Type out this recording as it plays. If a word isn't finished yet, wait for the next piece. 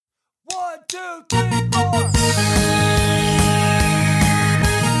One, two, three, four.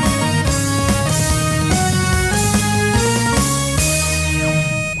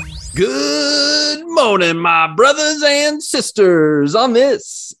 Good morning, my brothers and sisters. On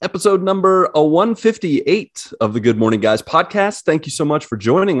this episode number 158 of the Good Morning Guys podcast, thank you so much for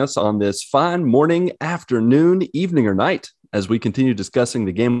joining us on this fine morning, afternoon, evening, or night as we continue discussing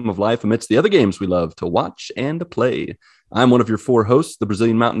the game of life amidst the other games we love to watch and to play. I'm one of your four hosts, the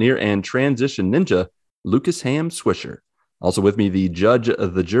Brazilian Mountaineer and Transition Ninja, Lucas Ham Swisher. Also with me, the judge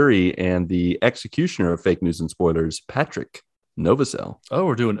of the jury and the executioner of fake news and spoilers, Patrick Novacell. Oh,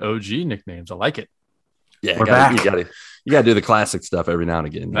 we're doing OG nicknames. I like it. Yeah, we're back. You gotta do the classic stuff every now and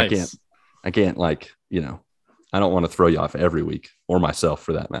again. Nice. I can't I don't want to throw you off every week, or myself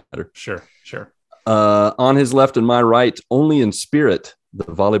for that matter. Sure. On his left and my right, only in spirit, the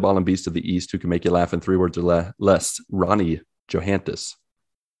volleyball and beast of the East who can make you laugh in 3 words or less, Ronnie Johantis.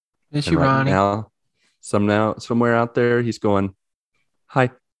 Miss you, Ronnie. Now, somewhere out there, he's going,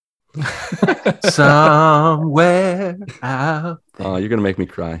 hi. Somewhere out there. Oh, you're going to make me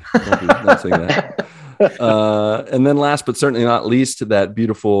cry. Don't sing that. And then last but certainly not least, that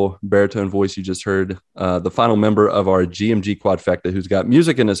beautiful baritone voice you just heard, the final member of our GMG quadfecta who's got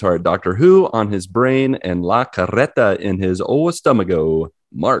music in his heart, Doctor Who on his brain and La Carreta in his stomago,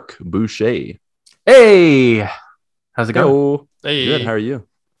 Mark Boucher. Hey, how's it going? Hello. Hey. Good. How are you?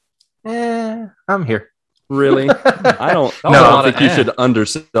 I'm here. Really? I don't think you should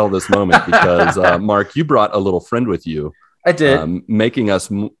undersell this moment because, Mark, you brought a little friend with you. I did. Making us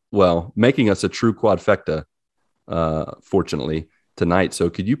a true quadfecta, fortunately, tonight. So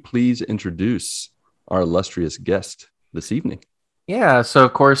could you please introduce our illustrious guest this evening? Yeah, so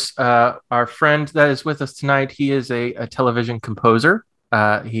of course, our friend that is with us tonight, he is a television composer.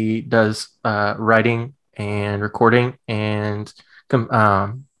 He does writing and recording and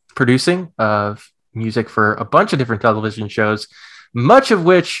producing of music for a bunch of different television shows, much of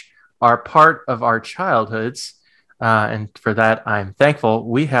which are part of our childhoods. And for that, I'm thankful.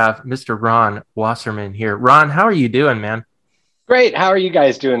 We have Mr. Ron Wasserman here. Ron, how are you doing, man? Great. How are you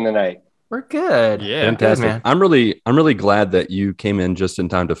guys doing tonight? We're good. Yeah. Fantastic. Good, man. I'm really glad that you came in just in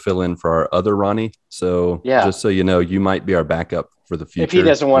time to fill in for our other Ronnie. So just so you know, you might be our backup for the future. If he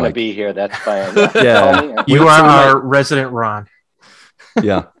doesn't want to be here, that's fine. Yeah. You are our resident Ron.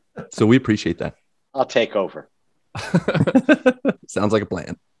 Yeah. So we appreciate that. I'll take over. Sounds like a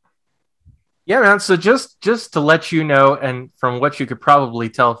plan. Yeah, man. So just to let you know, and from what you could probably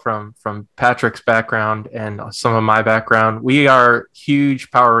tell from Patrick's background and some of my background, we are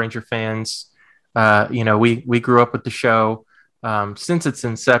huge Power Ranger fans. We grew up with the show since its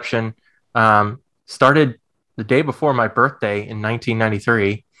inception. Started the day before my birthday in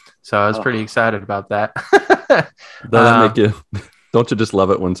 1993, so I was pretty excited about that. Don't you just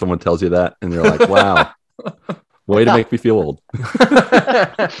love it when someone tells you that and you're like, wow, way to make me feel old.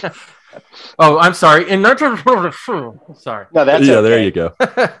 Oh, I'm sorry. Sorry. No, that's yeah. okay. There you go.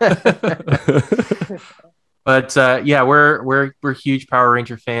 But we're huge Power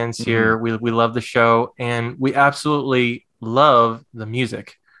Ranger fans here. Mm-hmm. We love the show and we absolutely love the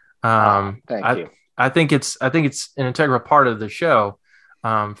music. Thank you. I think it's an integral part of the show,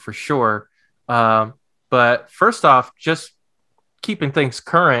 for sure. But first off, just keeping things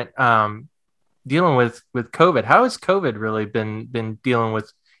current, dealing with COVID. How has COVID really been dealing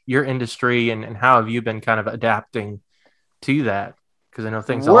with your industry, and how have you been kind of adapting to that? Because I know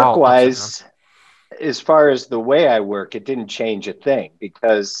things work-wise, as far as the way I work, it didn't change a thing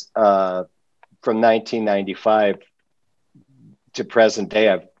because from 1995 to present day,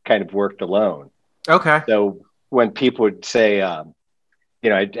 I've kind of worked alone. Okay. So when people would say,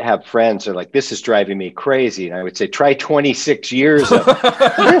 I'd have friends who are like, this is driving me crazy. And I would say, try 26 years of it.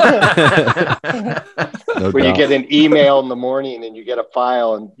 Where you get an email in the morning and you get a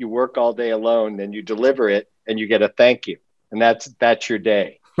file and you work all day alone, then you deliver it and you get a thank you. And that's your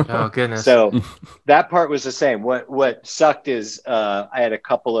day. Oh, goodness. So that part was the same. What sucked is I had a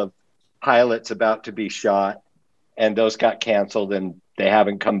couple of pilots about to be shot and those got canceled and they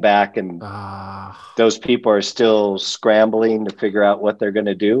haven't come back, and those people are still scrambling to figure out what they're going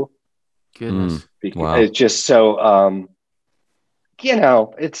to do. Goodness, wow. It's just so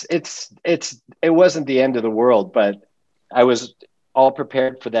it wasn't the end of the world, but I was all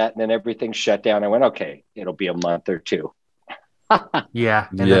prepared for that, and then everything shut down. I went, okay, it'll be a month or two. Yeah,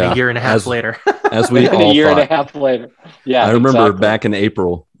 and then a year and a half later, as we all a year thought. and a half later. Yeah, I remember back in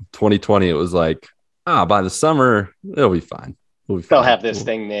April 2020, it was like, by the summer it'll be fine. They'll have this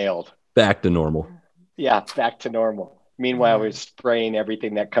thing nailed. Back to normal. Yeah, back to normal. Meanwhile, we're spraying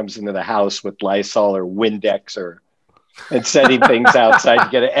everything that comes into the house with Lysol or Windex or and setting things outside to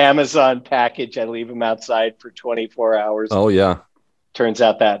get an Amazon package. I leave them outside for 24 hours. Oh yeah. Turns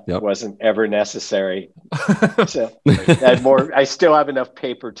out that wasn't ever necessary. So I still have enough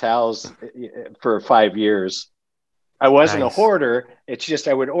paper towels for 5 years. I wasn't a hoarder. It's just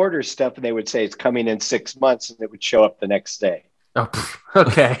I would order stuff and they would say it's coming in 6 months and it would show up the next day. Oh,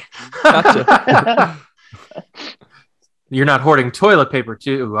 okay. Gotcha. You're not hoarding toilet paper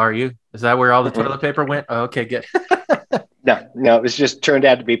too, are you? Is that where all the toilet paper went? Oh, okay, good. No, it was just turned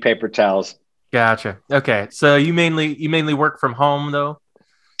out to be paper towels. Gotcha. Okay, so you mainly work from home though?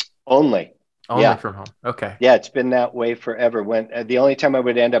 Only from home. Okay. Yeah, it's been that way forever. When the only time I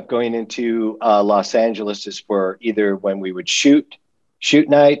would end up going into Los Angeles is for either when we would shoot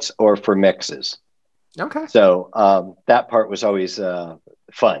nights or for mixes. Okay. So that part was always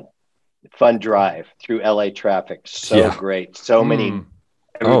fun drive through LA traffic. So great. So many.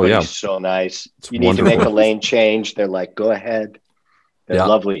 Everybody's so nice. You need to make a lane change. They're like, go ahead. They're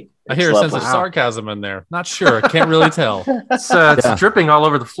lovely. I hear a sense of sarcasm in there. Not sure. Can't really tell. It's dripping all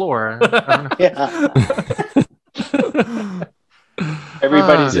over the floor.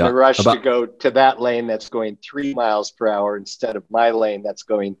 Everybody's in a rush to go to that lane that's going 3 miles per hour instead of my lane that's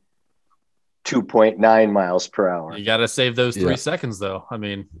going 2.9 miles per hour. You got to save those 3 seconds, though. I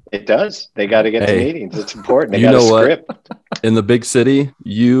mean, it does. They got to get to meetings. It's important. They got a script. In the big city,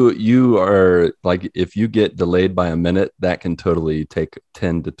 you are like, if you get delayed by a minute, that can totally take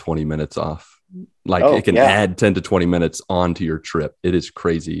 10 to 20 minutes off. Like it can add 10 to 20 minutes onto your trip. It is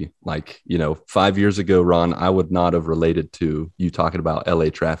crazy. Like, 5 years ago, Ron, I would not have related to you talking about LA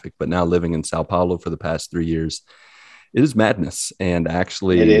traffic, but now living in Sao Paulo for the past 3 years, it is madness. And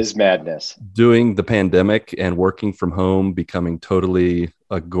actually, it is madness. Doing the pandemic and working from home, becoming totally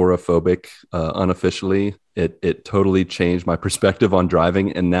agoraphobic unofficially, it totally changed my perspective on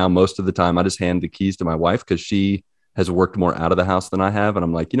driving. And now most of the time I just hand the keys to my wife because she has worked more out of the house than I have. And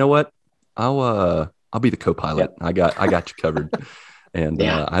I'm like, you know what? I'll be the co-pilot. I got you covered. And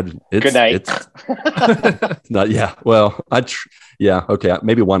good night. It's not. Yeah. Well, okay.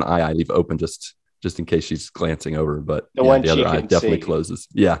 Maybe one eye I leave open just in case she's glancing over, but the other eye definitely closes.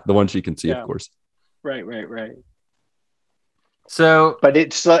 Yeah, the one she can see, of course. Right. So, but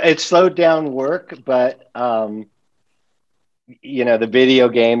it slowed down work. But the video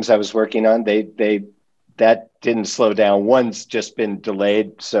games I was working on, that didn't slow down. One's just been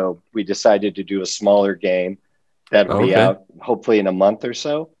delayed, so we decided to do a smaller game that'll be out hopefully in a month or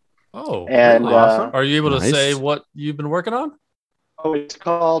so. Oh, and really awesome. Are you able to say what you've been working on? Oh, it's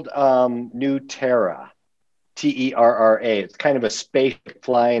called New Terra, Terra. It's kind of a spaceship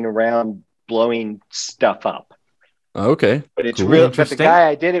flying around, blowing stuff up. Okay, but it's real. But the guy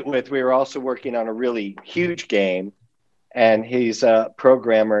I did it with, we were also working on a really huge game, and he's a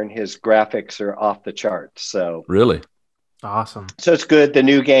programmer, and his graphics are off the charts. So really awesome. So it's good. The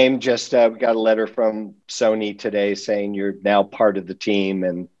new game just we got a letter from Sony today saying you're now part of the team,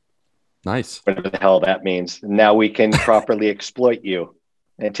 and nice. Whatever the hell that means. Now we can properly exploit you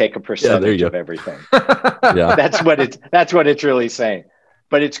and take a percentage of everything. Yeah. That's what it's really saying.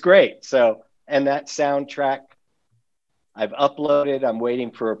 But it's great. So, and that soundtrack I've uploaded, I'm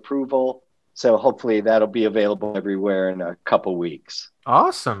waiting for approval. So hopefully that'll be available everywhere in a couple weeks.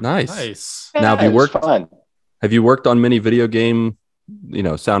 Awesome. Nice. Yeah, now have you worked on many video game,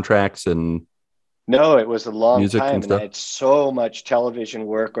 soundtracks and No, it was a long music time, and I had so much television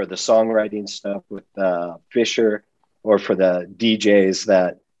work or the songwriting stuff with Fisher or for the DJs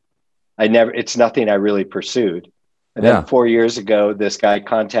that it's nothing I really pursued. And then 4 years ago, this guy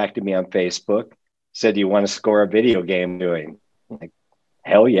contacted me on Facebook, said, "You want to score a video game doing?" I'm like,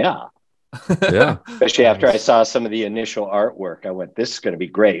 hell yeah. Yeah. Especially after I saw some of the initial artwork, I went, this is going to be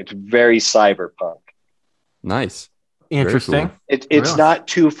great. It's very cyberpunk. Nice. Interesting. Cool. It's not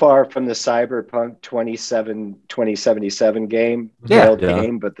too far from the Cyberpunk 2077 game,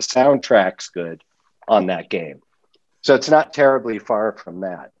 game, but the soundtrack's good on that game. So it's not terribly far from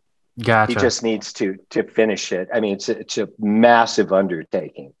that. Gotcha. He just needs to finish it. I mean, it's a massive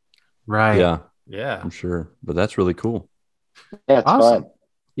undertaking. Right. Yeah. I'm sure. But that's really cool. Yeah, it's awesome. fun.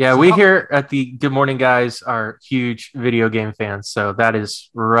 Yeah, we here at the Good Morning Guys are huge video game fans, so that is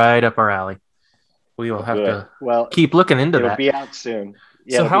right up our alley. We will have to keep looking into that. It'll be out soon.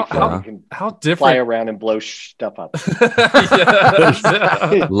 Yeah, so how different? Fly around and blow stuff up.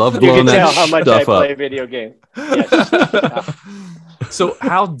 Love You can blowing that tell how much I stuff play up. video game. Yes. So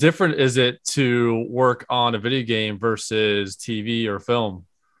how different is it to work on a video game versus TV or film?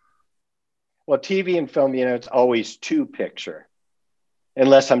 Well, TV and film, it's always two picture.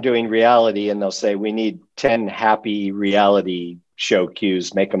 Unless I'm doing reality and they'll say, we need 10 happy reality show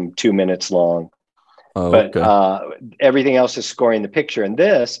cues, make them 2 minutes long. Oh, but okay. everything else is scoring the picture. And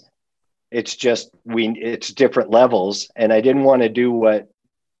this, it's different levels. And I didn't want to do what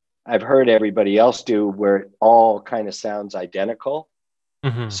I've heard everybody else do, where it all kind of sounds identical.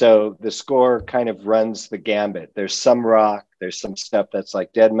 Mm-hmm. So the score kind of runs the gambit. There's some rock, there's some stuff that's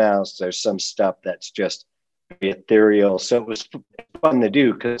like Dead Mouse, there's some stuff that's just ethereal. So it was fun to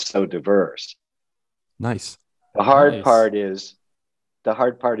do because it's so diverse. Nice. The hard Nice. part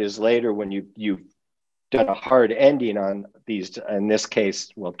is later when you've done a hard ending on these, in this case,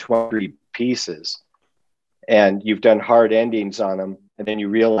 23 pieces, and you've done hard endings on them, and then you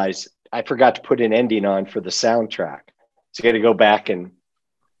realize I forgot to put an ending on for the soundtrack. So you got to go back and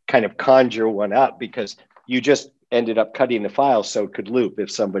kind of conjure one up, because you just ended up cutting the file so it could loop if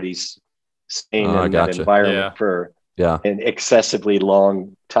somebody's staying in that environment for an excessively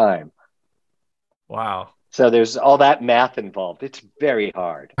long time. Wow. So there's all that math involved. It's very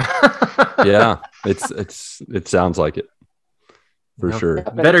hard. Yeah, it sounds like it for sure.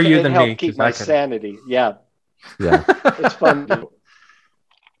 Better you than me. Keep my sanity. Yeah. Yeah. It's fun to do.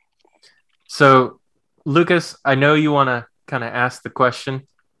 So, Lucas, I know you want to kind of ask the question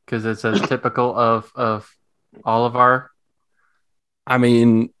because it's as typical of all of our. I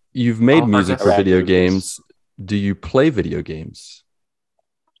mean, you've made music for video Lucas. games. Do you play video games?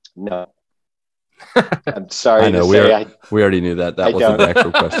 No. I'm sorry. I know we already knew that. That wasn't the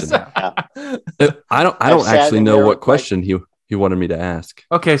actual question. Yeah. I don't actually know what question he wanted me to ask.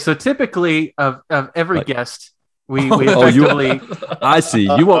 Okay, so typically of every guest, we I see.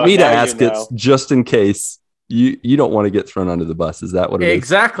 You want me to ask you it know. just in case you don't want to get thrown under the bus. Is that what it is?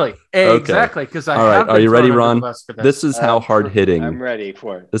 Exactly. Because All right. Are you ready, Ron? This is how hard hitting. I'm ready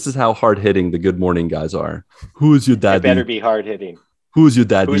for it. This is how hard hitting the Good Morning guys are. Who is your daddy? It better be hard hitting. Who is your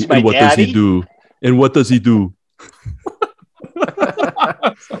daddy? Who's my and what does he daddy? do? And what does he do?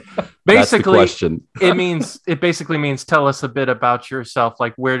 That's the question. it basically means tell us a bit about yourself,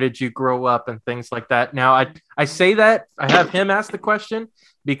 like where did you grow up and things like that. Now I say that I have him ask the question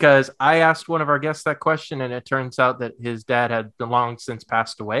because I asked one of our guests that question, and it turns out that his dad had long since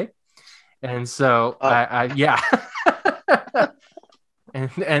passed away, and so yeah.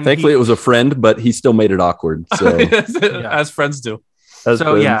 and Thankfully, it was a friend, but he still made it awkward. So as friends do.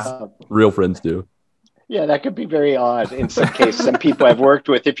 Real friends do. Yeah, that could be very odd in some case. Some people I've worked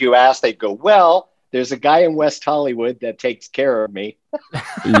with, if you ask, they'd go, well, there's a guy in West Hollywood that takes care of me.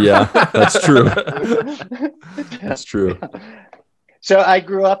 Yeah, that's true. That's true. So I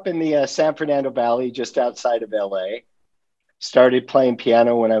grew up in the San Fernando Valley, just outside of LA. Started playing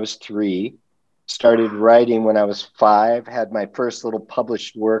piano when I was 3. Started writing when I was 5. Had my first little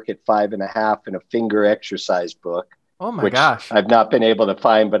published work at 5.5 in a finger exercise book. Oh my gosh. I've not been able to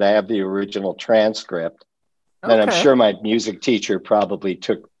find, but I have the original transcript. Okay. And I'm sure my music teacher probably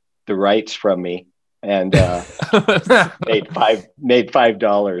took the rights from me and made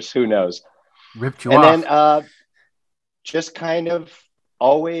 $5. Who knows? Ripped you off. And then just kind of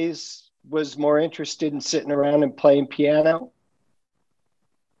always was more interested in sitting around and playing piano.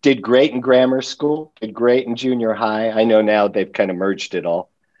 Did great in grammar school, did great in junior high. I know now they've kind of merged it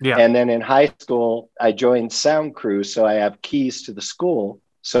all. Yeah. And then in high school, I joined sound crew. So I have keys to the school.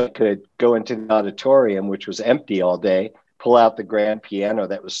 So I could go into the auditorium, which was empty all day, pull out the grand piano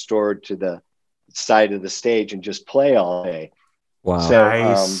that was stored to the side of the stage and just play all day. Wow. So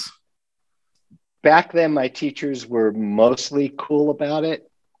nice. Back then, my teachers were mostly cool about it.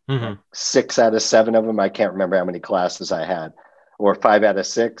 Mm-hmm. 6 out of 7 of them. I can't remember how many classes I had, or 5 out of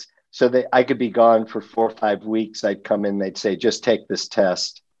 6. So that I could be gone for 4 or 5 weeks. I'd come in, they'd say, just take this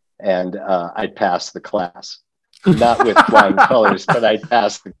test. And I'd pass the class, not with flying colors, but I'd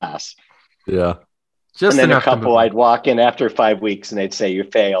pass the class. Yeah. And then a couple, I'd walk in after 5 weeks and they'd say, you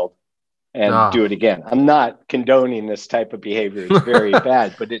failed, and do it again. I'm not condoning this type of behavior. It's very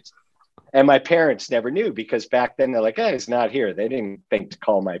bad, but and my parents never knew, because back then they're like, oh, he's not here. They didn't think to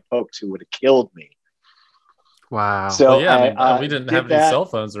call my folks, who would have killed me. Wow. So we didn't have any cell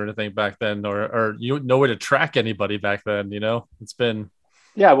phones or anything back then, or no way to track anybody back then. It's been.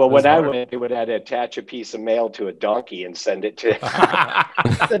 Yeah, well, when I went, they would have to attach a piece of mail to a donkey and send it to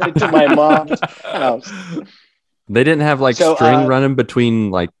my mom's house. They didn't have string running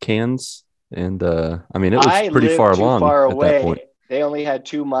between cans, and I mean, it was pretty far along at that point. They only had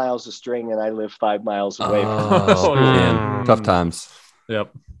 2 miles of string, and I lived 5 miles away from Oh, man. Tough times.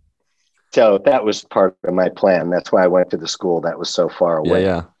 Yep. So that was part of my plan. That's why I went to the school that was so far away.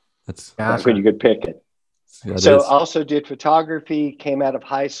 Yeah. That's when you could pick it. Yeah, also did photography, came out of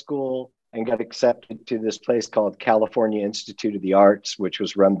high school and got accepted to this place called California Institute of the Arts, which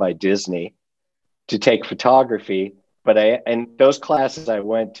was run by Disney, to take photography. And those classes I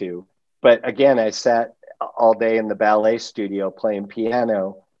went to, But again, I sat all day in the ballet studio playing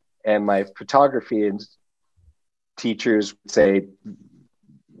piano, and my photography teachers would say,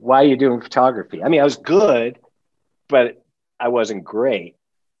 "Why are you doing photography?" I mean, I was good, but I wasn't great.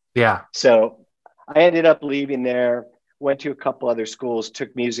 Yeah. So I ended up leaving there, went to a couple other schools,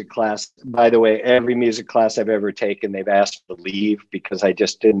 took music class. By the way, every music class I've ever taken, they've asked to leave because I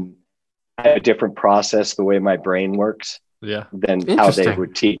just didn't have a different process the way my brain works than how they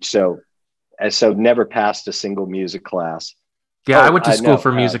would teach. So never passed a single music class. Yeah, I went to school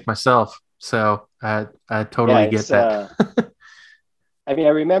for music myself, so I totally get that. I mean, I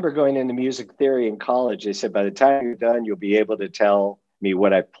remember going into music theory in college. They said, by the time you're done, you'll be able to tell me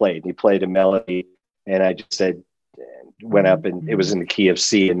what I played. He played a melody, and I just said, went up, and it was in the key of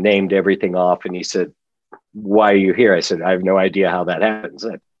C, and named everything off. And he said, "Why are you here?" I said, "I have no idea how that happens,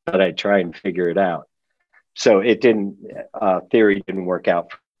 but I'd try and figure it out." So it didn't, theory didn't work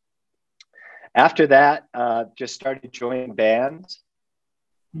out. After that, just started joining bands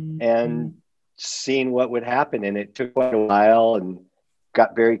and seeing what would happen. And it took quite a while, and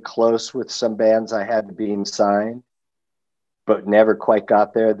got very close with some bands I had being signed, but never quite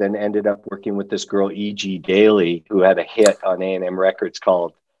got there. Then ended up working with this girl, E.G. Daly, who had a hit on A&M Records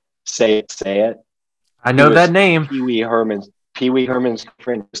called Say It, Say It. I know that name. Pee Wee Herman's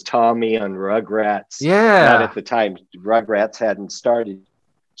friend was Tommy on Rugrats. Yeah. Not at the time. Rugrats hadn't started.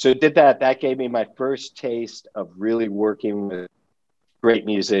 So did that. That gave me my first taste of really working with great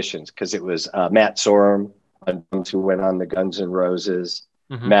musicians, because it was Matt Sorum on drums, who went on the Guns N' Roses,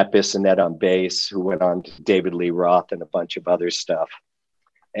 Matt Bissonette on bass, who went on to David Lee Roth and a bunch of other stuff.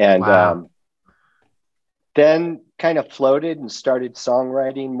 And then kind of floated and started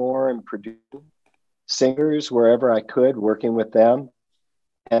songwriting more and producing singers wherever I could, working with them.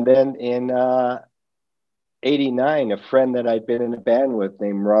 And then in '89, a friend that I'd been in a band with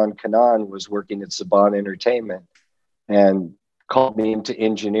named Ron Kanan was working at Saban Entertainment and called me in to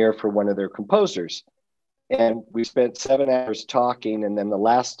engineer for one of their composers. And we spent 7 hours talking. And then the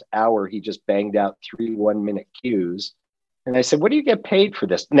last hour, he just banged out 3 1-minute cues. And I said, "What do you get paid for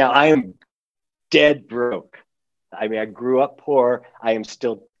this?" Now, I am dead broke. I mean, I grew up poor. I am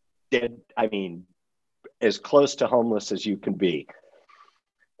still dead. I mean, as close to homeless as you can be.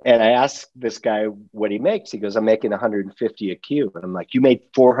 And I asked this guy what he makes. He goes, "I'm making 150 a cue." And I'm like, "You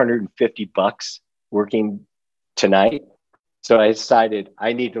made $450 working tonight?" So I decided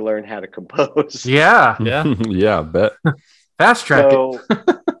I need to learn how to compose. Yeah. I bet. Fast track. So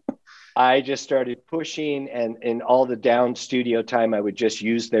I just started pushing, and in all the down studio time, I would just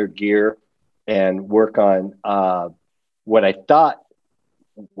use their gear and work on what I thought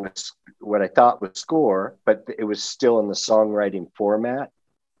was score, but it was still in the songwriting format.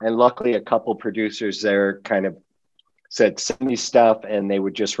 And luckily, a couple producers there kind of said, "Send me stuff," and they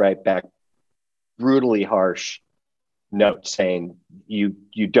would just write back brutally harsh notes saying, you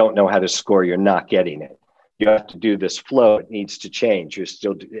don't know how to score, you're not getting it, you have to do this flow, it needs to change, you're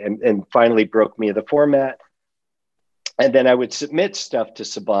still and finally broke me of the format. And then I would submit stuff to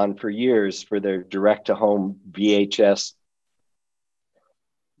Saban for years for their direct-to-home VHS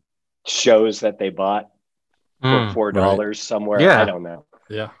shows that they bought for $4 somewhere. I don't know.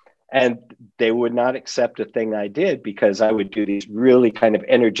 And they would not accept a thing I did, because I would do these really kind of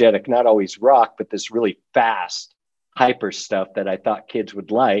energetic, not always rock, but this really fast hyper stuff that I thought kids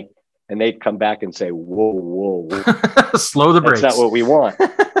would like. And they'd come back and say, whoa. Slow the brakes. That's not what we want.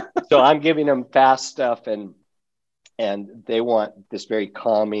 So I'm giving them fast stuff, and they want this very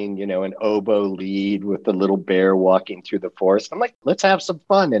calming, an oboe lead with the little bear walking through the forest. I'm like, let's have some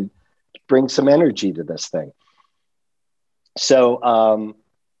fun and bring some energy to this thing. So,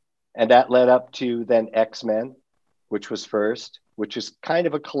 and that led up to then X-Men, which was first, which is kind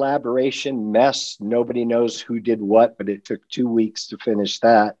of a collaboration mess. Nobody knows who did what, but it took 2 weeks to finish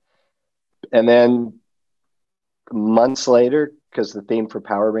that. And then months later, because the theme for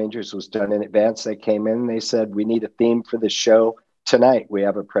Power Rangers was done in advance, they came in and they said, "We need a theme for the show tonight. We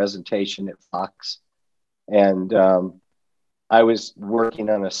have a presentation at Fox." And I was working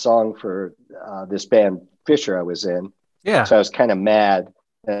on a song for this band, Fisher, I was in. Yeah. So I was kind of mad,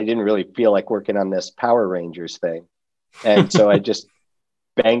 and I didn't really feel like working on this Power Rangers thing. And so I just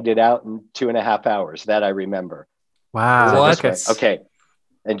banged it out in 2.5 hours. That I remember. Wow. So okay.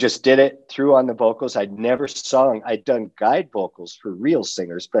 And just did it, threw on the vocals. I'd never sung. I'd done guide vocals for real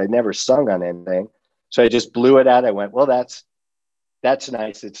singers, but I'd never sung on anything. So I just blew it out. I went, well, that's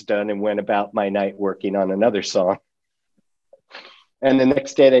nice. It's done. And went about my night working on another song. And the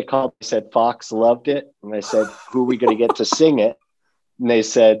next day they called, they said, Fox loved it. And I said, who are we going to get to sing it? And they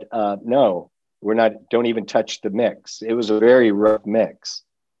said, no, we're not, don't even touch the mix. It was a very rough mix.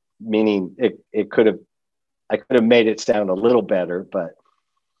 meaning I could have made it sound a little better, but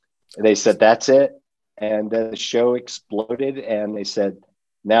they said, that's it. And then the show exploded and they said,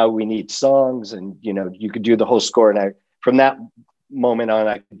 now we need songs, and, you could do the whole score. And from that moment on,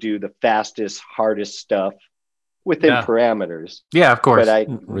 I could do the fastest, hardest stuff within parameters. Yeah, of course. But I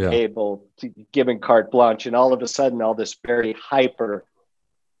was able to given carte blanche, and all of a sudden, all this very hyper,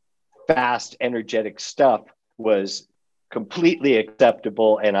 fast, energetic stuff was completely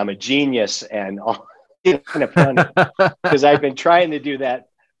acceptable. And I'm a genius, and all kind of funny because I've been trying to do that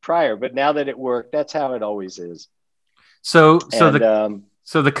prior, but now that it worked, that's how it always is. So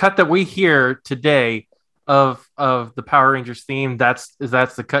the cut that we hear today of the Power Rangers theme, that's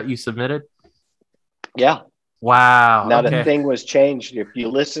the cut you submitted? Yeah. Wow. Not a thing was changed. If you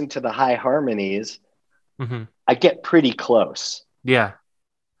listen to the high harmonies, I get pretty close. Yeah.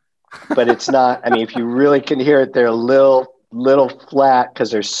 But it's not, if you really can hear it, they're a little flat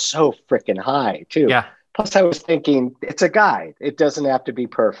because they're so freaking high too. Yeah. Plus I was thinking it's a guide. It doesn't have to be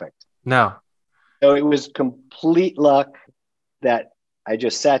perfect. No. So it was complete luck that I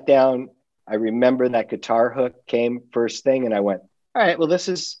just sat down. I remember that guitar hook came first thing and I went, all right, well,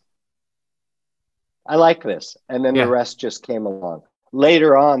 I like this. And then the rest just came along.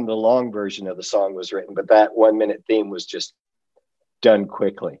 Later on, the long version of the song was written, but that 1 minute theme was just done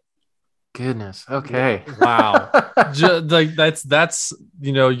quickly. Goodness. Okay. Wow. That's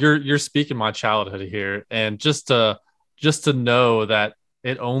you're speaking my childhood here, and just to know that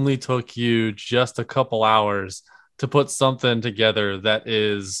it only took you just a couple hours to put something together that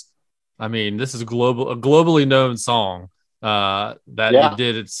is, this is a globally known song that you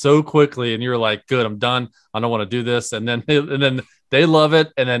did it so quickly, and you're like, good, I'm done. I don't want to do this, and then they love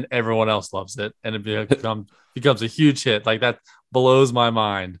it, and then everyone else loves it, and it becomes a huge hit. Like, that blows my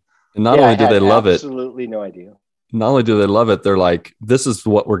mind. And not only do they love it, absolutely no idea. Not only do they love it, they're like, this is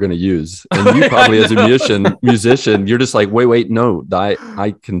what we're going to use. And you probably, as a musician, you're just like, wait, no,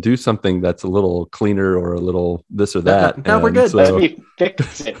 I can do something that's a little cleaner or a little this or that. No, we're good. Let me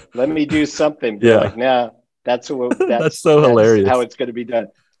fix it. Let me do something. Like, no, that's so hilarious. How it's going to be done.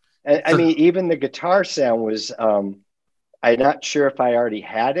 And, even the guitar sound was, I'm not sure if I already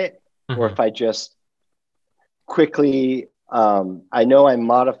had it or if I just quickly, I know I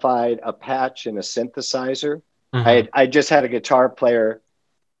modified a patch and a synthesizer. I just had a guitar player,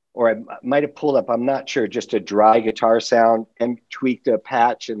 or I might have pulled up, I'm not sure, just a dry guitar sound and tweaked a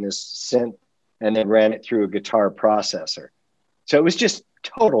patch in this synth and then ran it through a guitar processor. So it was just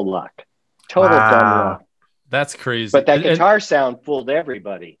total luck. Dumb luck. That's crazy. But that guitar sound fooled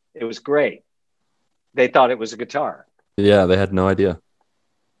everybody. It was great. They thought it was a guitar. Yeah, they had no idea.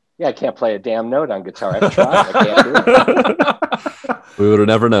 Yeah, I can't play a damn note on guitar. I've tried. I can't do it. We would have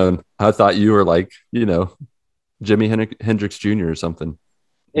never known. I thought you were like, Jimi Hendrix Jr. or something.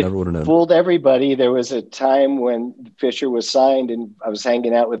 Never would have known. Fooled everybody. There was a time when Fisher was signed and I was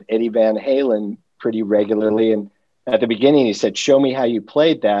hanging out with Eddie Van Halen pretty regularly. And at the beginning, he said, show me how you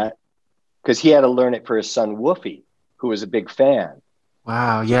played that. Because he had to learn it for his son, Woofy, who was a big fan.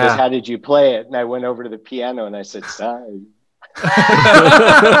 Wow, yeah. Because how did you play it? And I went over to the piano and I said, son.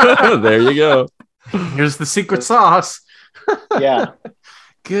 There you go. Here's the secret sauce. Yeah.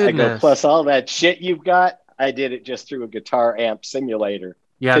 Goodness. I go, plus all that shit you've got, I did it just through a guitar amp simulator.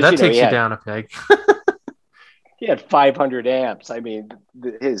 Yeah, that takes you down a peg. He had 500 amps.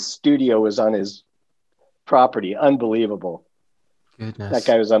 His studio was on his property. Unbelievable. Goodness. That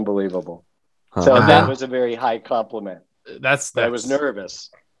guy was unbelievable. Huh. So that was a very high compliment. I was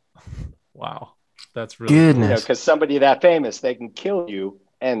nervous. Wow. That's really goodness. Because somebody that famous, they can kill you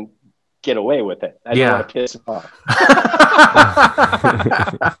and get away with it. I don't want to piss him off.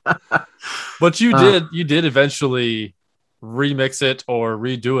 But you did eventually remix it or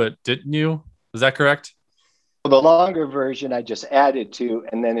redo it, didn't you? Is that correct? Well, the longer version I just added to,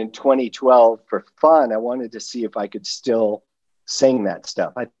 and then in 2012, for fun, I wanted to see if I could still sing that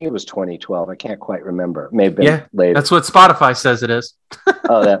stuff. I think it was 2012. I can't quite remember. It may have been later. That's what Spotify says it is.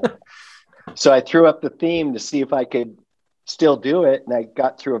 So I threw up the theme to see if I could still do it. And I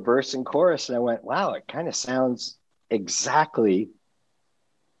got through a verse and chorus and I went, wow, it kind of sounds exactly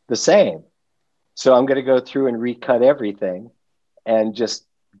the same. So I'm going to go through and recut everything and just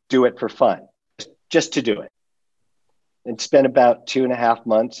do it for fun, just to do it. And spent about 2.5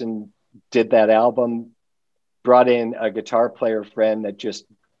 months and did that album, brought in a guitar player friend that just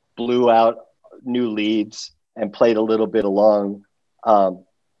blew out new leads and played a little bit along.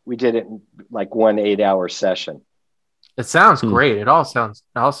 We did it in like 1 8-hour session. It sounds great. It all sounds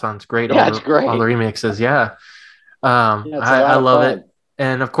great. Yeah, it's great. All the remixes. Yeah. I love it.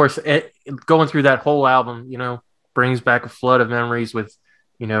 And of course, going through that whole album, brings back a flood of memories with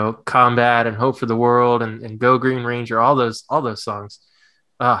Combat and Hope for the World and Go Green Ranger, all those songs.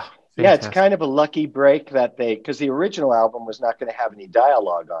 Ah, yeah, it's kind of a lucky break that because the original album was not going to have any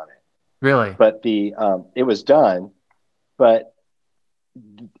dialogue on it. Really? But it was done, but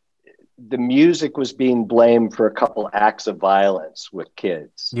the music was being blamed for a couple acts of violence with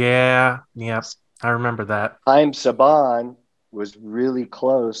kids. Yeah, I remember that. Haim Saban was really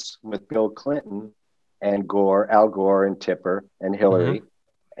close with Bill Clinton and Al Gore and Tipper and Hillary. Mm-hmm.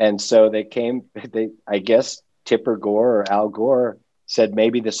 And so I guess Tipper Gore or Al Gore said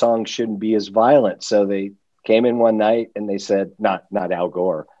maybe the song shouldn't be as violent. So they came in one night and they said, not Al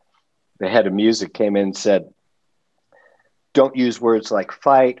Gore, the head of music came in and said, don't use words like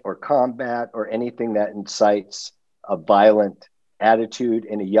fight or combat or anything that incites a violent attitude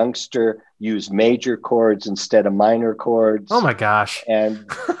in a youngster. Use major chords instead of minor chords. Oh my gosh. And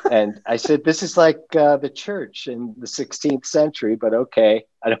I said, this is like the church in the 16th century, but okay.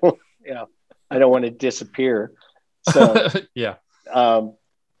 I don't want to disappear. So yeah.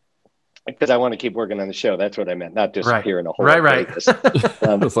 Because I want to keep working on the show. That's what I meant. Not disappear in a whole right. It's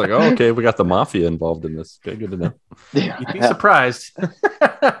like, oh, okay, we got the mafia involved in this. Okay, good to know. Yeah. You'd be surprised.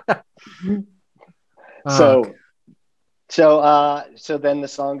 So then the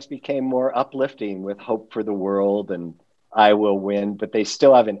songs became more uplifting with Hope for the World and I Will Win, but they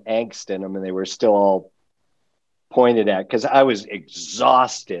still have an angst in them, and they were still all pointed at because I was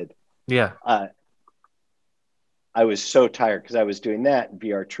exhausted. Yeah. I was so tired because I was doing that and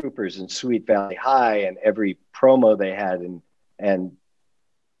VR Troopers and Sweet Valley High and every promo they had and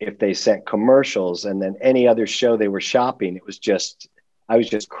if they sent commercials and then any other show they were shopping, I was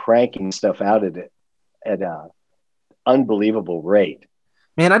just cranking stuff out at an unbelievable rate.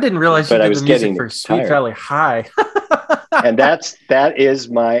 Man, I didn't realize you did the music for Sweet Valley High. And that is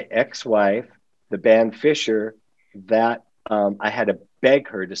my ex-wife, the band Fisher, that I had to beg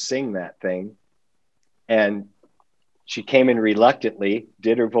her to sing that thing. And she came in reluctantly,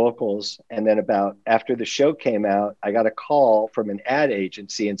 did her vocals, and then after the show came out, I got a call from an ad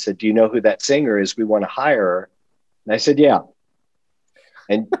agency and said, do you know who that singer is? We want to hire her. And I said, yeah.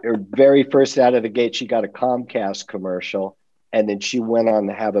 And her very first out of the gate, she got a Comcast commercial, and then she went on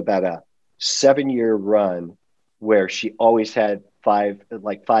to have about a 7-year run where she always had five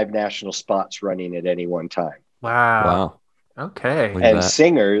national spots running at any one time. Wow. Okay. And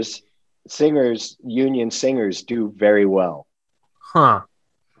singers, union singers do very well. Huh.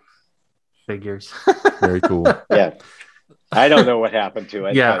 Figures. Very cool. Yeah. I don't know what happened to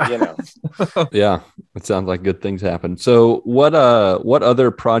it. Yeah. But, Yeah. It sounds like good things happened. So what other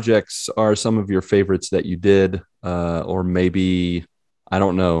projects are some of your favorites that you did, or maybe, I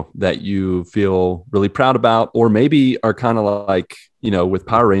don't know, that you feel really proud about, or maybe are kind of like, with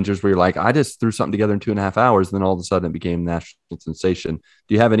Power Rangers, where you're like, I just threw something together in 2.5 hours, and then all of a sudden it became a national sensation.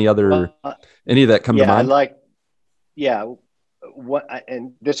 Do you have any of that come to mind?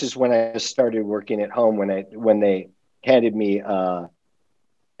 And this is when I started working at home, when they handed me, and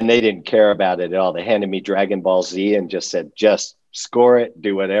they didn't care about it at all. They handed me Dragon Ball Z and just said, just score it,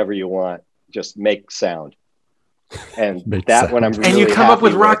 do whatever you want, just make sound. And when I'm really and you come up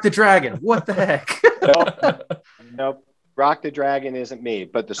with Rock the Dragon. What the heck? Nope. Rock the Dragon isn't me,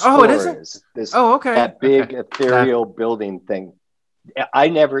 but the score is this. Oh, okay. That big ethereal building thing. I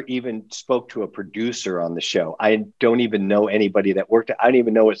never even spoke to a producer on the show. I don't even know anybody that worked. I don't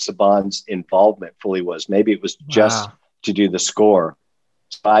even know what Saban's involvement fully was. Maybe it was just to do the score.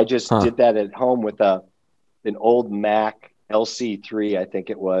 So I just did that at home with an old Mac LC3, I think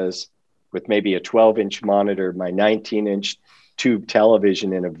it was, with maybe a 12-inch monitor, my 19-inch tube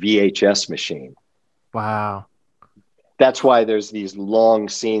television, and a VHS machine. Wow. That's why there's these long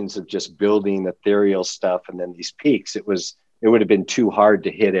scenes of just building ethereal stuff and then these peaks. It would have been too hard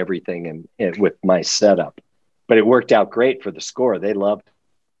to hit everything and with my setup. But it worked out great for the score. They loved it.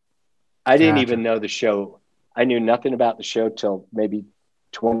 I didn't even know the show. I knew nothing about the show till maybe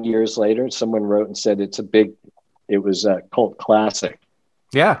 20 years later. Someone wrote and said it was a cult classic.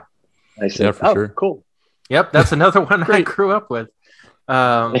 Yeah. I said, for sure. Cool. Yep, that's another one I grew up with.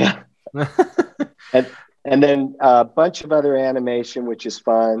 Yeah. and then a bunch of other animation, which is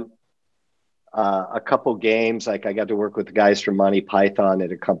fun. A couple games, like I got to work with the guys from Monty Python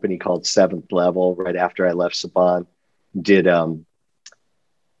at a company called Seventh Level right after I left Saban. Did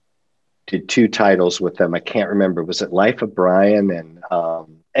 2 titles with them. I can't remember. Was it Life of Brian? And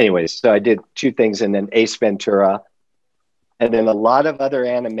anyways, so I did 2 things, and then Ace Ventura. And then a lot of other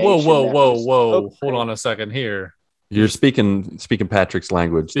animation. Whoa. Hold on a second here. You're speaking Patrick's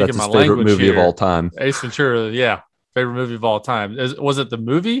language. Speaking That's his my favorite language movie here. of all time. Ace Ventura, yeah. Favorite movie of all time. Was it the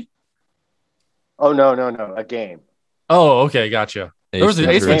movie? Oh, no. A game. Oh, okay. Gotcha. There was an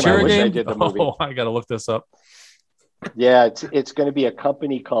Ace Ventura wish I game. did the movie. Oh, I gotta look this up. Yeah, it's going to be a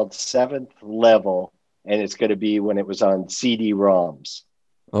company called Seventh Level, and it's going to be when it was on CD-ROMs.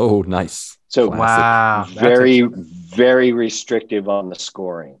 Oh, nice. So Classic. Wow. very restrictive on the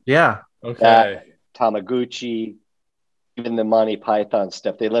scoring. Yeah. Okay. That, Tamaguchi, even the Monty Python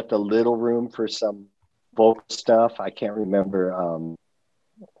stuff, they left a little room for some vocal stuff. I can't remember.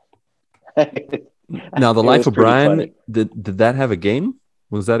 Now, The It Life was of pretty Brian, funny. did that have a game?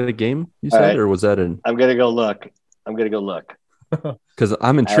 Was that a game you All said, right. or was that an? I'm going to go look. Because I'm I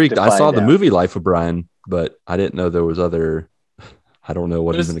have intrigued. to I saw find the out. movie Life of Brian, but I didn't know there was other. I don't know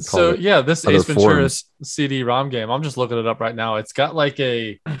what even to call it. Yeah, this Other Ace Ventura forms. CD-ROM game. I'm just looking it up right now. It's got like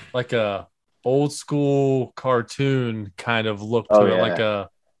a old school cartoon kind of look to Oh, it, yeah.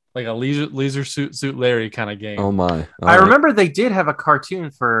 like a leisure suit Larry kind of game. Oh my! All I right. remember they did have a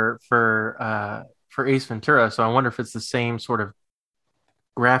cartoon for Ace Ventura, so I wonder if it's the same sort of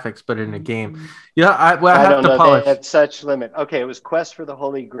graphics, but in a game. Yeah, I have don't to know. polish. They had such limit. Okay, it was Quest for the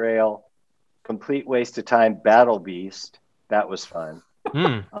Holy Grail, Complete Waste of Time, Battle Beast. That was fun.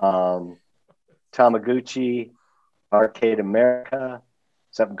 Tamaguchi, Arcade America,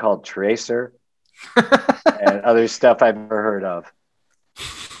 something called Tracer, and other stuff I've never heard of.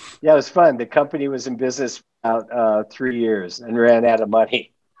 Yeah, it was fun. The company was in business about 3 years and ran out of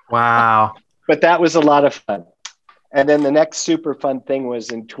money. Wow. But that was a lot of fun. And then the next super fun thing was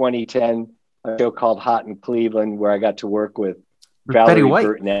in 2010, a show called Hot in Cleveland, where I got to work with Betty Valerie White.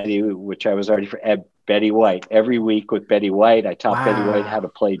 Bertinetti, which I was already for Betty White. Every week with Betty White, I taught Betty White how to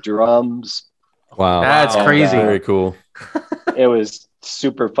play drums. Wow, That's And, crazy. Very cool. It was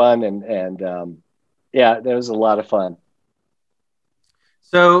super fun, and yeah, that was a lot of fun.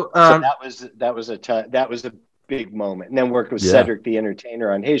 So, So that was a big moment. And then worked with Yeah. Cedric the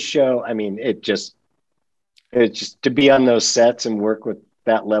Entertainer on his show. I mean, it's just to be on those sets and work with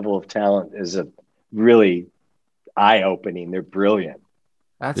that level of talent is a really eye-opening. They're brilliant.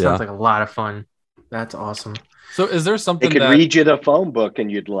 that Yeah. sounds like a lot of fun. That's awesome. So is there They something could that read you the phone book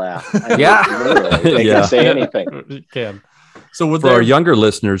and you'd laugh. I mean, Yeah. literally, they Yeah. can say anything. You can. So would For there our younger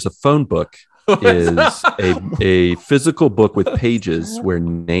listeners, a phone book is a physical book with pages where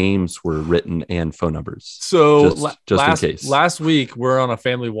names were written and phone numbers. So Just in case. last week we're on a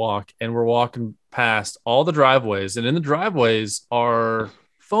family walk and we're walking past all the driveways, and in the driveways are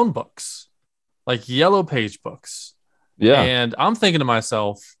phone books, like yellow page books. Yeah. And I'm thinking to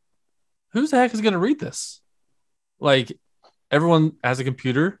myself, who the heck is going to read this? Like, everyone has a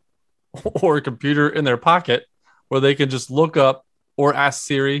computer or a computer in their pocket where they can just look up or ask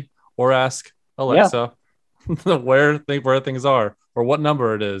Siri or ask Alexa where things are or what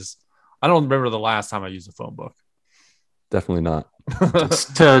number it is. I don't remember the last time I used a phone book. Definitely not.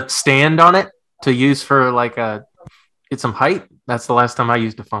 To stand on it to use for get some height. That's the last time I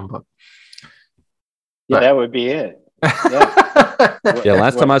used a phone book. Yeah, that would be it. Yeah. Yeah,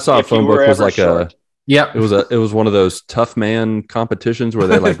 last time I saw a If you phone were book was ever like short. Yep. it was one of those tough man competitions where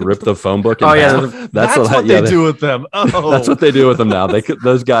they like rip the phone book in Oh, yeah. half. That's what they do with them. Oh, That's what they do with them now.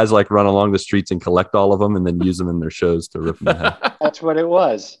 Those guys like run along the streets and collect all of them and then use them in their shows to rip them in half. That's what it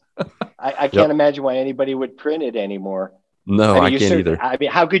was. I can't imagine why anybody would print it anymore. No, I can't either. I mean,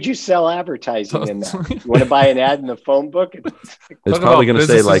 how could you sell advertising in that? You want to buy an ad in the phone book? It's Talk probably about going to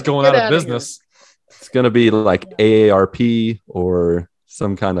say businesses like going Get out of outta business. it's going to be like AARP or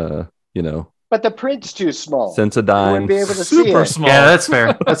some kind of, But the print's too small. You Sensodyne. wouldn't be able to see Super it. small. Yeah, that's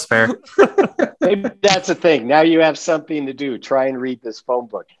fair. That's fair. Maybe that's the thing. Now you have something to do. Try and read this phone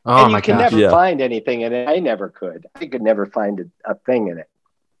book. Oh, and my you can gosh. never Yeah. find anything in it. I never could. I could never find a thing in it.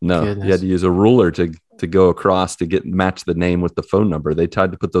 No, Goodness. you had to use a ruler to go across to match the name with the phone number. They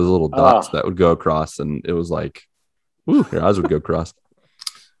tried to put those little dots Oh. that would go across, and it was like, woo, your eyes would go across.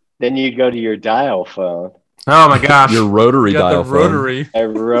 Then you go to your dial phone. Oh, my gosh. Your rotary You got dial the rotary. A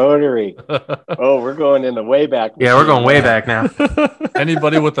rotary. Oh, we're going in the way back. Yeah, we're going way machine. back now.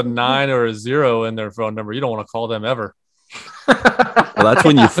 Anybody with a 9 or a 0 in their phone number, you don't want to call them ever. Well, that's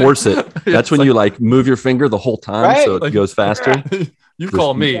when you force it. That's when you like move your finger the whole time so it Right. goes faster. You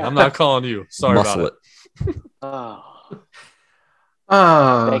call me. I'm not calling you. Sorry Muscle about it. Oh,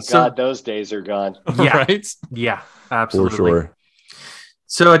 Oh, thank God those days are gone. it. Yeah. Right? Yeah, For absolutely. sure.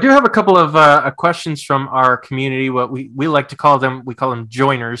 So I do have a couple of questions from our community. What we like to call them, we call them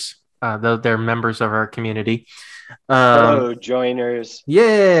joiners. Though they're members of our community. Hello, joiners.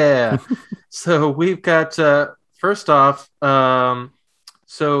 Yeah. So we've got first off.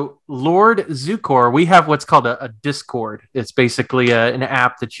 So Lord Zukor, we have what's called a Discord. It's basically an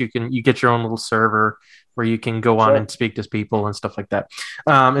app that you get your own little server where you can go on Sure. and speak to people and stuff like that.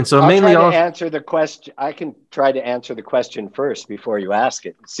 And so I'll mainly try to answer the question. I can try to answer the question first before you ask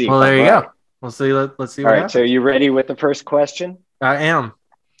it. See well, if there I'm you right. go. Let's see. Let's see All what right. happens. So are you ready with the first question? I am.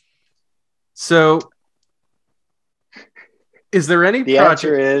 So, is there any The project?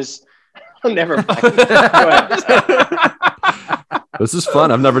 answer is never mind. Go ahead. This is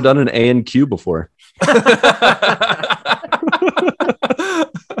fun. I've never done an A and Q before.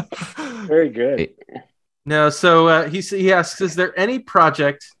 Very good. No. So he asks, is there any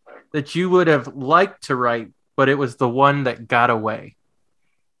project that you would have liked to write, but it was the one that got away?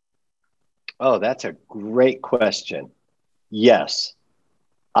 Oh, that's a great question. Yes,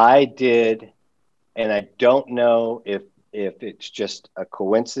 I did, and I don't know if it's just a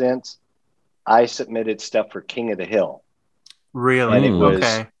coincidence. I submitted stuff for King of the Hill. Really? And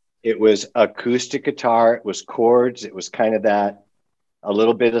Okay. it was acoustic guitar, it was chords, it was kind of that, a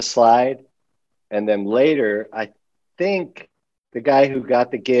little bit of slide. And then later, I think the guy who got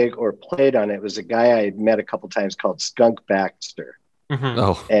the gig or played on it was a guy I had met a couple times called Skunk Baxter. Mhm.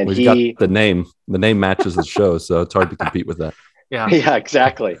 Oh, And well, he- got the name. The name matches the show, so it's hard to compete with that. Yeah. Yeah,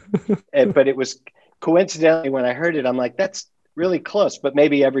 exactly. But it was coincidentally when I heard it, I'm like, that's really close. But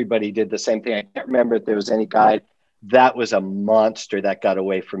maybe everybody did the same thing. I can't remember if there was any guy. That was a monster that got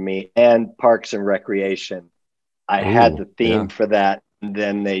away from me. And Parks and Recreation. I had the theme for that. And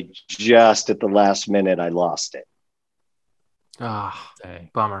then they just at the last minute, I lost it. Ah,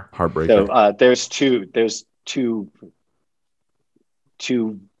 bummer. Heartbreaking. So there's two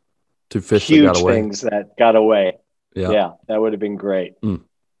Two fish that huge got away. things that got away. Yeah. Yeah, that would have been great.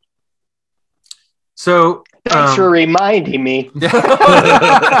 So Thanks for reminding me.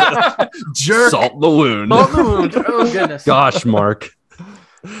 jerk. Salt the wound. Salt the wound. Oh goodness. Gosh, Mark.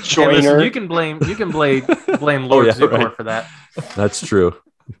 Hey, Joiner. listen, you can blame Lord yeah, Zukor right. for that. That's true.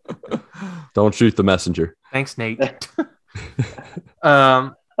 Don't shoot the messenger. Thanks, Nate.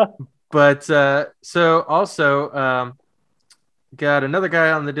 But so also got another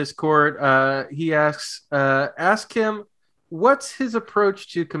guy on the Discord. He asks, ask him what's his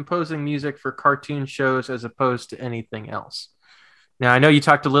approach to composing music for cartoon shows as opposed to anything else. Now I know you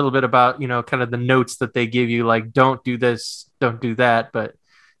talked a little bit about kind of the notes that they give you, like don't do this, don't do that, but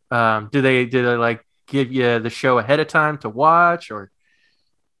do they like give you the show ahead of time to watch or?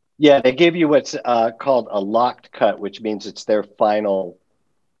 Yeah, they give you what's called a locked cut, which means it's their final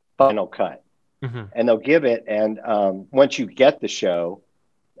cut. Mm-hmm. And they'll give it. And once you get the show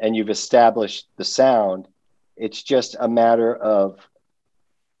and you've established the sound, it's just a matter of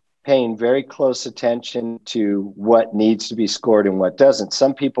paying very close attention to what needs to be scored and what doesn't.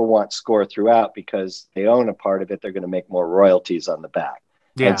 Some people want score throughout because they own a part of it. They're going to make more royalties on the back.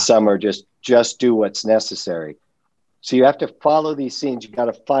 Yeah. And some are just do what's necessary. So you have to follow these scenes. You got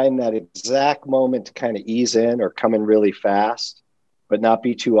to find that exact moment to kind of ease in or come in really fast, but not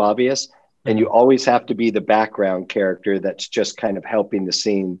be too obvious. And you always have to be the background character that's just kind of helping the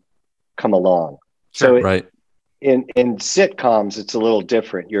scene come along. So Right. in sitcoms, it's a little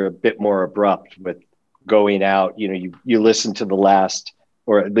different. You're a bit more abrupt with going out. You listen to the last,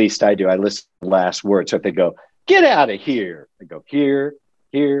 or at least I do. I listen to the last word. So if they go, get out of here, I go here,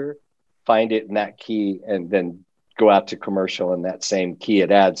 find it in that key, and then go out to commercial in that same key.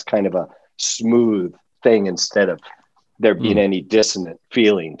 It adds kind of a smooth thing instead of there being any dissonant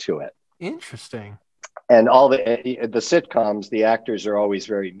feeling to it. Interesting. And all the sitcoms, the actors are always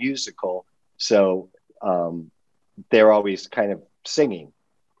very musical. So they're always kind of singing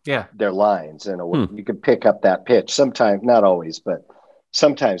their lines in a way. You can pick up that pitch sometimes, not always, but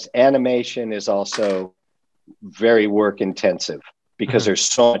sometimes. Animation is also very work intensive because there's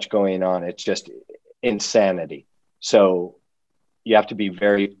so much going on. It's just insanity. So you have to be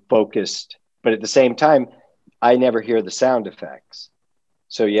very focused, but at the same time, I never hear the sound effects.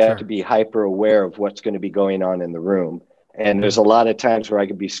 So you have to be hyper aware of what's going to be going on in the room. And there's a lot of times where I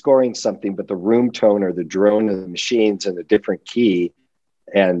could be scoring something, but the room tone or the drone of the machine's in a different key.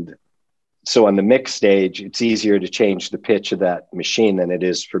 And so on the mix stage, it's easier to change the pitch of that machine than it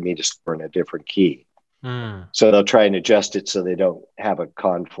is for me to score in a different key. So they'll try and adjust it so they don't have a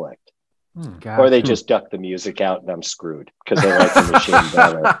conflict. Or they just duck the music out and I'm screwed because they like the machine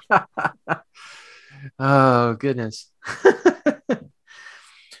better. Oh, goodness.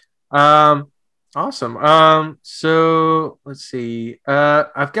 Awesome. So let's see.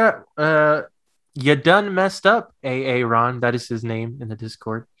 I've got You Done Messed Up, AA Ron. That is his name in the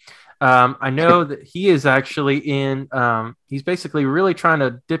Discord. I know that he is actually he's basically really trying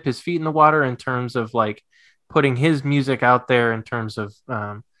to dip his feet in the water in terms of like putting his music out there in terms of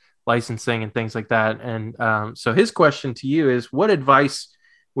licensing and things like that. And so his question to you is, what advice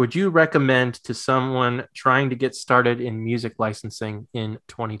would you recommend to someone trying to get started in music licensing in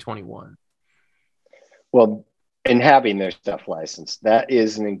 2021? Well, in having their stuff licensed, that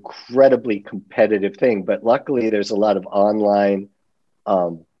is an incredibly competitive thing. But luckily, there's a lot of online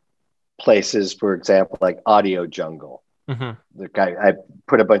places, for example, like Audio Jungle. The guy, I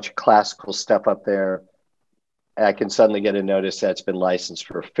put a bunch of classical stuff up there. I can suddenly get a notice that's been licensed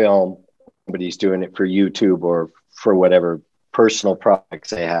for a film. Somebody's doing it for YouTube or for whatever personal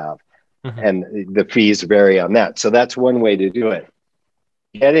projects they have. And the fees vary on that. So that's one way to do it.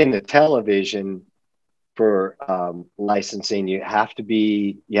 Getting the television for licensing, you have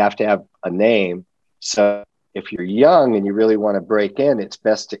to have a name. So if you're young and you really want to break in, it's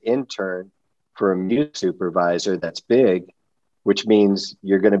best to intern for a music supervisor that's big, which means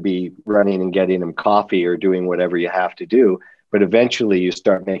you're going to be running and getting them coffee or doing whatever you have to do. But eventually you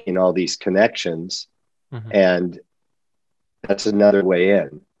start making all these connections, and that's another way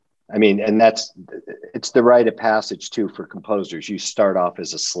in. I mean, and it's the rite of passage too for composers. You start off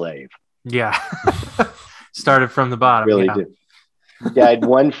as a slave. Yeah. Started from the bottom. Really did. Yeah, I had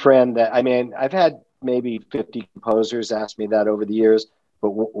one friend I've had maybe 50 composers ask me that over the years, but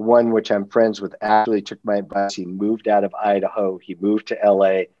one which I'm friends with actually took my advice. He moved out of Idaho. He moved to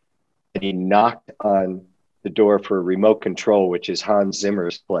LA, and he knocked on the door for remote control, which is Hans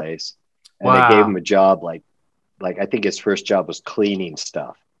Zimmer's place. And they gave him a job like I think his first job was cleaning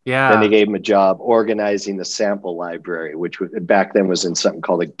stuff. Yeah. Then they gave him a job organizing the sample library, which back then was in something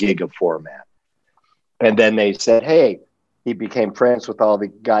called a giga format. And then they said, hey, he became friends with all the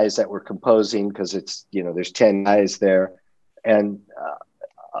guys that were composing because it's, there's 10 guys there. And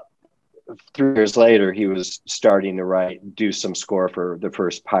 3 years later, he was starting to do some score for the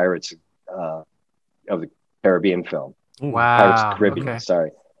first Pirates of the Caribbean film. Wow. Pirates of the Caribbean,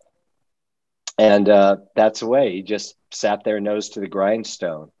 sorry. And that's the way. He just sat there nose to the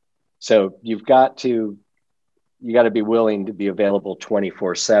grindstone. So you got to be willing to be available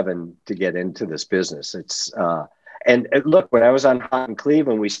 24/7 to get into this business. It's and look, when I was on Hot in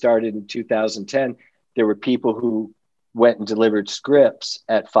Cleveland, we started in 2010. There were people who went and delivered scripts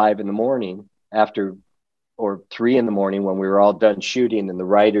at 5 a.m. or 3 a.m. when we were all done shooting, and the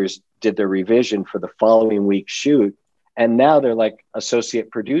writers did their revision for the following week's shoot. And now they're like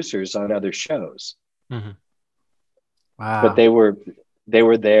associate producers on other shows. Wow. But they were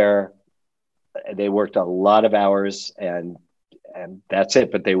there. They worked a lot of hours, and that's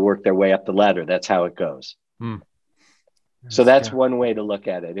it. But they worked their way up the ladder. That's how it goes. So that's one way to look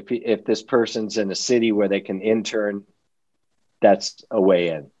at it. If this person's in a city where they can intern, that's a way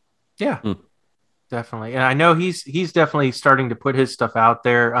in. Yeah, definitely. And I know he's definitely starting to put his stuff out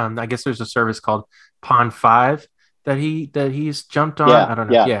there. I guess there's a service called Pond 5 that he's jumped on. Yeah, I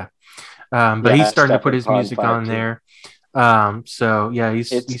don't know. Yeah. But he's starting to put his music on too. there. So yeah,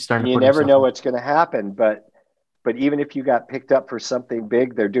 he's starting to you put never know in. what's going to happen, but even if you got picked up for something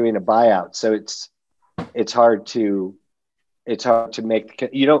big, they're doing a buyout. So it's hard to make,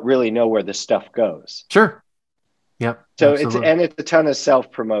 you don't really know where the stuff goes. Sure. Yep. So absolutely. it's a ton of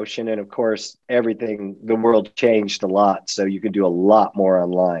self-promotion. And of course, the world changed a lot. So you can do a lot more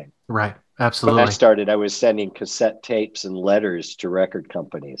online. Right. Absolutely. When I started, I was sending cassette tapes and letters to record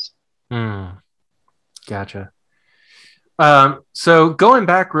companies. Gotcha. So going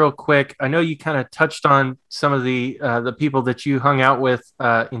back real quick, I know you kind of touched on some of the people that you hung out with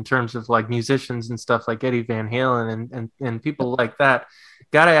in terms of like musicians and stuff like Eddie Van Halen and people like that.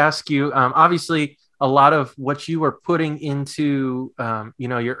 Got to ask you, obviously a lot of what you were putting into,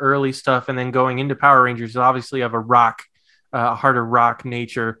 your early stuff and then going into Power Rangers is obviously of a harder rock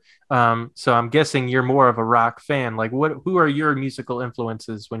nature. So I'm guessing you're more of a rock fan. Like who are your musical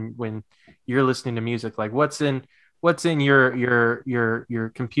influences when you're listening to music? Like what's in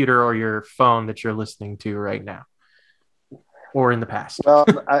your computer or your phone that you're listening to right now or in the past? Well,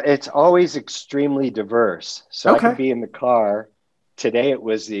 it's always extremely diverse. So Okay. I could be in the car. Today it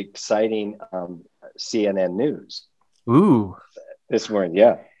was the exciting CNN News. Ooh, This morning,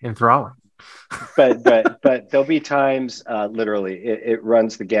 yeah. enthralling. But there'll be times, literally, it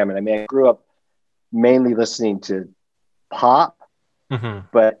runs the gamut. I mean, I grew up mainly listening to pop,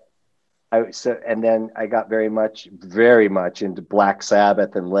 but and then I got very much into Black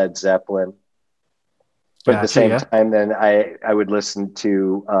Sabbath and Led Zeppelin. But at the same time, then I would listen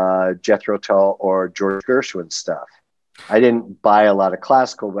to Jethro Tull or George Gershwin stuff. I didn't buy a lot of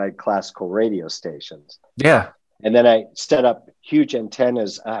classical, but I had classical radio stations. Yeah. And then I set up huge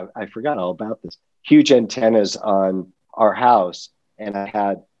antennas. I forgot all about this. Huge antennas on our house. And I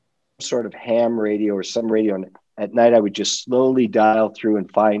had some sort of ham radio or some radio. And at night, I would just slowly dial through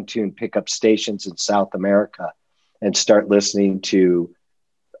and fine tune, pick up stations in South America and start listening to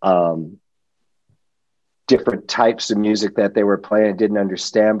different types of music that they were playing. I didn't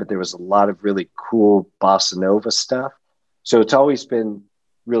understand, but there was a lot of really cool bossa nova stuff. So it's always been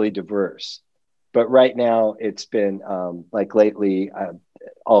really diverse. But right now it's been like lately,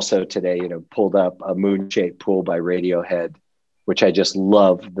 also today, pulled up a Moon Shaped Pool by Radiohead, which I just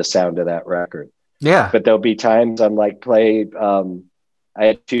love the sound of that record. Yeah. But there'll be times I'm like I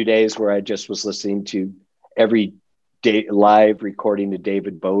had 2 days where I just was listening to every day live recording to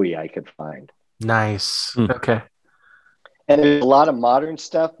David Bowie I could find. Nice. Okay. And there's a lot of modern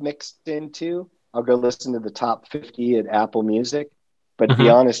stuff mixed into. I'll go listen to the top 50 at Apple Music. But to be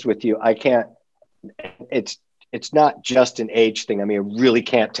honest with you, I can't. It's not just an age thing. I mean, I really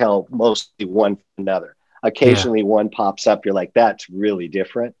can't tell mostly one from another. Occasionally one pops up. You're like, that's really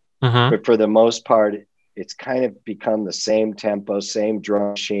different. But for the most part, it's kind of become the same tempo, same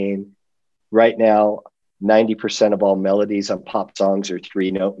drum machine. Right now, 90% of all melodies on pop songs are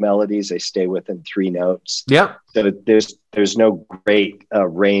 3-note melodies. They stay within 3 notes. Yep. So there's no great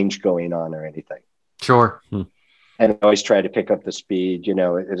range going on or anything. Sure. And I always try to pick up the speed,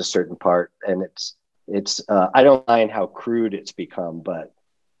 at a certain part. And it's I don't mind how crude it's become, but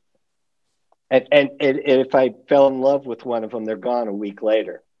and if I fell in love with one of them, they're gone a week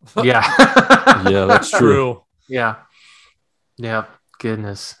later. Yeah. Yeah, that's true. Yeah. Yeah.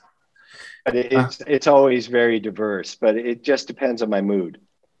 Goodness. But it's always very diverse, but it just depends on my mood.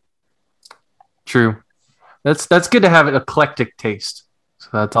 True. That's good to have an eclectic taste. So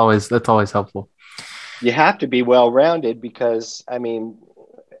that's always helpful. You have to be well-rounded because, I mean,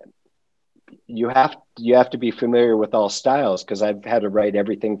 you have to be familiar with all styles, because I've had to write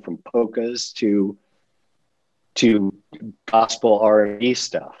everything from polkas to gospel R&B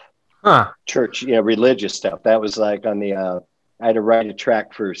stuff, church, religious stuff. That was like on the I had to write a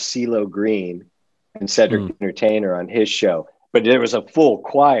track for CeeLo Green and Cedric Entertainer on his show, but there was a full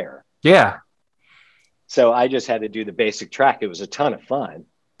choir. Yeah. So I just had to do the basic track. It was a ton of fun.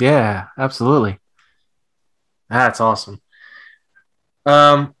 Yeah, absolutely. That's awesome.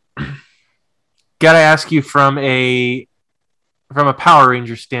 Gotta ask you from a Power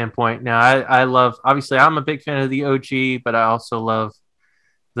Ranger standpoint. Now, I love, obviously I'm a big fan of the OG, but I also love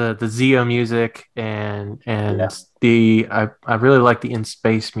the Zeo music and I really like the In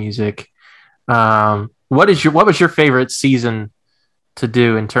Space music. What was your favorite season to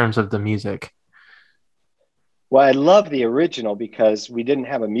do in terms of the music? Well, I love the original because we didn't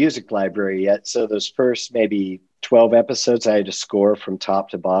have a music library yet. So those first maybe 12 episodes, I had to score from top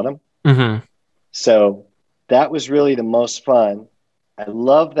to bottom. So that was really the most fun. I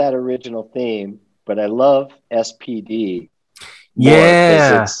love that original theme, but I love SPD.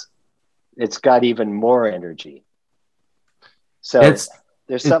 Yeah. It's got even more energy. So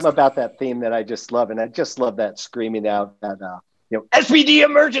there's something about that theme that I just love. And I just love that screaming out that, SPD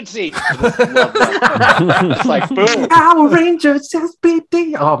emergency. It's like, boom. Power Rangers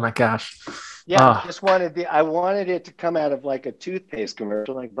SPD. Oh my gosh. Yeah, I wanted it to come out of like a toothpaste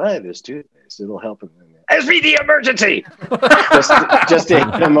commercial, like, buy this toothpaste, it'll help him. SPD emergency. just to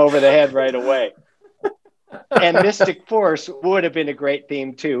hit him over the head right away. And Mystic Force would have been a great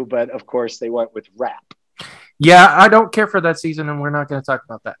theme too, but of course they went with rap. Yeah, I don't care for that season, and we're not going to talk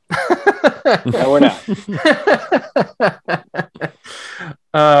about that. No, we're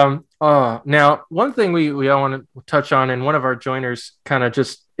not. Now, one thing we all want to touch on, and one of our joiners kind of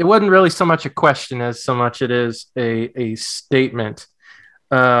it wasn't really so much a question as so much it is a statement.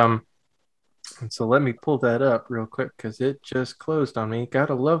 And so let me pull that up real quick because it just closed on me.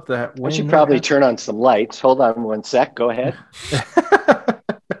 Gotta love that. I should probably turn on some lights. Hold on one sec. Go ahead.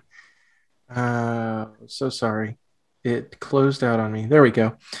 So sorry. It closed out on me. There we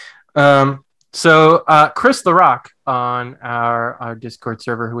go. So Chris the Rock on our Discord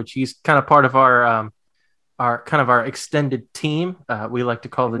server, which he's kind of part of our extended team. We like to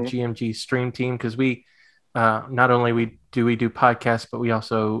call the GMG stream team because we not only do we do podcasts, but we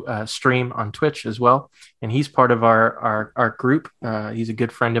also stream on Twitch as well. And he's part of our group. He's a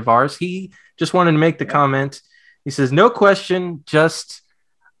good friend of ours. He just wanted to make the comment. He says, "No question, just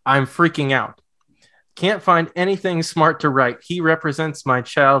I'm freaking out. Can't find anything smart to write. He represents my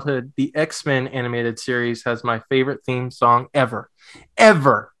childhood. The X-Men animated series has my favorite theme song ever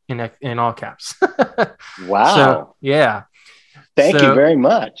in all caps." Wow. So, yeah. Thank you very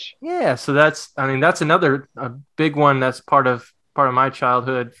much. Yeah. So that's another big one. That's part of my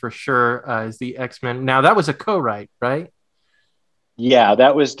childhood for sure. Is the X-Men. Now that was a co-write, right? Yeah,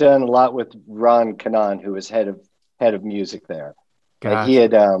 that was done a lot with Ron Kanan, who was head of music there. Gotcha.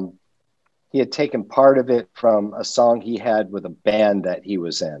 He had taken part of it from a song he had with a band that he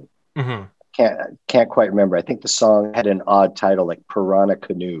was in. can't quite remember. I think the song had an odd title like Piranha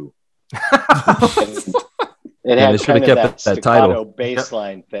Canoe. It had kind of that staccato bass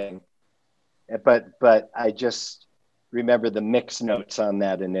line thing. But I just remember the mix notes on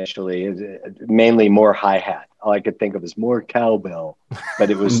that initially, mainly more hi-hat. All I could think of was more cowbell, but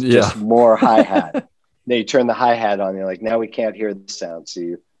it was just more hi-hat. Then you turn the hi-hat on, you're like, now we can't hear the sound. So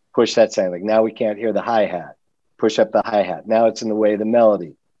you push that sound, like, now we can't hear the hi-hat. Push up the hi-hat. Now it's in the way of the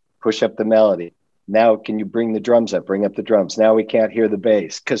melody. Push up the melody. Now can you bring the drums up? Bring up the drums. Now we can't hear the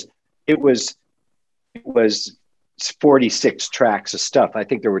bass. Because it was 46 tracks of stuff. I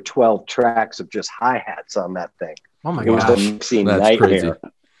think there were 12 tracks of just hi-hats on that thing. Oh my gosh. It was a mixing nightmare. Crazy.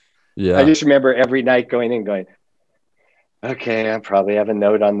 Yeah. I just remember every night going in going, okay, I probably have a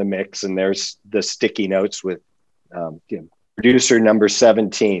note on the mix, and there's the sticky notes with producer number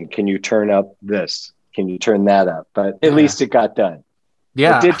 17. Can you turn up this? Can you turn that up? But at least it got done.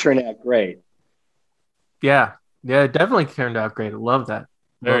 Yeah. It did turn out great. Yeah. Yeah, it definitely turned out great. I love that.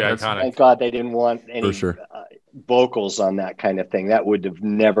 Very iconic. Thank God they didn't want any For sure. Vocals on that kind of thing. That would have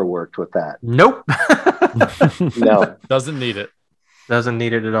never worked with that. Nope. No. Doesn't need it. Doesn't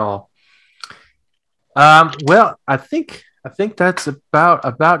need it at all. Well, I think that's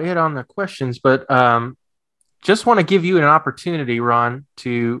about it on the questions, but just want to give you an opportunity, Ron,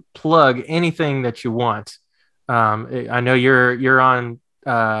 to plug anything that you want. I know you're on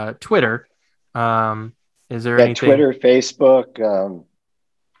Twitter. Is there anything? Twitter, Facebook,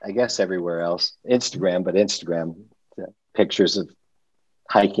 I guess everywhere else. Instagram, but Instagram pictures of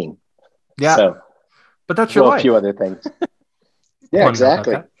hiking. Yeah. So, but that's your life. A few other things. Yeah,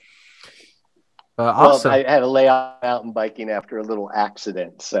 exactly. Awesome. Well, I had to lay off mountain biking after a little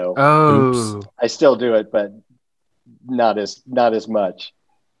accident, so oops. I still do it, but not as much.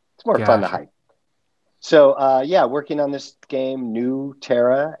 It's more fun to hike. So working on this game, New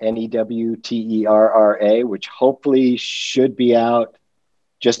Terra, Newterra, which hopefully should be out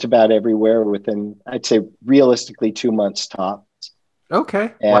just about everywhere within, I'd say, realistically 2 months tops.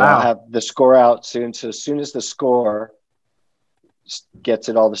 Okay. And I'll have the score out soon. So as soon as the score gets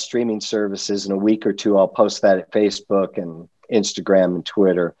at all the streaming services in a week or two, I'll post that at Facebook and Instagram and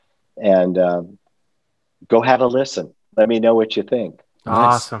Twitter, and go have a listen. Let me know what you think.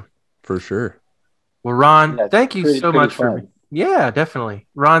 Awesome. Nice. For sure. Well, Ron, thank you so much for definitely.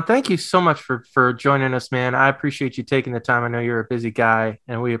 Ron, thank you so much for joining us, man. I appreciate you taking the time. I know you're a busy guy,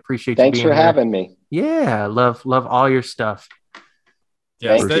 and we appreciate you being here. Thanks for having me. Yeah, love all your stuff.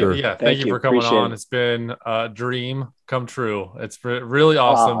 Yeah, thank you for coming on. It's been a dream come true. It's really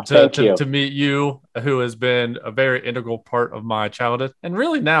awesome to meet you, who has been a very integral part of my childhood and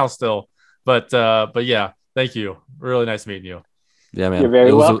really now still. But yeah, thank you. Really nice meeting you. Yeah, man. You're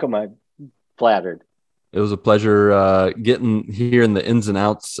very welcome. I'm flattered. It was a pleasure hearing the ins and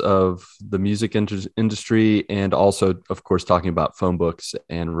outs of the music industry, and also, of course, talking about phone books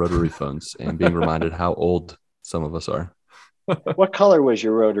and rotary phones and being reminded how old some of us are. What color was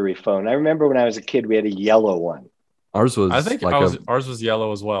your rotary phone? I remember when I was a kid, we had a yellow one. Ours was. I think ours was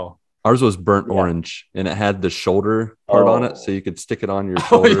yellow as well. Ours was burnt orange, and it had the shoulder part on it, so you could stick it on your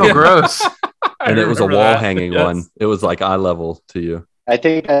shoulder. Oh, gross! And it was a wall hanging one. It was like eye level to you. I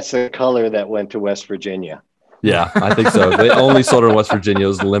think that's the color that went to West Virginia. Yeah, I think so. They only sold it in West Virginia. It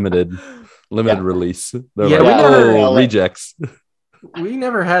was limited release. Rejects. We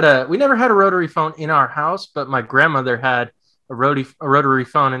never had a rotary phone in our house, but my grandmother had a rotary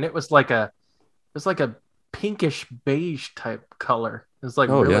phone, and it was like a pinkish beige type color. It was like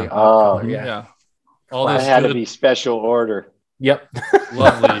odd color. Yeah. All this had to be special order. Yep.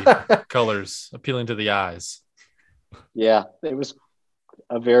 Lovely colors appealing to the eyes. Yeah, it was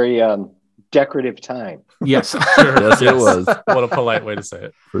a very decorative time. Yes. Sure. Yes, it was. What a polite way to say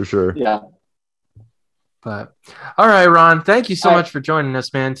it. For sure. Yeah. But all right, Ron, thank you so much for joining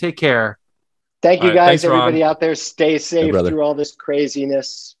us, man. Take care. Thank you, guys. Thanks, everybody out there, stay safe through all this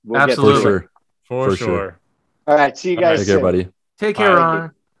craziness. Absolutely. For sure. All right. See you guys. Take care, buddy. Take care,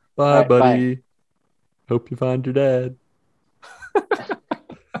 Ron. Bye, buddy. Bye. Hope you find your dad.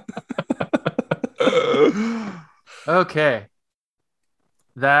 Okay.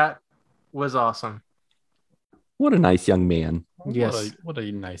 That was awesome. What a nice young man. Yes. What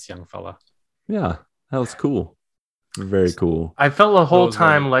a nice young fella. Yeah, that was cool. Very cool. I felt the whole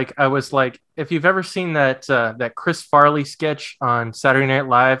time like I was like, if you've ever seen that Chris Farley sketch on Saturday Night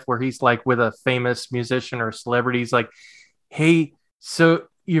Live where he's like with a famous musician or celebrity, he's like, hey, so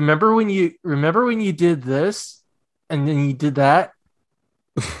you remember when you did this and then you did that?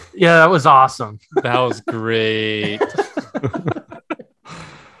 Yeah, that was awesome. That was great.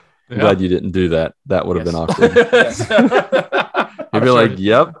 I'm glad you didn't do that. That would have been awkward. You'd be like,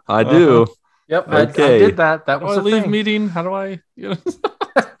 yep, I do. Yep. Okay. I did that. How That do was I a leave thing. meeting? How do I? Yeah.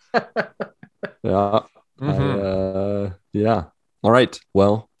 Yeah. All right.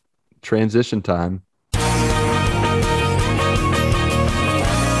 Well, transition time.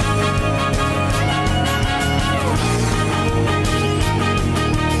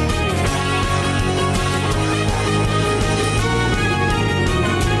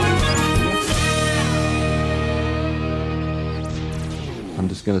 I'm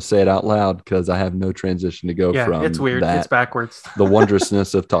just going to say it out loud because I have no transition to go Yeah, from it's weird. that, It's backwards. the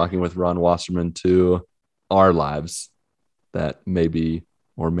wondrousness of talking with Ron Wasserman, to our lives that may be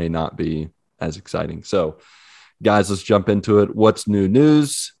or may not be as exciting. So, guys, let's jump into it. What's new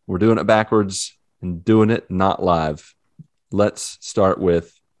news? We're doing it backwards and doing it not live. Let's start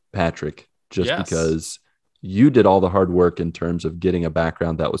with Patrick, just Yes. because you did all the hard work in terms of getting a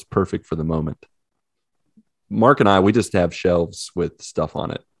background that was perfect for the moment. Mark and I, we just have shelves with stuff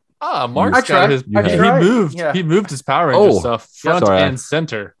on it. Mark's I got tried. his. You He have- moved. Yeah. He moved his Power Ranger Oh, stuff front sorry. and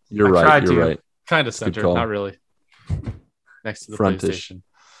center. You're I right. tried You're to. right. Kind of Good center, call. not really. Next to the Frontish.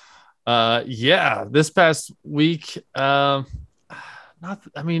 PlayStation. Yeah, this past week, not.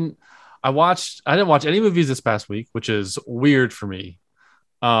 I mean, I didn't watch any movies this past week, which is weird for me.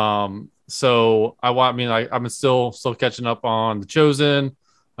 So I'm still catching up on The Chosen,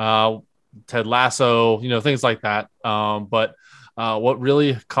 Ted Lasso, things like that. But what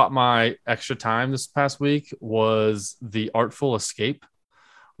really caught my extra time this past week was The Artful Escape,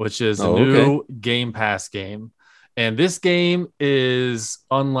 which is a new Game Pass game. And this game is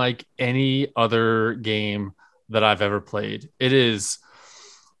unlike any other game that I've ever played. It's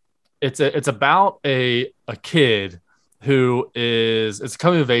about a kid who it's a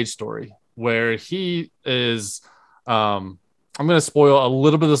coming of age story where he is, I'm going to spoil a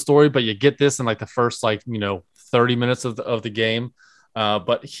little bit of the story, but you get this in like the first 30 minutes of the game.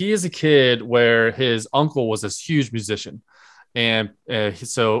 But he is a kid where his uncle was this huge musician. And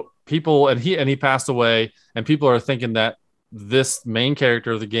so people, and he passed away, and people are thinking that this main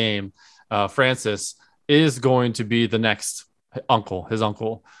character of the game, Francis, is going to be the next his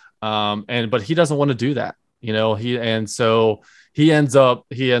uncle. But he doesn't want to do that, so he ends up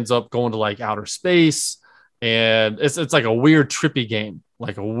going to like outer space, and it's like a weird trippy game,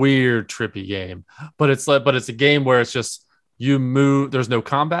 but it's a game where it's just you move. There's no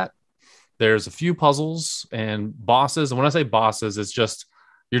combat. There's a few puzzles and bosses. And when I say bosses, it's just,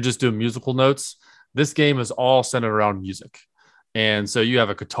 you're just doing musical notes. This game is all centered around music. And so you have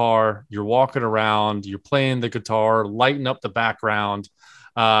a guitar, you're walking around, you're playing the guitar, lighting up the background.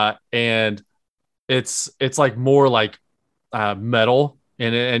 And it's like more like metal.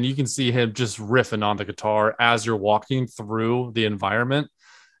 And you can see him just riffing on the guitar as you're walking through the environment.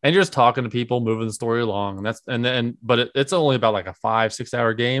 And you're just talking to people, moving the story along. But it's only about like a 5-6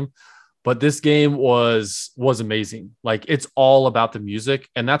 hour game. But this game was amazing. Like, it's all about the music.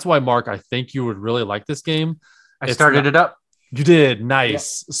 And that's why, Mark, I think you would really like this game. I started it up. You did.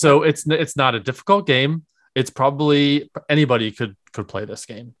 Nice. Yeah. So it's not a difficult game. It's probably anybody could play this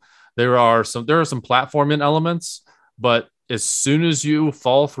game. There are some platforming elements, but as soon as you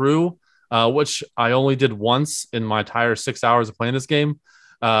fall through, which I only did once in my entire 6 hours of playing this game,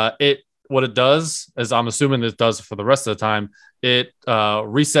 what it does, as I'm assuming it does for the rest of the time, it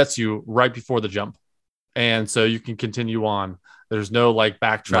resets you right before the jump. And so you can continue on. There's no like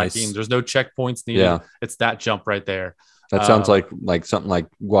backtracking. Nice. There's no checkpoints needed. Yeah. It's that jump right there. That sounds like something like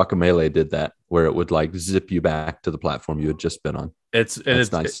Guacamelee did that, where it would like zip you back to the platform you had just been on. It's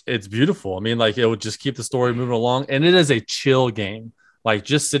nice. It's beautiful. I mean, like, it would just keep the story moving along. And it is a chill game. Like,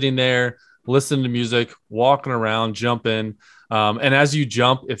 just sitting there, listening to music, walking around, jumping. And as you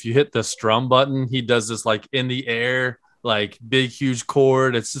jump, if you hit the strum button, he does this like in the air, like big, huge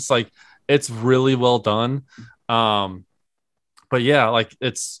chord. It's just like, it's really well done. But yeah, like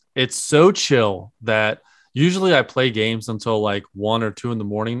it's so chill that usually I play games until like 1 or 2 in the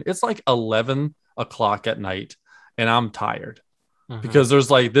morning. It's like 11 o'clock at night and I'm tired because there's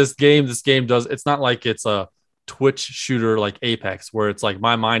like this game does, it's not like it's a Twitch shooter like Apex where it's like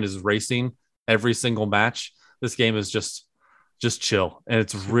my mind is racing every single match. This game is just chill, and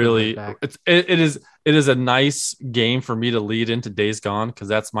it's really it is a nice game for me to lead into Days Gone, because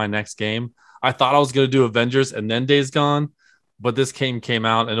that's my next game. I thought I was going to do Avengers and then Days Gone, but this game came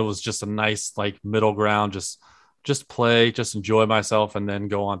out and it was just a nice like middle ground, just play, just enjoy myself, and then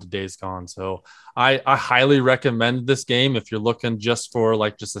go on to Days Gone. So I highly recommend this game if you're looking just for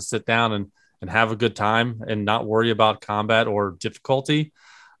like just to sit down and have a good time and not worry about combat or difficulty.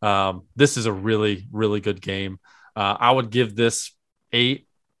 This is a really, really good game. I would give this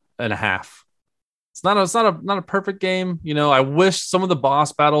 8.5 It's not a perfect game. I wish some of the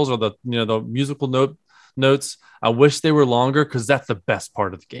boss battles or the musical notes. I wish they were longer because that's the best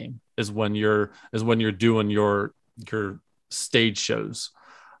part of the game is when you're doing your stage shows.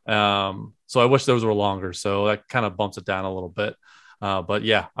 So I wish those were longer. So that kind of bumps it down a little bit. But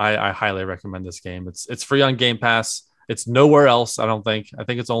yeah, I highly recommend this game. It's free on Game Pass. It's nowhere else. I don't think. I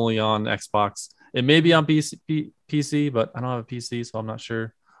think it's only on Xbox. It may be on PC, but I don't have a PC, so I'm not sure.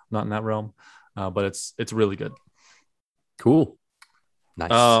 I'm not in that realm. But it's really good. Cool.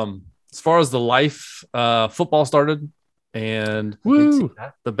 Nice. As far as the life, football started, and Woo!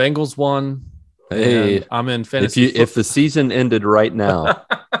 The Bengals won. Hey, I'm in fantasy. If the season ended right now,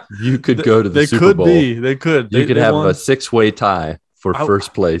 you could go to the Super could Bowl. They could. You could have won. a 6-way tie for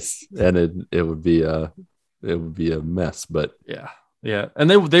first place, and it would be a mess. But yeah, and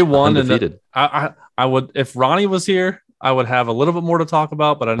they won. Undefeated. And I would, if Ronnie was here, I would have a little bit more to talk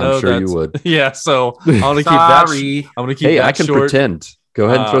about. But I know I'm sure you would. Yeah, so I'm gonna keep that. I'm gonna keep. Hey, that I can short. pretend. Go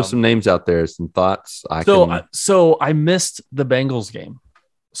ahead and throw some names out there, some thoughts. So I missed the Bengals game.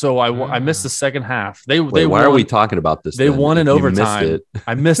 So I missed the second half. Why are we talking about this? They won in overtime. Missed it.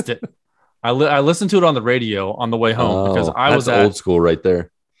 I missed it. I listened to it on the radio on the way home because I was old school right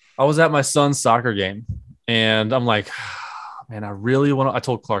there. I was at my son's soccer game, and I'm like, man, I really want to. I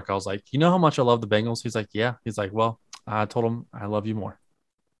told Clark, I was like, you know how much I love the Bengals? He's like, yeah. He's like, well, I told him I love you more.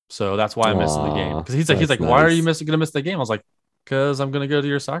 So that's why I'm missing the game. Because he's like, nice. Why are you going to miss the game? I was like, because I'm going to go to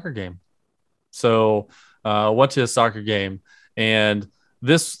your soccer game. So went to a soccer game, and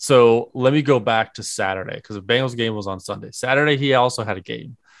so let me go back to Saturday because the Bengals game was on Sunday. Saturday, he also had a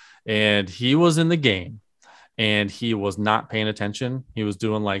game, and he was in the game, and he was not paying attention. He was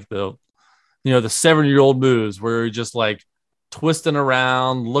doing like the 7-year-old moves where he just like twisting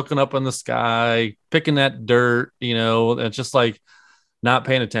around, looking up in the sky, picking that dirt, and just like not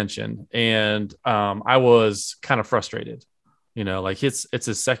paying attention. And I was kind of frustrated, like it's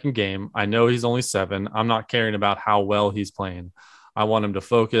his second game. I know he's only 7. I'm not caring about how well he's playing. I want him to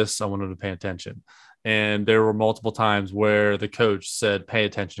focus. I want him to pay attention. And there were multiple times where the coach said, pay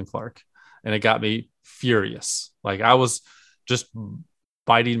attention, Clark. And it got me furious. Like I was just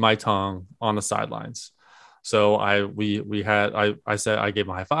biting my tongue on the sidelines. So I said, I gave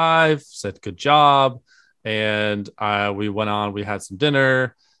him a high five, said, good job. And we went on, we had some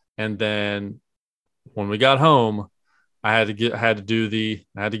dinner. And then when we got home, I had to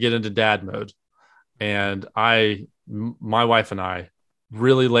get into dad mode. And my wife and I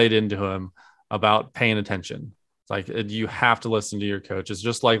really laid into him about paying attention. It's like, you have to listen to your coach. It's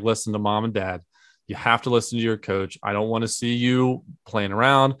just like listen to mom and dad. You have to listen to your coach. I don't want to see you playing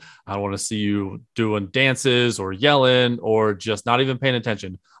around. I don't want to see you doing dances or yelling or just not even paying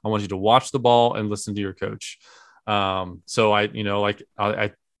attention. I want you to watch the ball and listen to your coach. So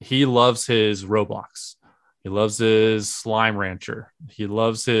he loves his Roblox. He loves his Slime Rancher. He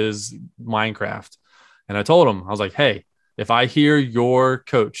loves his Minecraft. And I told him, I was like, hey, if I hear your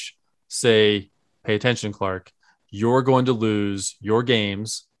coach say, pay attention, Clark, you're going to lose your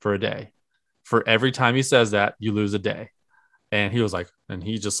games for a day. For every time he says that, you lose a day. And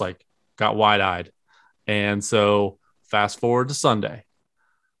he just like got wide eyed. And so fast forward to Sunday.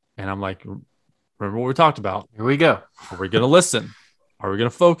 And I'm like, remember what we talked about? Here we go. Are we going to listen? Are we going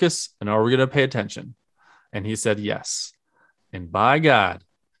to focus? And are we going to pay attention? And he said, yes. And by God,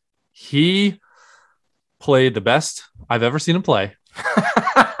 he played the best I've ever seen him play.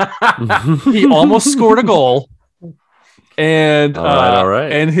 He almost scored a goal. And all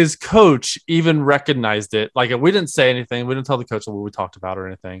right. And his coach even recognized it. Like we didn't say anything. We didn't tell the coach what we talked about or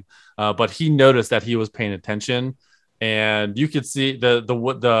anything. But he noticed that he was paying attention, and you could see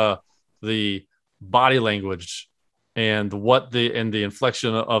the body language and the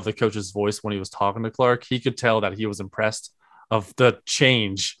inflection of the coach's voice when he was talking to Clark. He could tell that he was impressed of the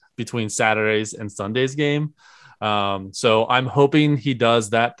change between Saturday's and Sunday's game. So I'm hoping he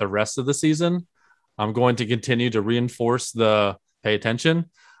does that the rest of the season. I'm going to continue to reinforce the pay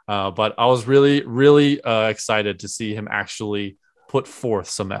attention. But I was really, really excited to see him actually put forth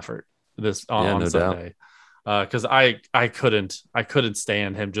some effort on Sunday. Because I couldn't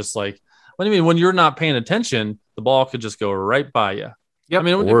stand him just like, what do you mean? When you're not paying attention, the ball could just go right by you. Yep. I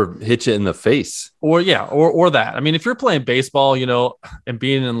mean, or hit you in the face. Or that. I mean, if you're playing baseball, and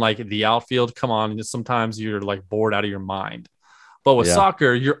being in like the outfield, come on, sometimes you're like bored out of your mind. But with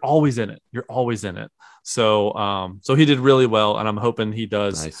soccer, you're always in it. So he did really well, and I'm hoping he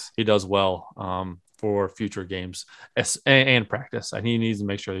does well for future games and practice. And he needs to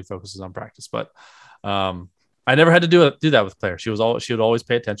make sure he focuses on practice. But I never had to do that with Claire. She would always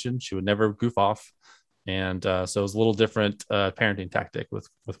pay attention. She would never goof off. And so it was a little different parenting tactic with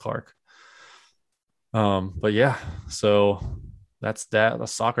Clark. But yeah, so that's the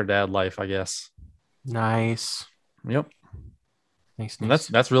soccer dad life, I guess. Nice. Yep. Nice. And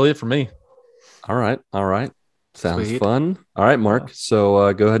that's really it for me. All right. Sounds Sweet. fun. All right, Mark. Yeah.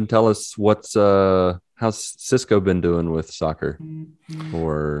 So go ahead and tell us how's Cisco been doing with soccer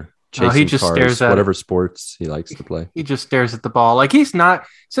or chasing just cars, stares at whatever sports he likes to play. He just stares at the ball. Like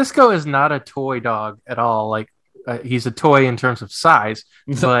Cisco is not a toy dog at all. Like he's a toy in terms of size,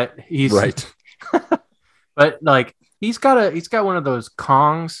 but he's Right. But like he's got one of those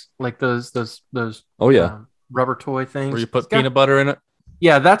Kongs, like those Oh yeah. rubber toy things Where you put peanut butter in it.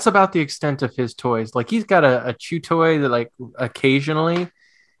 Yeah, that's about the extent of his toys. Like he's got a chew toy that like occasionally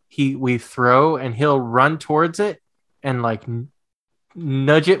we throw and he'll run towards it and like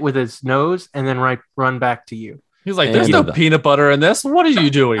nudge it with his nose and then run back to you. He's like, there's no peanut butter in this. What are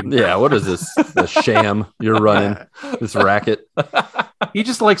you doing? Yeah, what is this? The sham you're running, this racket. He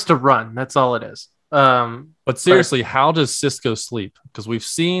just likes to run. That's all it is. But seriously, how does Cisco sleep? Because we've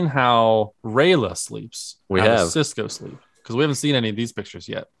seen how Rayla sleeps. How does Cisco sleep? Because we haven't seen any of these pictures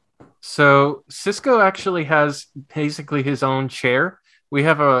yet. So Cisco actually has basically his own chair. We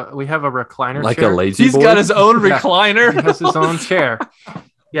have a recliner like chair. a lazy He's boy? got his own recliner. He has his own chair.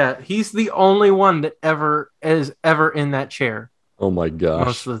 Yeah, he's the only one that is ever in that chair. Oh my gosh.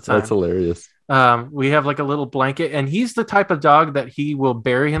 Most of the time. That's hilarious. We have like a little blanket, and he's the type of dog that he will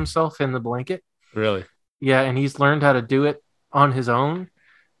bury himself in the blanket. Really? Yeah, and he's learned how to do it on his own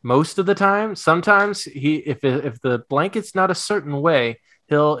most of the time. Sometimes if the blanket's not a certain way,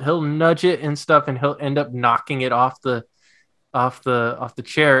 he'll nudge it and stuff, and he'll end up knocking it off the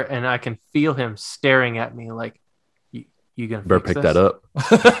chair, and I can feel him staring at me like, you gonna better fix pick this?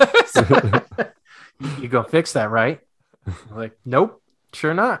 that up. You gonna fix that, right? I'm like, nope,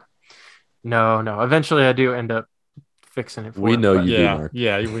 sure not. No. Eventually I do end up fixing it for We him, know but- you do, Mark.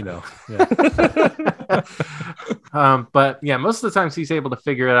 Yeah, we know. Yeah. But yeah, most of the times he's able to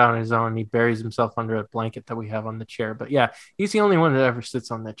figure it out on his own. He buries himself under a blanket that we have on the chair. But yeah, he's the only one that ever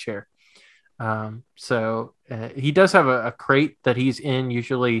sits on that chair. So he does have a crate that he's in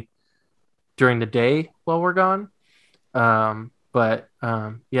usually during the day while we're gone. But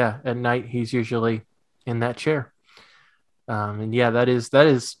yeah, at night he's usually in that chair. And yeah, that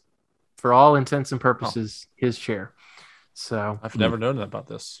is for all intents and purposes his chair. So I've never known about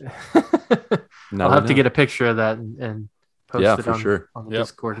this. I'll have to get a picture of that and post it for sure. on the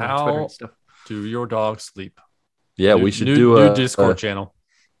Discord and How Twitter and stuff. do your dogs sleep? Yeah, we should do a Discord channel.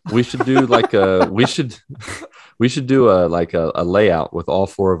 We should do like we should do a layout with all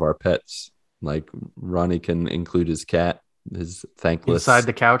four of our pets. Like Ronnie can include his cat, his thankless Inside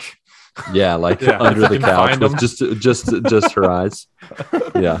the couch. Yeah, like Yeah, under the you can couch find with just her eyes.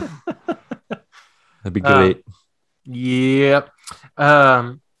 Yeah, that'd be great. Yep.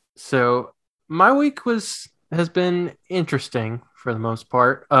 So my week has been interesting for the most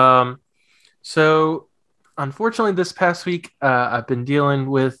part. So unfortunately this past week I've been dealing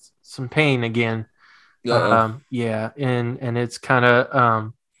with some pain again. Yeah, and it's kind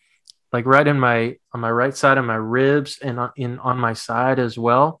of like right on my right side of my ribs and on my side as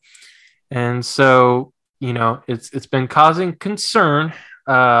well. And so, it's been causing concern,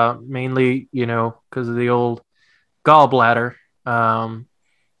 mainly, because of the old gallbladder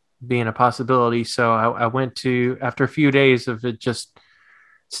being a possibility. So I went to, after a few days of it just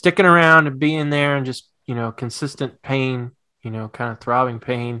sticking around and being there and just, consistent pain, kind of throbbing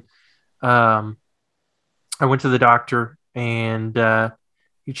pain. I went to the doctor and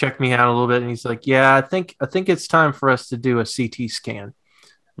he checked me out a little bit and he's like, yeah, I think it's time for us to do a CT scan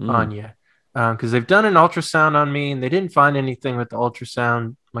on you. Because they've done an ultrasound on me and they didn't find anything with the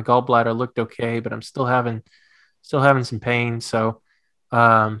ultrasound. My gallbladder looked okay, but I'm still having some pain. So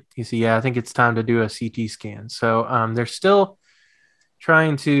he said, yeah, I think it's time to do a CT scan. So they're still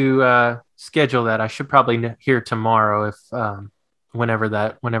trying to schedule that. I should probably hear tomorrow if whenever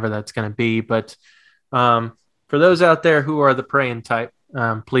that's going to be. But for those out there who are the praying type,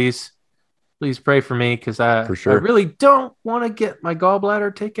 please pray for me because I really don't want to get my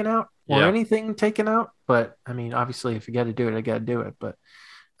gallbladder taken out. Or anything taken out, but I mean, obviously, if you got to do it, I got to do it. But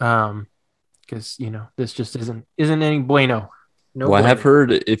because this just isn't any bueno. No. Well, I have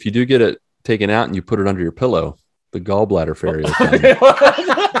heard if you do get it taken out and you put it under your pillow, the gallbladder fairy will come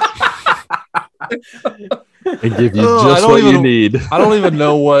and give you just what you need. I don't even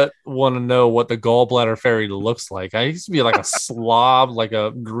want to know what the gallbladder fairy looks like. I used to be like a slob, like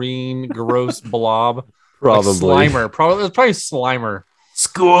a green, gross blob. Probably like Slimer. It's probably Slimer.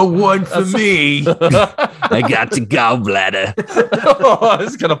 Score one for me. I got the gallbladder.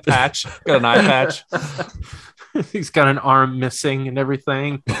 He's got a patch. Got an eye patch. He's got an arm missing and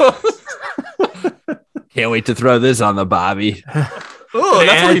everything. Can't wait to throw this on the Bobby. Oh,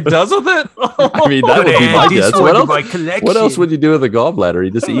 that's what he does with it. I mean, that would be my guess. What else would you do with a gallbladder?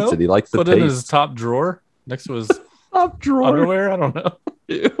 He just I don't eats know. it. He likes the Put taste. it in his top drawer next to his Top drawer. underwear. I don't know.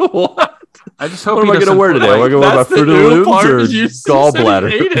 What? I just hope What he am I going to doesn't wear put, today? Am I going to wear my That's the Fruit of new the Looms part. or You said gallbladder?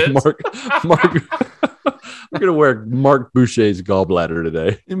 he ate it. We're going to wear Mark Boucher's gallbladder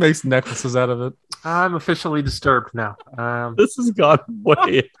today. He makes necklaces out of it. I'm officially disturbed now. This has gone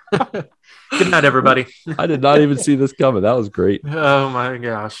way. Good night, everybody. I did not even see this coming. That was great. Oh my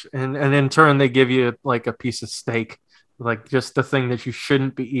gosh. And in turn they give you like a piece of steak, like just the thing that you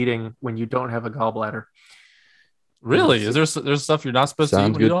shouldn't be eating when you don't have a gallbladder. Really? Is there's stuff you're not supposed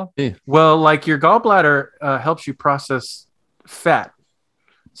Sounds to eat good. when you don't? Well, like your gallbladder helps you process fat.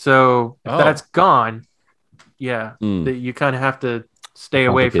 So if that's gone, that you kind of have to stay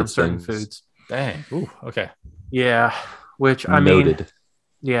away from Complicates certain things. foods. Dang. Ooh, okay. Yeah. Which I Noted. mean,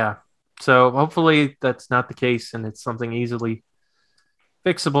 yeah. So hopefully that's not the case and it's something easily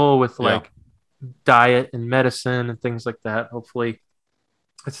fixable with like diet and medicine and things like that. Hopefully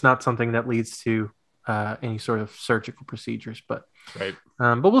it's not something that leads to any sort of surgical procedures, but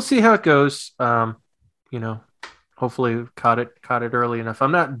we'll see how it goes. Hopefully caught it early enough.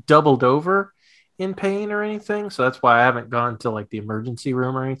 I'm not doubled over in pain or anything, so that's why I haven't gone to like the emergency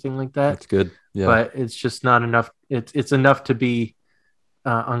room or anything like that. That's good. Yeah. But it's just not enough. It's enough to be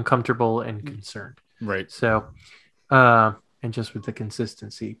uncomfortable and concerned. Right. So, and just with the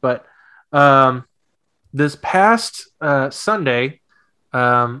consistency. But this past Sunday,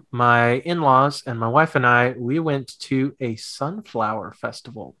 my in-laws and my wife and I, we went to a sunflower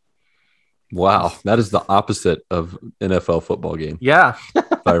festival. Wow. That is the opposite of NFL football game. Yeah.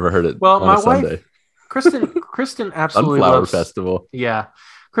 If I ever heard it. Well, on my a Sunday. wife, Kristen absolutely Sunflower loves festival. Yeah.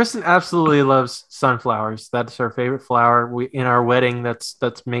 Kristen absolutely loves sunflowers. That's her favorite flower. In our wedding,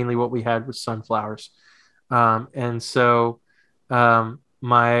 that's mainly what we had was sunflowers. And so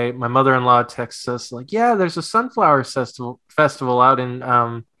my mother-in-law texts us like, yeah, there's a sunflower festival out in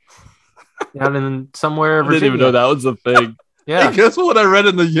somewhere. I didn't even know that was a thing. Yeah. Hey, guess what I read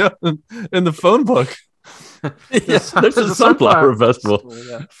in the phone book? There's a sunflower festival.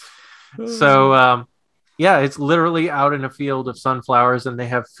 Yeah. So it's literally out in a field of sunflowers, and they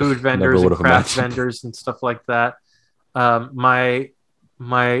have food vendors and craft vendors and stuff like that. My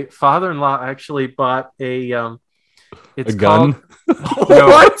father-in-law actually bought a it's a gun. No.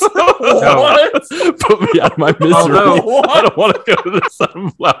 What? No. What? Put me out of my misery. I don't want to go to the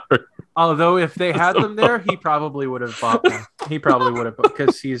sunflower. Although if they had them there, he probably would have bought one. He probably would have,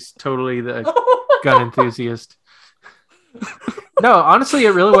 because he's totally the gun enthusiast. No, honestly, it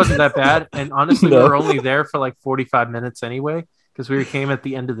really wasn't that bad. And honestly, we were only there for like 45 minutes anyway, because we came at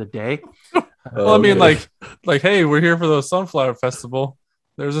the end of the day. Well, I mean, like, hey, we're here for the sunflower festival.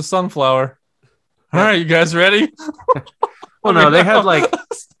 There's a sunflower. All right, you guys ready? Well, no, they had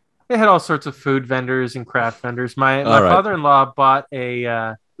all sorts of food vendors and craft vendors. My father-in-law bought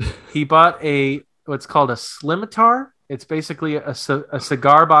what's called a scimitar. It's basically a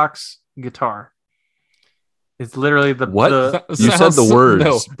cigar box guitar. It's literally you said the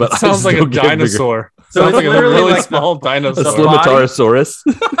words, but it sounds like a dinosaur. So sounds like a really small A dinosaur. Slimatarosaurus.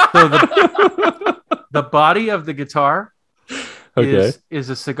 So the body of the guitar is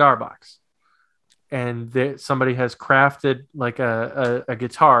a cigar box, and somebody has crafted like a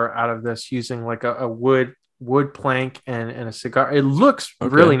guitar out of this using like a wood plank and a cigar. It looks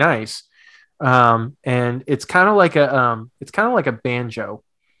really nice, and it's kind of like a banjo,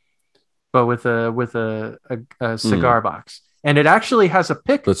 but with a cigar box, and it actually has a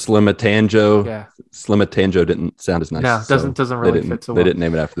pick. But Slimatanjo. Yeah, Slimatanjo didn't sound as nice. No, doesn't really fit so well. They didn't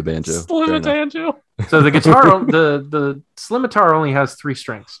name it after the banjo. Slimatanjo. So the guitar, the scimitar only has 3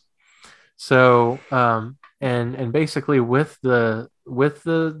 strings. So and basically with the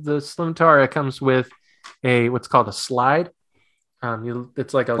scimitar, it comes with what's called a slide.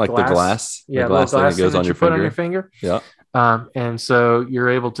 It's like glass. The glass. Yeah, the glass thing that goes on your put finger. on your finger. Yeah. And so you're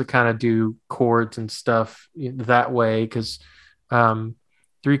able to kind of do chords and stuff that way, because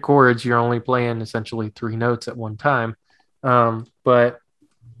 3 chords, you're only playing essentially 3 notes at one time. But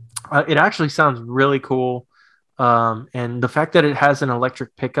it actually sounds really cool. And the fact that it has an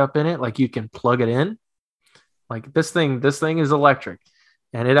electric pickup in it, like you can plug it in, like this thing is electric,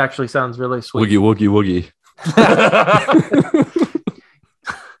 and it actually sounds really sweet. Woogie.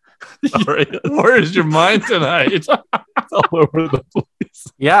 Sorry. Where is your mind tonight? It's all over the place.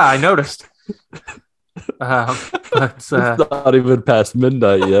 Yeah, I noticed. But it's not even past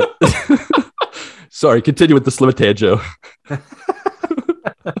midnight yet. Sorry, continue with the Slimatanjo.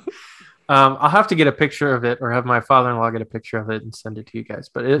 I'll have to get a picture of it, or have my father-in-law get a picture of it and send it to you guys.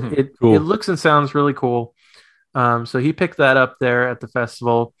 But it Cool. it looks and sounds really cool. So he picked that up there at the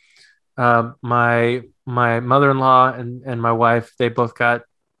festival. My mother-in-law and my wife, they both got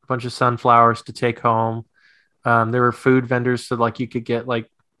a bunch of sunflowers to take home. There were food vendors, so like you could get like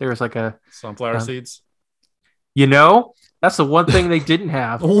there was like a Sunflower seeds. That's the one thing they didn't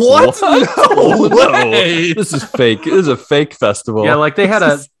have. What? No way. This is fake. This is a fake festival. Yeah, like they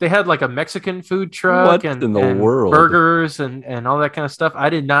had like a Mexican food truck What and in the and world? burgers and all that kind of stuff. I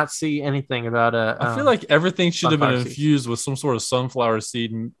did not see anything about I feel like everything should have been sunflower seeds. infused with some sort of sunflower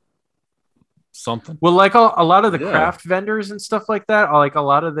seed something. well, like a lot of the Yeah. craft vendors and stuff like that, like a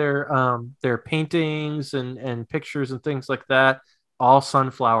lot of their paintings and pictures and things like that, all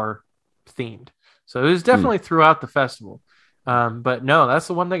sunflower themed. So it was definitely throughout the festival. But no, that's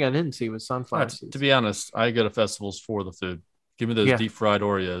the one thing I didn't see was sunflower seeds. To be honest, I go to festivals for the food. Give me those Yeah. deep fried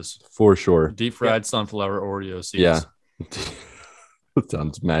Oreos, For sure. deep fried sunflower Oreo seeds. Yeah. That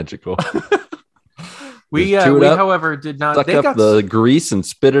sounds magical. we, Just chew it up, however, did not. Suck They up got the grease and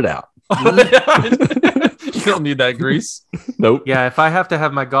spit it out. You don't need that grease. Nope. yeah. If I have to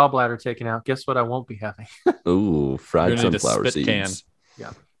have my gallbladder taken out, guess what? I won't be having. Ooh, fried You're gonna need a sunflower spit seeds.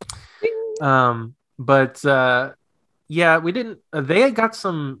 can. But yeah, we didn't. They had got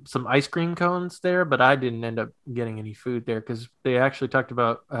some ice cream cones there, but I didn't end up getting any food there because they actually talked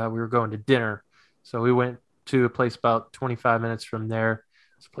about we were going to dinner, so we went to a place about 25 minutes from there.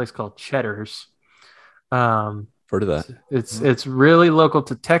 It's a place called Cheddar's. Heard of that? It's really local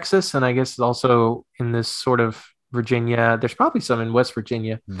to Texas, and I guess also in this sort of Virginia. There's probably some in West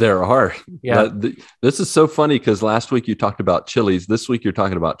Virginia. There are. Yeah. This is so funny because last week you talked about Chili's. This week you're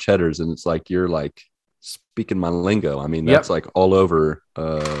talking about Cheddar's, and it's like you're like speaking my lingo. I mean, that's like all over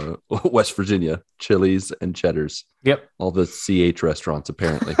West Virginia, Chili's and Cheddar's. Yep. All the CH restaurants,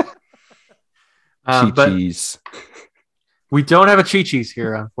 apparently. But Chi-Chi's. we don't have a Chi-Chi's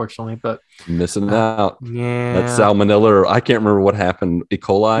here, unfortunately, but Missing out. yeah. That's salmonella, or I can't remember what happened. E.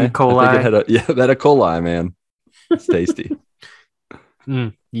 coli? E. coli. I think it had that E. coli, man. It's tasty.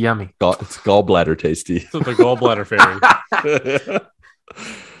 Yummy. It's gallbladder tasty. So the gallbladder fairy.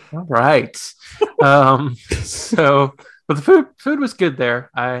 All right. So, but the food was good there.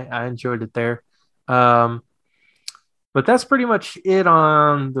 I enjoyed it there. But that's pretty much it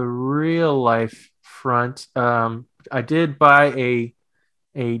on the real life front. I did buy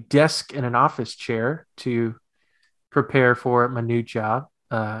a desk and an office chair to prepare for my new job.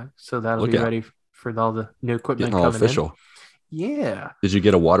 So that'll be ready for all the new equipment Getting all coming official. in. Yeah. Did you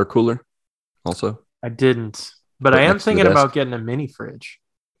get a water cooler also? I didn't, but Put I am next to the thinking about desk? getting a mini fridge.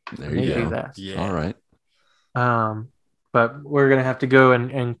 There Maybe you go. that. Yeah. All right. But we're gonna have to go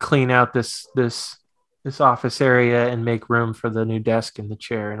and clean out this office area and make room for the new desk and the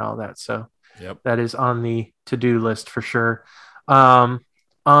chair and all that. So that is on the to-do list for sure. On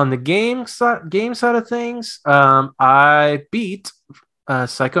the game side of things, I beat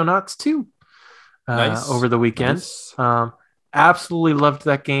Psychonauts 2 over the weekend. Nice. Absolutely loved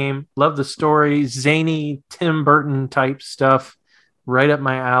that game. Loved the story. Zany Tim Burton type stuff. Right up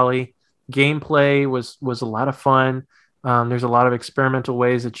my alley. Gameplay was a lot of fun. There's a lot of experimental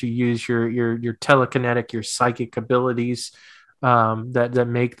ways that you use your telekinetic, your psychic abilities that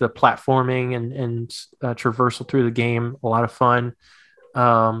make the platforming and traversal through the game a lot of fun.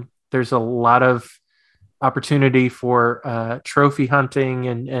 There's a lot of opportunity for trophy hunting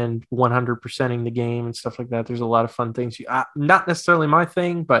and 100%ing the game and stuff like that. There's a lot of fun things. Not necessarily my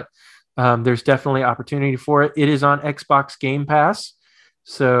thing, but there's definitely opportunity for it. It is on Xbox Game Pass.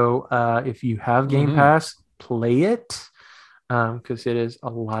 So if you have Game Pass, play it because it is a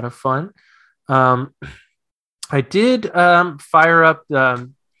lot of fun. I did fire up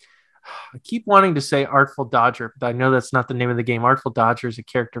I keep wanting to say Artful Dodger, but I know that's not the name of the game. Artful Dodger is a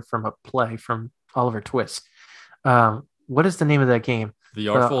character from a play from Oliver Twist. What is the name of that game? The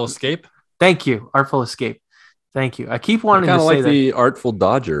Artful Escape? Thank you. Artful Escape. Thank you. I keep wanting to say like that. the Artful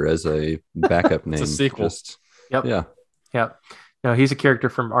Dodger as a backup name. It's a sequel. Yep. Yeah. Yep. No, he's a character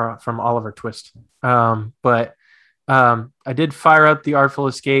from Oliver Twist. But I did fire up the Artful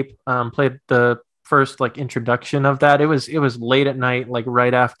Escape. Played the first introduction of that. It was late at night,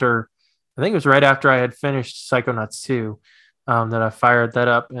 right after. I think it was right after I had finished Psychonauts 2 that I fired that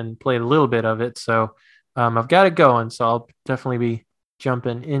up and played a little bit of it. So I've got it going. So I'll definitely be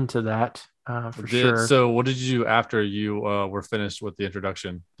jumping into that for sure. So what did you do after you were finished with the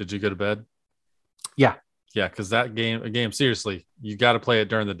introduction? Did you go to bed? Yeah. Yeah, because that game, seriously, you got to play it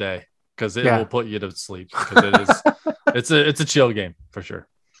during the day because it will put you to sleep. Because it's a chill game for sure.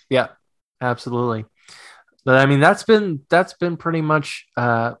 Yeah, absolutely. But I mean, that's been pretty much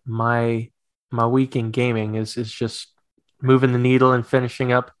my week in gaming is just moving the needle and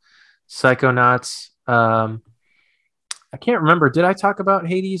finishing up Psychonauts. I can't remember. Did I talk about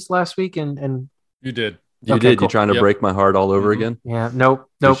Hades last week? And You did. You Okay, did. cool. You trying to Yep. break my heart all over Mhm. again? yeah, nope.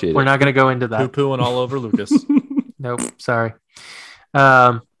 Appreciate We're it. not going to go into that. Poo-pooing all over Lucas. Nope. Sorry.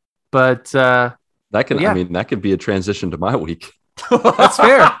 But That can, Yeah. I mean, that could be a transition to my week. that's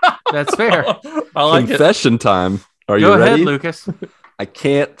fair. That's fair. I like it. Confession time. Are Go you ahead, ready? Lucas. I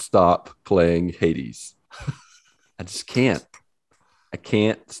can't stop playing Hades. I just can't. I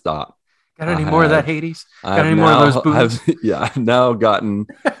can't stop. Got any more of that have- Hades? Got I've any more of now- those boobs? I've now gotten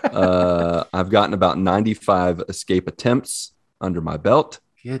I've gotten about 95 escape attempts under my belt.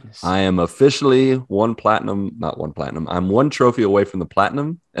 Goodness. I am officially not one platinum. I'm one trophy away from the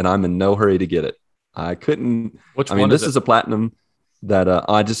platinum, and I'm in no hurry to get it. I couldn't. Which I mean, one this is is a platinum that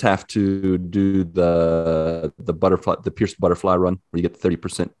I just have to do the pierced butterfly run where you get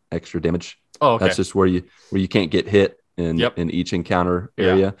 30% extra damage. Oh, okay. That's just where you can't get hit in Yep. in each encounter Yeah.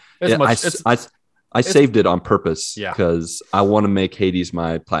 area. I saved it on purpose Yeah. because I want to make Hades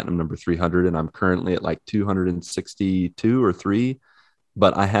my platinum number 300, and I'm currently at like 262 or 3,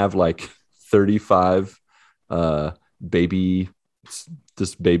 but I have like 35 baby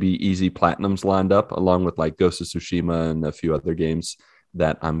easy platinums lined up, along with like Ghost of Tsushima and a few other games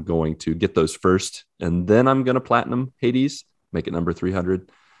that I'm going to get those first, and then I'm going to platinum Hades, make it number 300.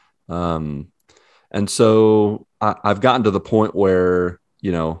 And so I've gotten to the point where,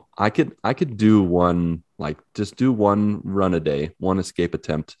 you know, I could do one, like just do one run a day, one escape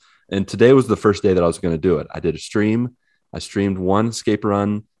attempt. And today was the first day that I was going to do it. I did a stream. I streamed one escape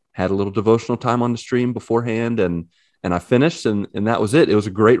run, had a little devotional time on the stream beforehand, and I finished, and that was it. It was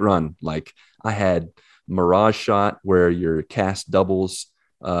a great run. Like I had Mirage Shot where your cast doubles.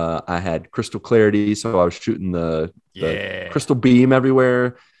 I had Crystal Clarity, so I was shooting the crystal beam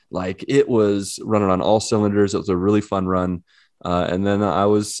everywhere. Like it was running on all cylinders. It was a really fun run. And then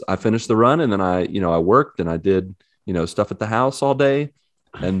I finished the run, and then I worked and I did, stuff at the house all day.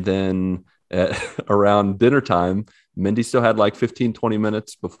 And then around dinner time, Mindy still had like 15, 20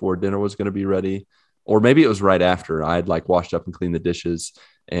 minutes before dinner was going to be ready. Or maybe it was right after. I had like washed up and cleaned the dishes,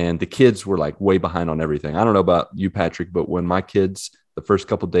 and the kids were like way behind on everything. I don't know about you, Patrick, but when my kids, the first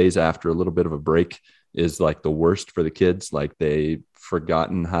couple of days after a little bit of a break is like the worst for the kids. Like they've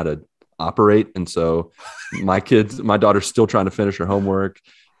forgotten how to operate. And so my daughter's still trying to finish her homework.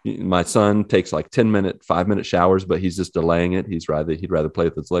 My son takes like 5-minute showers, but he's just delaying it. He'd rather play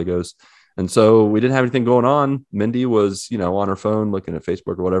with his Legos. And so we didn't have anything going on. Mindy was, on her phone looking at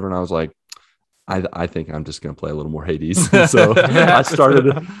Facebook or whatever. And I was like, I think I'm just going to play a little more Hades. And so I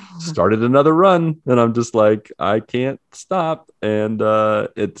started another run, and I'm just like, I can't stop. And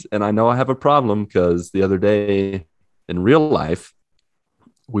and I know I have a problem because the other day in real life,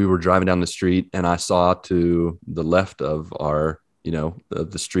 we were driving down the street, and I saw to the left of our,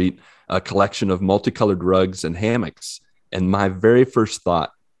 the street, a collection of multicolored rugs and hammocks. And my very first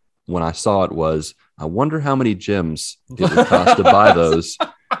thought when I saw it was, I wonder how many gems it would cost to buy those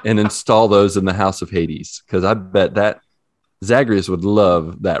and install those in the House of Hades. Because I bet that Zagreus would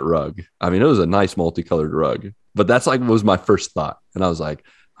love that rug. I mean, it was a nice multicolored rug, but that's like was my first thought. And I was like,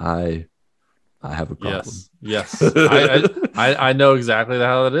 I have a problem. Yes. I know exactly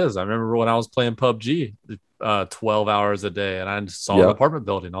how it is. I remember when I was playing PUBG 12 hours a day, and I saw an apartment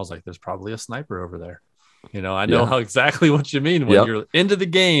building. I was like, there's probably a sniper over there. I know how exactly what you mean. When you're into the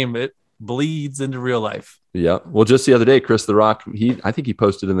game, it bleeds into real life. Yeah. Well, just the other day, Chris the Rock, I think he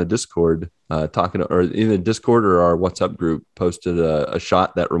posted in the Discord, or either Discord or our WhatsApp group, posted a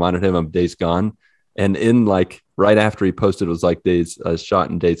shot that reminded him of Days Gone. And in like right after he posted, it was like a shot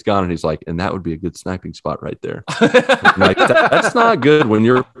in Days Gone, and he's like, and that would be a good sniping spot right there. Like that's not good when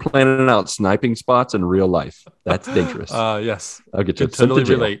you're planning out sniping spots in real life. That's dangerous. Yes, I'll get you totally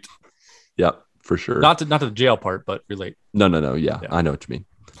relate. Yep, for sure. Not to the jail part, but relate. No. Yeah, I know what you mean.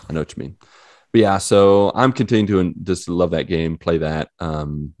 But yeah, so I'm continuing to just love that game, play that.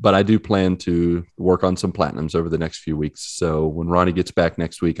 But I do plan to work on some platinums over the next few weeks. So when Ronnie gets back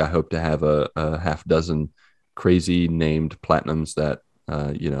next week, I hope to have a half dozen crazy named platinums that,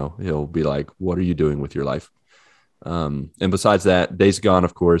 he'll be like, what are you doing with your life? And besides that, Days Gone,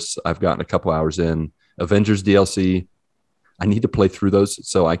 of course, I've gotten a couple hours in. Avengers DLC, I need to play through those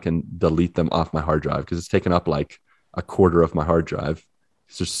so I can delete them off my hard drive because it's taken up like a quarter of my hard drive.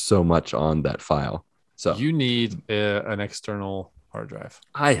 There's so much on that file. So you need an external hard drive.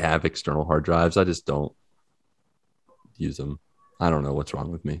 I have external hard drives. I just don't use them. I don't know what's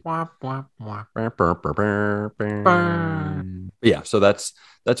wrong with me. Yeah. So that's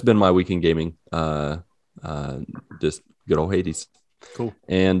been my week in gaming. Just good old Hades. Cool.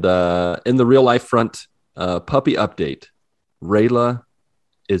 And in the real life front, puppy update. Rayla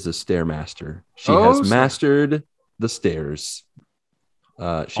is a stairmaster. She has mastered the stairs. She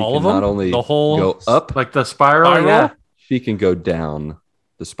All can of them? not only The whole go up, Like the spiral? Yeah. she can go down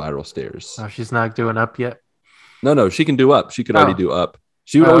the spiral stairs. Oh, she's not doing up yet? No, she can do up. She could already do up.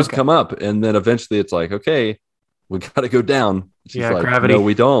 She would always come up, and then eventually it's like, okay, we got to go down. She's like, gravity. no,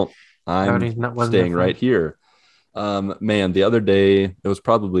 we don't. I'm Wasn't staying right here. Man, the other day, it was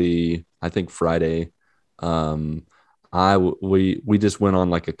probably, I think Friday. We just went on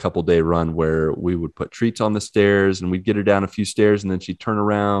like a couple day run where we would put treats on the stairs and we'd get her down a few stairs and then she'd turn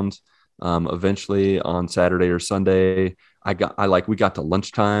around. Eventually on Saturday or Sunday, we got to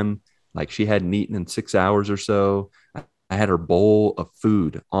lunchtime. Like she hadn't eaten in 6 hours or so. I had her bowl of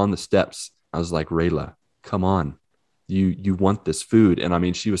food on the steps. I was like, Rayla, come on. You want this food. And I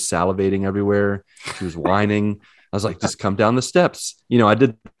mean, she was salivating everywhere. She was whining. I was like, just come down the steps. You know, I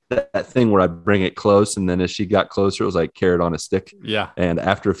did that thing where I bring it close. And then as she got closer, it was like carrot on a stick. Yeah. And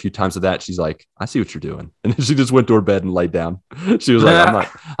after a few times of that, she's like, I see what you're doing. And then she just went to her bed and laid down. She was like,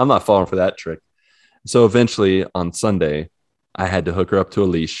 I'm not falling for that trick. So eventually on Sunday, I had to hook her up to a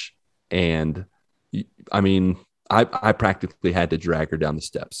leash. And I mean, I practically had to drag her down the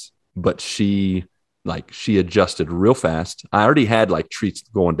steps, but she adjusted real fast. I already had like treats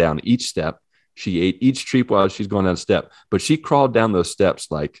going down each step. She ate each treat while she's going down a step, but she crawled down those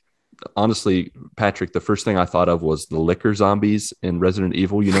steps. Like, honestly, Patrick, the first thing I thought of was the liquor zombies in Resident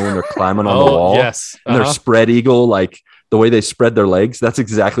Evil, you know, when they're climbing on the wall. Yes. And they're spread eagle, like the way they spread their legs. That's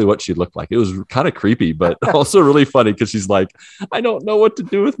exactly what she looked like. It was kind of creepy, but also really funny because she's like, I don't know what to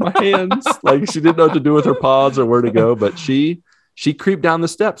do with my hands. Like she didn't know what to do with her paws or where to go, but she creeped down the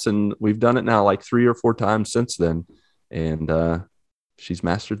steps, and we've done it now like 3 or 4 times since then. And she's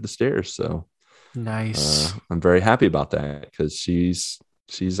mastered the stairs. So nice. I'm very happy about that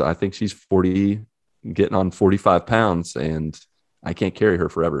because I think she's 40, getting on 45 pounds, and I can't carry her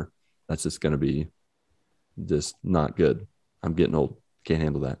forever. That's just going to be just not good. I'm getting old. Can't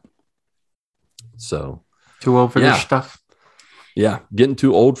handle that. So too old for this stuff. Yeah. Getting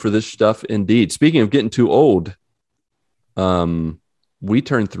too old for this stuff. Indeed. Speaking of getting too old, we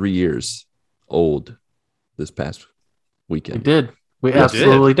turned 3 years old this past weekend. We did. We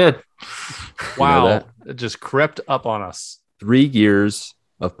absolutely did. Wow. You know it just crept up on us. 3 years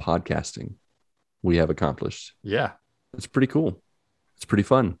of podcasting we have accomplished. Yeah. It's pretty cool. It's pretty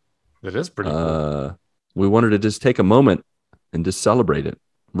fun. It is pretty cool. We wanted to just take a moment and just celebrate it.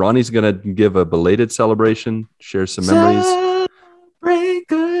 Ronnie's going to give a belated celebration, share some memories. Celebrate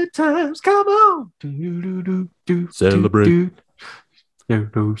good times. Come on. Celebrate.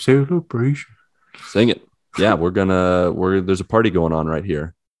 No celebration. Sing it. Yeah, there's a party going on right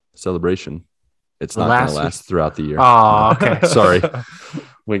here. Celebration. It's not going to last throughout the year. Oh, okay. Sorry.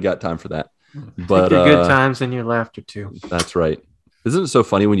 We ain't got time for that. But take your good times and your laughter too. That's right. Isn't it so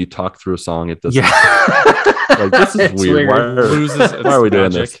funny when you talk through a song? It doesn't. Yeah. Like, this is weird. Why are we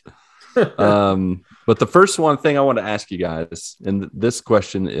doing this? But the first thing I want to ask you guys, and this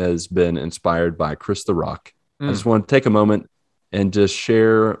question has been inspired by Chris the Rock. I just want to take a moment and just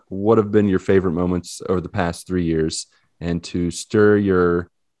share what have been your favorite moments over the past 3 years, and to stir your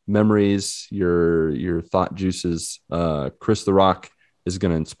memories, your thought juices. Chris the Rock is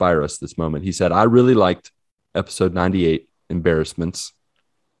going to inspire us this moment. He said, I really liked episode 98, Embarrassments.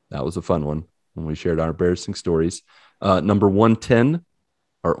 That was a fun one when we shared our embarrassing stories. Number 110,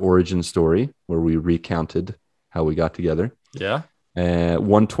 our origin story, where we recounted how we got together. Yeah.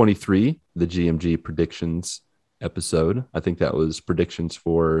 123, the GMG predictions episode. I think that was predictions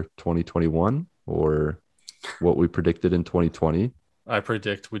for 2021 or what we predicted in 2020. I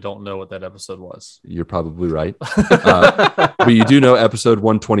predict we don't know what that episode was. You're probably right. But you do know episode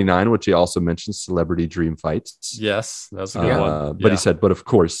 129, which he also mentioned, celebrity dream fights. Yes, that's a good one. But he said, but of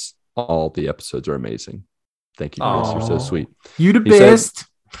course, all the episodes are amazing. Thank you, Chris. You're so sweet. You the best.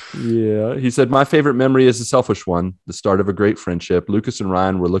 He said, my favorite memory is a selfish one, the start of a great friendship. Lucas and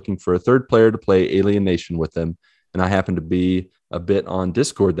Ryan were looking for a third player to play Alien Nation with them, and I happened to be a bit on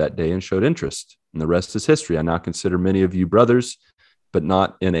Discord that day and showed interest. And the rest is history. I now consider many of you brothers, but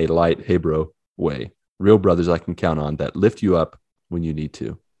not in a light, hey bro way. Real brothers I can count on that lift you up when you need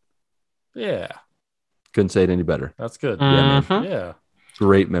to. Yeah. Couldn't say it any better. That's good. Yeah, man. Yeah.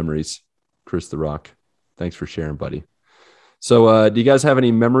 Great memories, Chris the Rock. Thanks for sharing, buddy. So do you guys have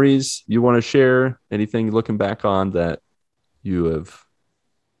any memories you want to share? Anything looking back on that you have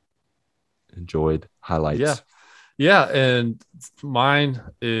enjoyed? Highlights? Yeah. And mine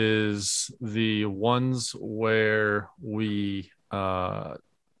is the ones where we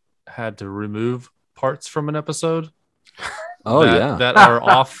had to remove parts from an episode. Oh that are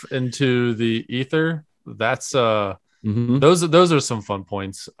off into the ether. That's those are some fun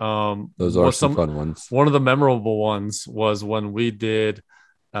points. Those are some fun ones. One of the memorable ones was when we did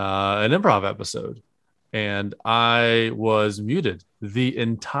an improv episode, and I was muted the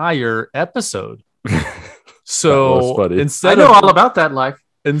entire episode. So I know all about that life.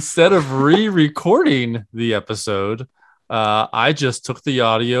 Instead of re-recording the episode, I just took the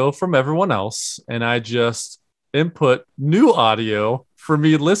audio from everyone else and I just input new audio for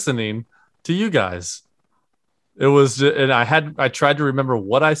me listening to you guys. It was, and I tried to remember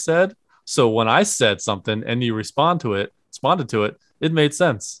what I said. So when I said something and you responded to it, it made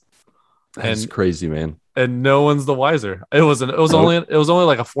sense. That's crazy, man. And no one's the wiser. It was only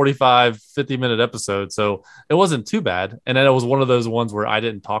like a 50 minute episode. So it wasn't too bad. And then it was one of those ones where I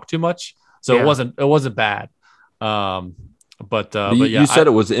didn't talk too much. So it wasn't bad. But you said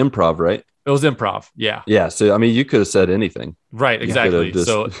it was improv, right? It was improv. Yeah. Yeah. So, I mean, you could have said anything. Right. Exactly.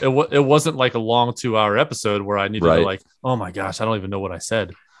 So it wasn't like a long 2-hour episode where I needed to like, oh my gosh, I don't even know what I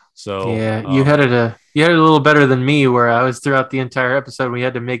said. So yeah, you had it a little better than me, where I was throughout the entire episode. We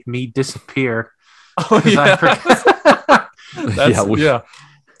had to make me disappear. Oh, yeah.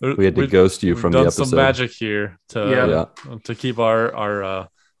 We had to ghost you from the episode. Some magic here to keep our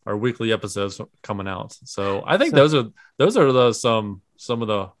weekly episodes coming out. So I think those are some of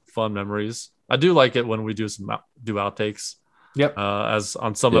the fun memories. I do like it when we do outtakes. Yep. As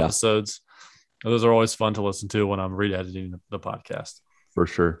on some episodes, those are always fun to listen to when I'm re-editing the podcast. For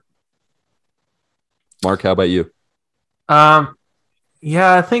sure. Mark, how about you?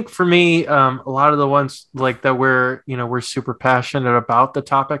 Yeah, I think for me, a lot of the ones like that we're super passionate about the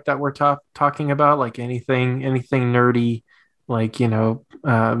topic that we're talking about, like anything nerdy, like,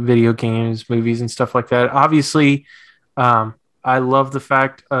 video games, movies and stuff like that. Obviously, I love the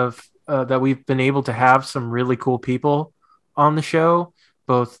fact of that we've been able to have some really cool people on the show,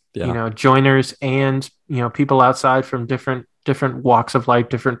 both, joiners and, people outside from different walks of life,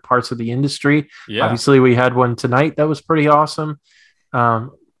 different parts of the industry. Yeah. Obviously, we had one tonight that was pretty awesome.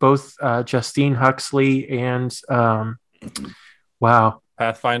 Both Justine Huxley and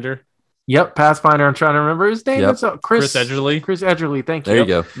Pathfinder. Yep, Pathfinder. I'm trying to remember his name. Yep. Chris Edgerly. Chris Edgerly. Thank you. There you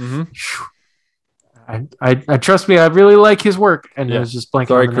go. Mm-hmm. I trust me. I really like his work, and it was just blanking.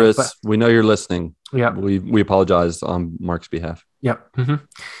 Sorry, on the Chris. name, we know you're listening. Yeah, we apologize on Mark's behalf. Yep. Mm-hmm.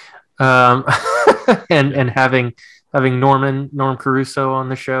 And having Norm Caruso on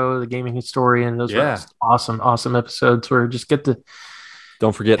the show, the gaming historian. Those were awesome episodes where just get to.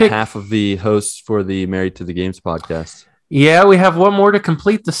 Don't forget half of the hosts for the Married to the Games podcast. Yeah, we have one more to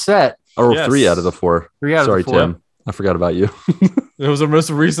complete the set. Or 3 out of the 4. 3 out of the 4. Sorry, Tim. I forgot about you. It was the most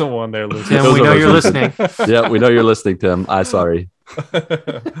recent one there, Luke. Tim, we know you're listening. Yeah, we know you're listening, Tim. Sorry.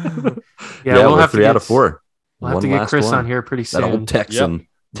 We'll have 3 out of 4. We'll have to get Chris on here pretty soon. That old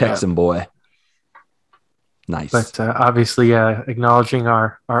Texan boy. Nice. But obviously, acknowledging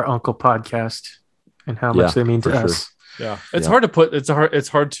our Uncle podcast and how much they mean to us. Yeah, it's hard to put. It's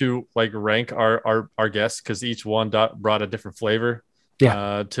hard to like rank our guests because each one brought a different flavor.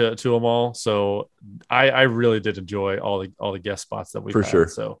 To them all. So I really did enjoy all the guest spots that we've had. Sure.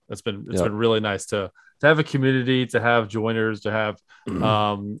 So it's been really nice to have a community, to have joiners, to have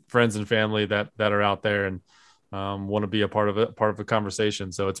friends and family that are out there and want to be a part of a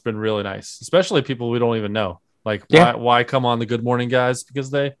conversation. So it's been really nice, especially people we don't even know. Like why come on the Good Morning Guys? Because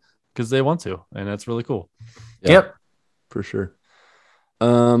they want to, and that's really cool. Yep. For sure.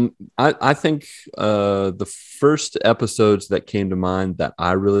 I think the first episodes that came to mind that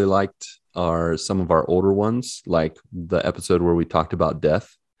I really liked are some of our older ones, like the episode where we talked about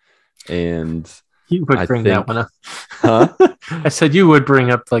death. And you would bring that one up. Huh? I said you would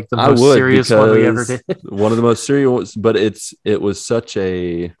bring up like the most serious one we ever did. One of the most serious, but it was such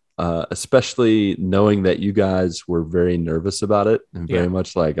a especially knowing that you guys were very nervous about it and very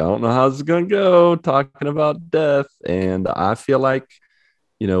much like, I don't know how this is going to go, talking about death. And I feel like,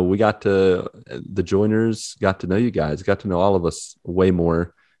 the joiners got to know you guys, got to know all of us way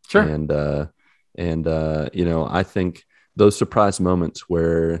more. Sure. And I think those surprise moments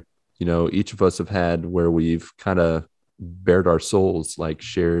where, each of us have had where we've kind of bared our souls, like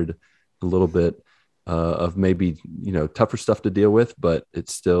shared a little bit of maybe, tougher stuff to deal with, but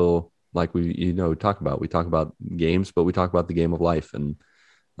it's still like we talk about games, but we talk about the game of life. And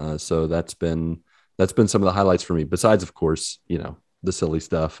so that's been some of the highlights for me, besides, of course, the silly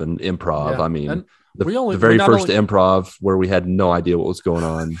stuff and improv. Yeah. I mean, the very first improv where we had no idea what was going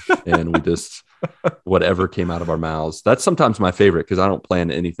on and we just, whatever came out of our mouths. That's sometimes my favorite because I don't plan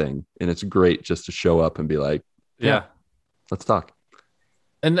anything. And it's great just to show up and be like, let's talk.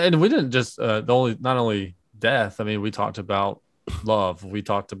 And we didn't just not only death. I mean, we talked about love. We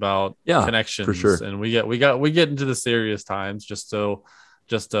talked about connections, for sure. And we get into the serious times just to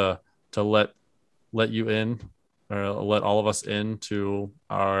let you in, or let all of us into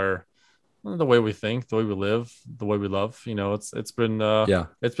the way we think, the way we live, the way we love. It's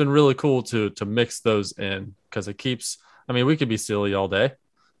been really cool to mix those in, because it keeps. I mean, we could be silly all day.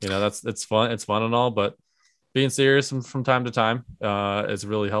 It's fun. It's fun and all, but being serious from time to time is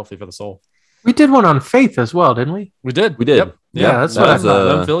really healthy for the soul. We did one on faith as well, didn't we? We did. Yep. Yeah, that's what I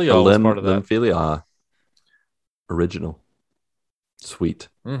thought. Limphilial was part of that. Limphilial original. Sweet.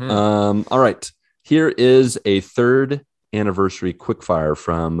 Mm-hmm. All right. Here is a third anniversary quickfire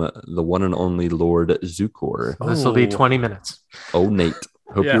from the one and only Lord Zukor. This will be 20 minutes. Oh, Nate.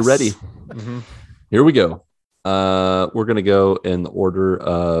 Hope Yes. you're ready. Mm-hmm. Here we go. We're going to go in the order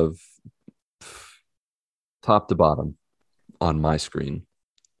of top to bottom on my screen.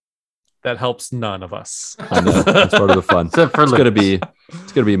 That helps none of us. I know. That's part of the fun. Except for It's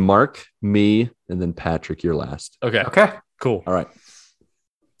gonna be Mark, me, and then Patrick. You're last. Okay. Cool. All right.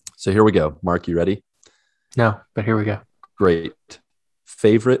 So here we go. Mark, you ready? No, but here we go. Great.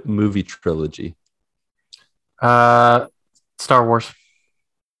 Favorite movie trilogy? Star Wars.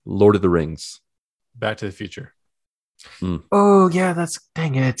 Lord of the Rings. Back to the Future. Oh yeah,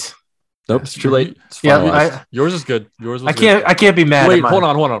 dang it. Nope, it's too late. It's Yeah, finalized. Yours is good. Yours was I good. can't be mad. Wait, at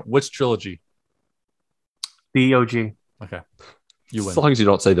mine. hold on. Which trilogy? The OG. Okay. You win. As long as you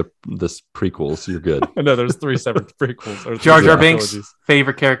don't say this prequels, you're good. No, there's 3 separate prequels. Or Jar Jar 3 Binks, trilogies.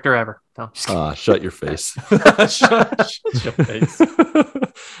 favorite character ever. No, just kidding. Shut your face. Shut your face.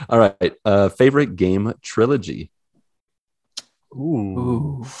 All right. Favorite game trilogy?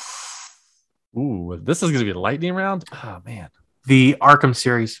 Ooh. This is going to be a lightning round? Oh, man. The Arkham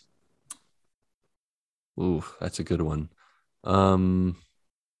series. Ooh, that's a good one. Man,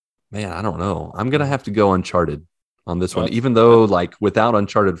 I don't know. I'm gonna have to go Uncharted on this one, even though without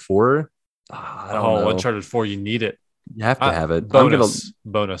Uncharted 4, I don't know. Uncharted 4, you need it. You have to have it. Bonus.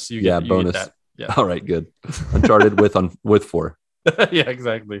 You get bonus. that. Yeah. All right, good. Uncharted with 4. Yeah,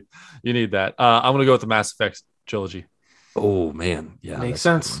 exactly. You need that. I'm gonna go with the Mass Effect trilogy. Oh man, yeah, Makes that's a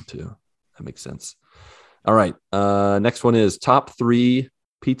good sense. one, too. That makes sense. All right. Next one is top 3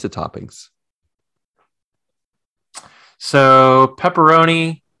 pizza toppings. So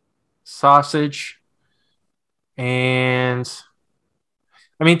pepperoni, sausage, and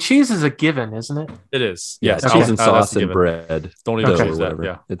I mean cheese is a given, isn't it? It is. Yeah, Yes. cheese and That's sauce a and given. bread. Don't even Dough choose or that. whatever.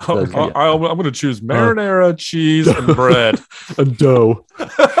 Yeah. It does, yeah. I'm going to choose marinara, cheese, and bread. And dough.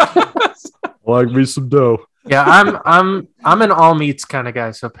 Like me some dough. Yeah, I'm an all meats kind of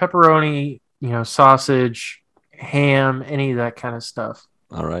guy. So pepperoni, sausage, ham, any of that kind of stuff.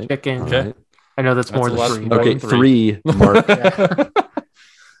 All right. Chicken. All Okay. right. I know that's more That's a than lot. three. More Okay, than 3. 3, Mark.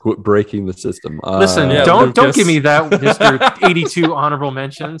 Quit breaking the system. Listen, Yeah, don't Lucas. give me that, Mr. 82 honorable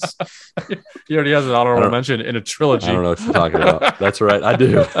mentions. He already has an honorable mention in a trilogy. I don't know what you're talking about. That's right. I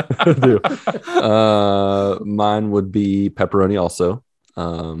do. I do. Mine would be pepperoni also.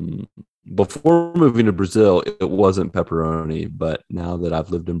 Before moving to Brazil, it wasn't pepperoni, but now that I've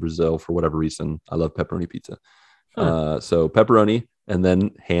lived in Brazil for whatever reason, I love pepperoni pizza. So pepperoni and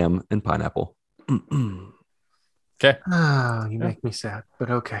then ham and pineapple. Okay. Oh, you make me sad, but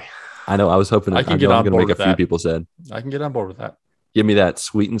okay. I know. I was hoping I can I get know on I'm going to board make a with few that. people sad. I can get on board with that. Give me that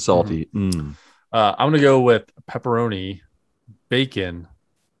sweet and salty. I'm going to go with pepperoni, bacon,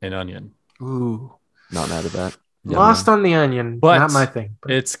 and onion. Ooh. Not mad at that. Yum, Lost yum. on the onion. But not my thing.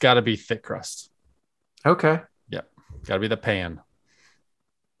 But It's got to be thick crust. okay. Got to be the pan.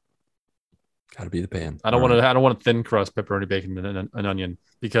 Got to be the pan. I don't All want right. to. I don't want a thin crust pepperoni, bacon, and an onion,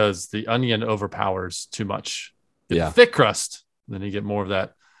 because the onion overpowers too much. Get Yeah. thick crust, then you get more of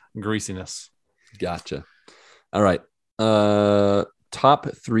that greasiness. Gotcha. All right. Top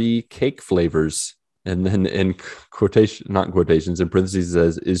 3 cake flavors. And then in quotation, not quotations, in parentheses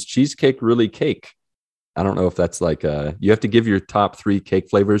says, is cheesecake really cake? I don't know if that's you have to give your top 3 cake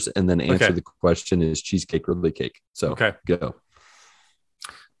flavors and then answer Okay. the question, is cheesecake really cake? So Okay. go.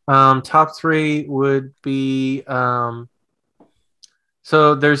 Top 3 would be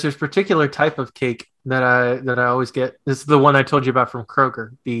so there's this particular type of cake that I always get. This is the one I told you about from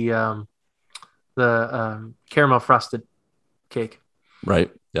Kroger, the caramel frosted cake.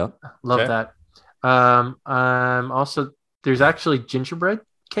 Right. Yeah. Love Okay. that. I'm also there's actually gingerbread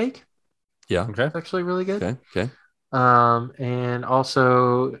cake. Yeah. Okay. It's actually really good. Okay. Okay. And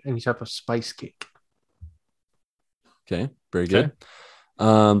also any type of spice cake. Okay. Very Okay. good.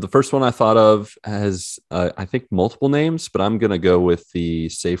 The first one I thought of has, I think, multiple names, but I'm going to go with the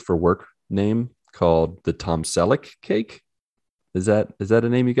safe for work name called the Tom Selleck cake. Is that a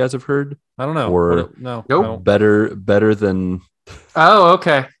name you guys have heard? I don't know. Or no. Nope. I don't- better than Oh,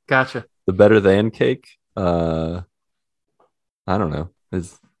 okay. Gotcha. the better than cake? I don't know.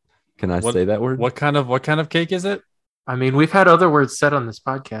 Can I What- say that word? What kind of cake is it? I mean, we've had other words said on this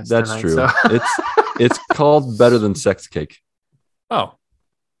podcast. That's tonight, true. So. It's called better than sex cake. Oh,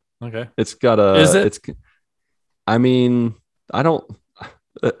 okay. It's got a. Is it? It's. I mean, I don't.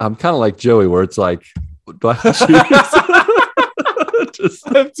 I'm kind of like Joey, where it's like, do I have to choose? Just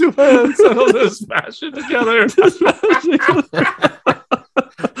I have two hands. I don't know, smash it together.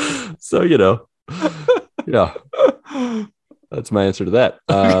 so yeah, that's my answer to that.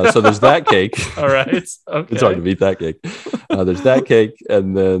 So there's that cake. All right. Okay. It's hard to beat that cake. There's that cake,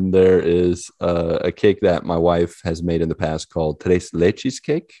 and then there is a cake that my wife has made in the past called Tres Leches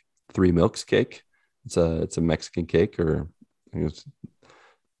cake, 3 milks cake. It's a Mexican cake, or I think it's,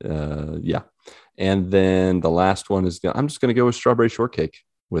 yeah. And then the last one is I'm just gonna go with strawberry shortcake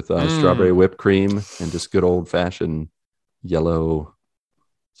with strawberry whipped cream and just good old fashioned yellow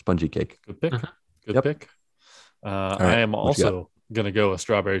spongy cake. Good pick. Good Yep. pick. right, I am what you got? also gonna go with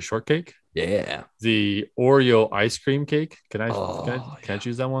strawberry shortcake. Yeah. The Oreo ice cream cake. Can I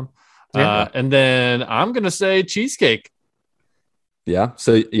choose that one? Yeah. And then I'm gonna say cheesecake. Yeah.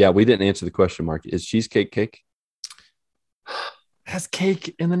 So yeah, we didn't answer the question, Mark. Is cheesecake cake? Has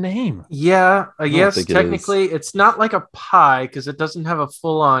cake in the name. Yeah, yes, think it technically it's not like a pie because it doesn't have a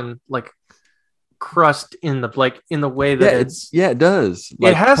full-on like crust in the way that It does.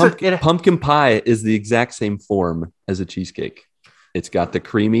 It has pumpkin pie is the exact same form as a cheesecake. It's got the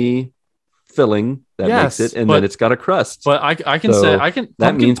creamy filling that Yes, makes it, and but- then it's got a crust. But I can So say I can.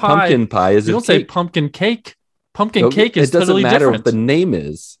 that means pumpkin pie is You a don't say cake. pumpkin cake. Pumpkin No, cake is it doesn't totally matter different. what the name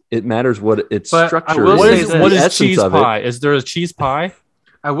is. It matters what its But I structure will is. What say is that what The is essence cheese of it. pie? Is there a cheese pie?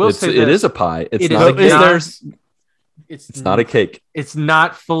 I will It say is this, a pie. It's it not a is cake. not- It's not a cake. It's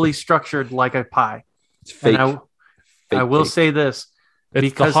not fully structured like a pie. It's fake. And I fake will cake. say this It's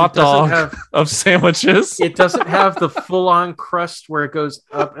because the hot it doesn't dog have of sandwiches. it doesn't have the full-on crust where it goes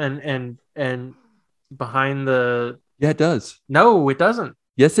up and behind the. Yeah, it does. No, it doesn't.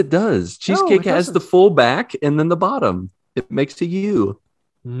 Yes, it does. Cheesecake has doesn't. the full back and then the bottom. It makes a U.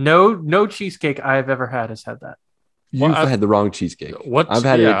 No cheesecake I've ever had has had that. You've Well, had the wrong cheesecake. I've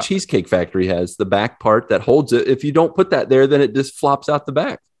had it yeah. at Cheesecake Factory has the back part that holds it. If you don't put that there, then it just flops out the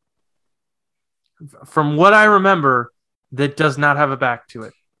back. From what I remember, that does not have a back to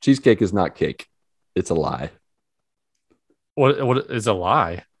it. Cheesecake is not cake. It's a lie. What is a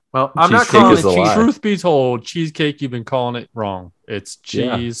lie? Well, I'm not Cheesecake calling is it a lie. cheese. Truth be told, cheesecake, you've been calling it wrong. It's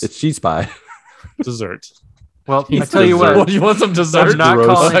Yeah, cheese it's cheese pie. dessert. Well, I Cheese tell you dessert. What what, do you want? Some dessert? I'm not gross.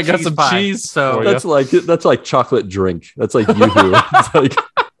 calling it I got cheese some pie. cheese. So for ya. That's like chocolate drink. That's like yoo-hoo. It's like,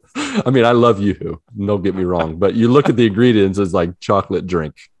 I mean, I love yoo-hoo. Don't get me wrong, but you look at the ingredients as like chocolate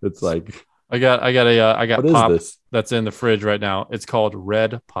drink. It's like, I got what is pop this? that's in the fridge right now. It's called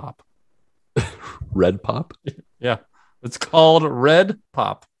Red Pop. Red pop? Yeah, it's called Red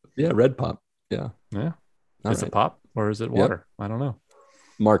Pop. Yeah, red pop. Yeah. Yeah, All is right. it pop or is it water? I don't know.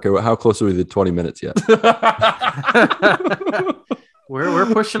 Marco, how close are we to 20 minutes yet? we're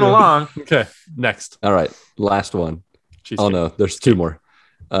pushing along. Okay, next. All right, last one. Cheesecake. Oh no, there's 2 more.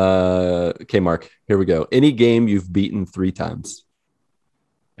 Okay, Mark, here we go. Any game you've beaten 3 times.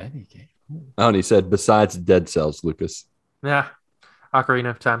 Any game. Oh, and he said besides Dead Cells, Lucas. Yeah,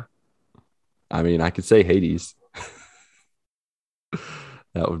 Ocarina of Time. I mean, I could say Hades.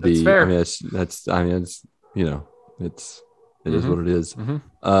 That would be That's fair. I mean, it's it is Mhm. what it is.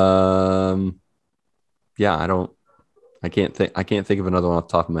 Mhm. Yeah, I can't think of another one off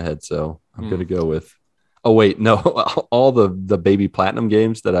the top of my head, so I'm Hmm. gonna go with oh wait, no, all the baby platinum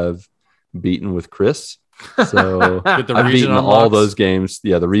games that I've beaten with Chris. So Get the I've region beaten all unlocks. those games.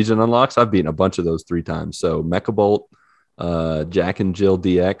 Yeah, the region unlocks. I've beaten a bunch of those 3 times. So Mechabolt, Jack and Jill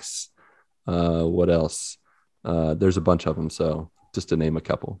DX. What else? There's a bunch of them. So just to name a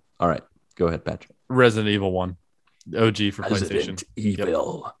couple. All right, go ahead, Patrick. Resident Evil 1. OG for Resident PlayStation.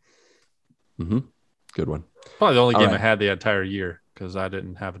 Evil. Mm-hmm. Good one. Probably the only All game right. I had the entire year because I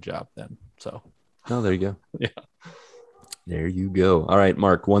didn't have a job then. So Oh, there you go. Yeah. There you go. All right,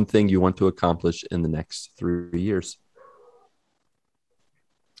 Mark, one thing you want to accomplish in the next 3 years.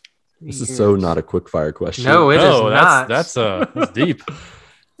 This is so not a quick fire question. No, it is no, not. that's deep.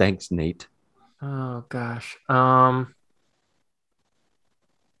 Thanks, Nate. Oh gosh.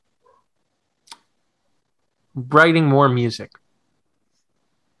 Writing more music.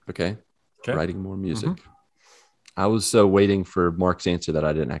 Okay. Okay. Writing more music. I was so waiting for Mark's answer that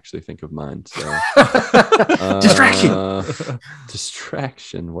I didn't actually think of mine. So Distraction.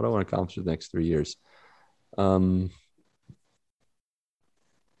 Distraction. What do I want to accomplish in the next 3 years?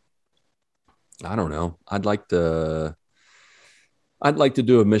 I don't know. I'd like to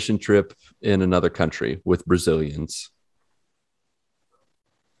do a mission trip in another country with Brazilians.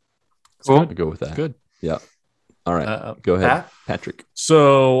 Cool. I'll go with that. Good. Yeah. All right. Go ahead, Pat? Patrick.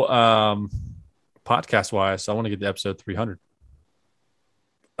 So, podcast wise, I want to get to episode 300.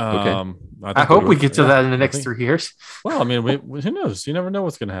 Okay. I hope we get to that in the I next think- 3 years. Well, I mean, who knows? You never know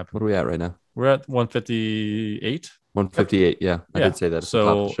what's going to happen. What are we at right now? We're at 158. 158. Yeah. I did say that at the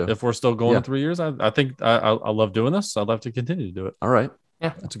top of the show. If we're still going Yeah. 3 years, I think I love doing this. I'd love to continue to do it. All right.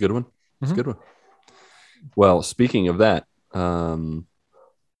 Yeah. That's a good one. That's a Mhm. good one. Well, speaking of that,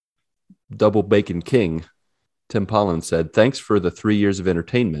 Double Bacon King, Tim Pollen said, thanks for the 3 years of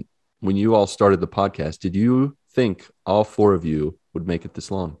entertainment. When you all started the podcast, did you think all 4 of you would make it this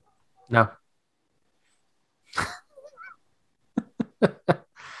long? No.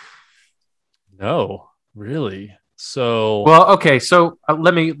 No, really. So, Well, okay. So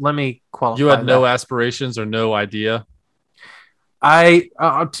let me qualify. you had no that. aspirations or no idea.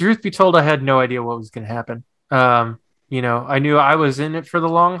 Truth be told, I had no idea what was going to happen. I knew I was in it for the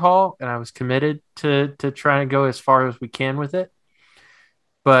long haul, and I was committed to trying to go as far as we can with it.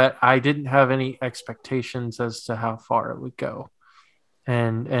 But I didn't have any expectations as to how far it would go,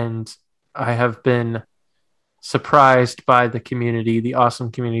 and I have been surprised by the community, the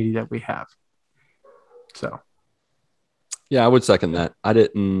awesome community that we have. So, Yeah, I would second that. I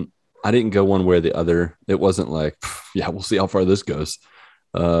didn't go one way or the other. It wasn't like, yeah, we'll see how far this goes.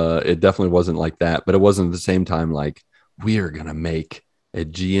 It definitely wasn't like that, but it wasn't at the same time like we are going to make a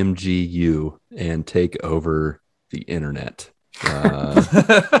GMGU and take over the internet.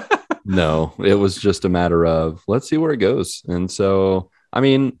 No, it was just a matter of let's see where it goes. And so, I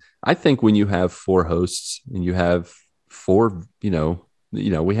mean, I think when you have 4 hosts and you have 4,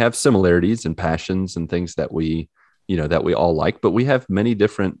 we have similarities and passions and things that we all like, but we have many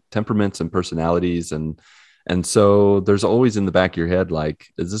different temperaments and personalities. And so there's always in the back of your head, like,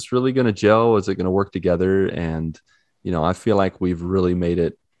 is this really going to gel? Is it going to work together? And, I feel like we've really made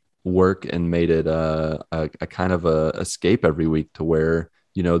it work and made it a kind of a escape every week to where,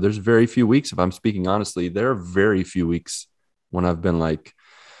 there's very few weeks, if I'm speaking honestly, there are very few weeks when I've been like,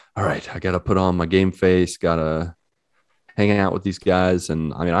 all right, I got to put on my game face, got to hang out with these guys.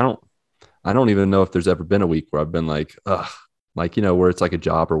 And I mean, I don't even know if there's ever been a week where I've been like, ugh, like, where it's like a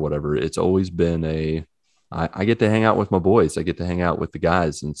job or whatever. It's always been I get to hang out with my boys. I get to hang out with the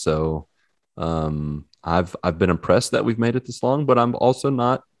guys. And so I've been impressed that we've made it this long, but I'm also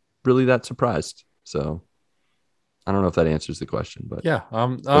not really that surprised. So I don't know if that answers the question, but Yeah,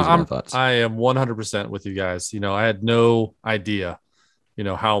 those are my thoughts. I am 100% with you guys. I had no idea,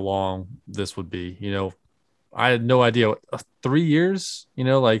 how long this would be. I had no idea. 3 years,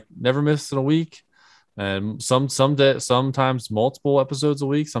 like never missed a week, and sometimes multiple episodes a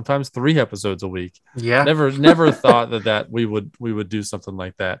week, sometimes 3 episodes a week. yeah. Never thought that we would do something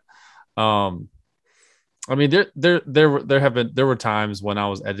like that. I mean, there were times when I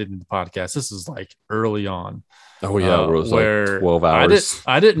was editing the podcast. This is like early on. Oh yeah, where it was where like 12 hours.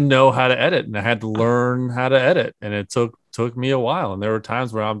 I didn't know how to edit, and I had to learn how to edit, and it took me a while. And there were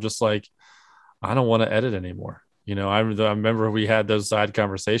times where I'm just like, I don't want to edit anymore. I remember we had those side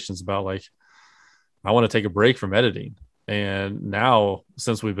conversations about like, I want to take a break from editing. And now,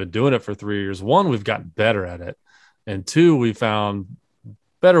 since we've been doing it for 3 years, 1, we've gotten better at it, and 2, we found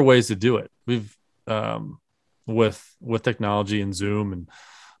better ways to do it. We've with technology and Zoom and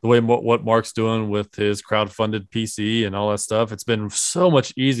the way what Mark's doing with his crowdfunded PC and all that stuff, it's been so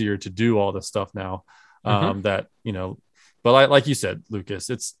much easier to do all this stuff now. That but like you said, Lucas,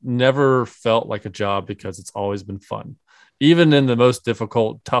 it's never felt like a job because it's always been fun, even in the most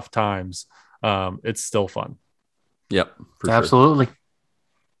difficult, tough times. It's still fun. Yep, for sure. Absolutely.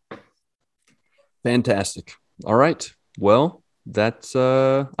 Fantastic. All right. Well, that's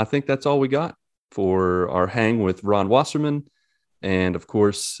I think that's all we got for our hang with Ron Wasserman. And of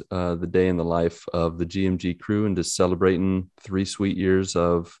course, the day in the life of the GMG crew, and just celebrating 3 sweet years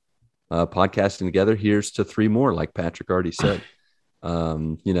of podcasting together. Here's to 3 more, like Patrick already said.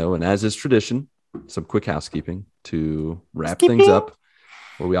 And as is tradition, some quick housekeeping to wrap things up,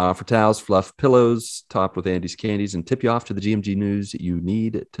 where we offer towels, fluff pillows, topped with Andy's candies, and tip you off to the GMG news you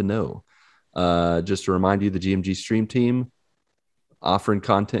need to know. Just to remind you, the GMG stream team offering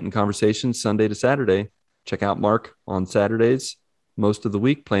content and conversations Sunday to Saturday. Check out Mark on Saturdays most of the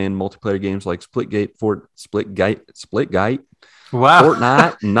week, playing multiplayer games like Splitgate. Wow.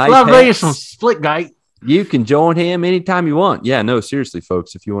 Fortnite, Night Love playing Hacks. some split guy. You can join him anytime you want. Yeah, no, seriously,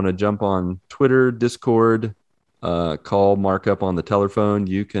 folks. If you want to jump on Twitter, Discord, call Mark up on the telephone,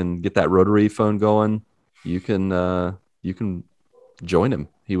 you can get that rotary phone going. You can join him.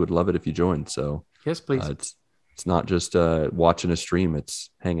 he would love it if you joined. So Yes, please. It's not just watching a stream; it's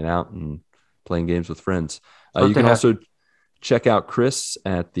hanging out and playing games with friends. Love You to can have also check out Chris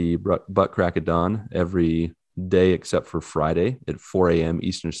at the Butt Crack of Dawn every day except for Friday at 4 a.m.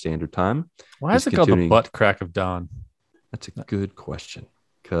 Eastern Standard Time. Why is it called the Butt Crack of Dawn? That's a good question.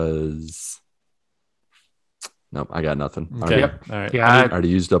 Because nope, I got nothing. Okay. All right. Yeah, I already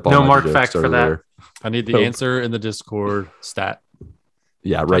used up all no my mark jokes fact for earlier. I need the answer in the Discord stat.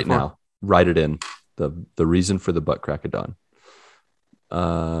 Yeah, right now. Write it in. The reason for the Butt Crack of Dawn.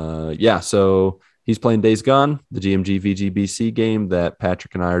 So he's playing Days Gone, the GMG VGBC game that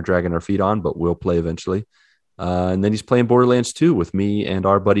Patrick and I are dragging our feet on, but we'll play eventually. And then he's playing Borderlands 2 with me and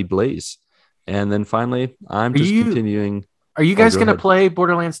our buddy Blaze. And then finally, I'm just continuing. Are you guys going to play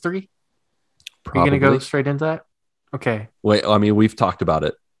Borderlands 3? Are you going to go straight into that? Okay. Wait, I mean, we've talked about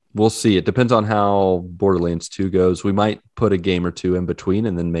it. We'll see. It depends on how Borderlands 2 goes. We might put a game or two in between,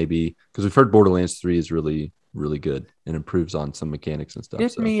 and then maybe, because we've heard Borderlands 3 is really, really good and improves on some mechanics and stuff.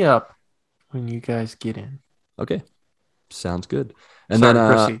 Hit me up when you guys get in. Okay. Sounds good. And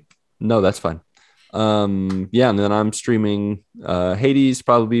proceed. No, that's fine. And then I'm streaming Hades.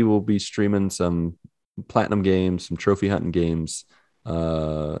 Probably will be streaming some platinum games, some trophy hunting games,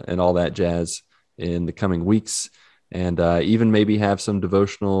 and all that jazz in the coming weeks. And even maybe have some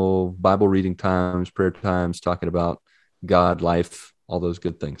devotional Bible reading times, prayer times, talking about God, life, all those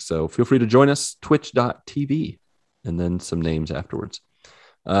good things. So feel free to join us, twitch.tv, and then some names afterwards.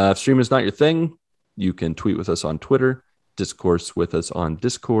 If streaming is not your thing, you can tweet with us on Twitter, discourse with us on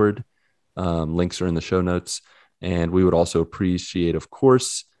Discord. Links are in the show notes. And we would also appreciate, of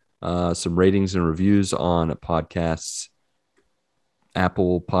course, some ratings and reviews on podcasts,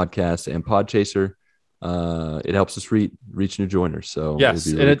 Apple Podcasts and Podchaser. It helps us reach new joiners. So yes,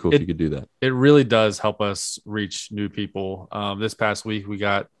 it'd be really cool if you could do that. It really does help us reach new people. This past week,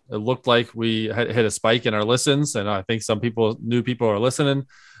 it looked like we had hit a spike in our listens, and I think new people are listening.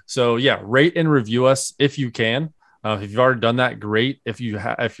 So yeah, rate and review us if you can. If you've already done that, great. If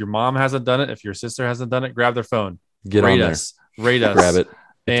your mom hasn't done it, if your sister hasn't done it, grab their phone. Rate us, grab it.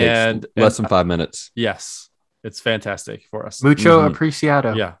 It takes less than 5 minutes. Yes, it's fantastic for us. Mucho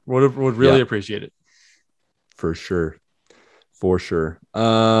apreciado. Yeah, would really appreciate it. For sure.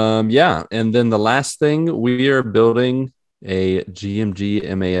 And then the last thing, we are building a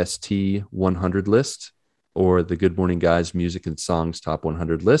GMG MAST 100 list, or the Good Morning Guys Music and Songs Top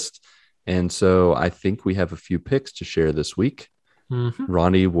 100 list. And so I think we have a few picks to share this week. Mm-hmm.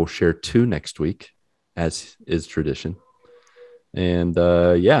 Ronnie will share 2 next week, as is tradition. And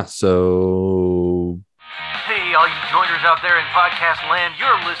so... Hey, all you joiners out there in podcast land,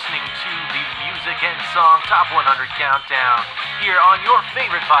 you're listening to the Music and Song Top 100 Countdown here on your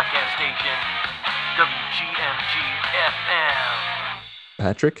favorite podcast station, WGMG FM.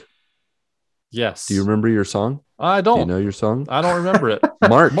 Patrick? Yes. Do you remember your song? I don't. Do you know your song? I don't remember it.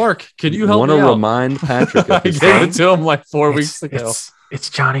 Mark, can you help me out? Want to remind Patrick of his I gave it to him like 4 weeks ago. It's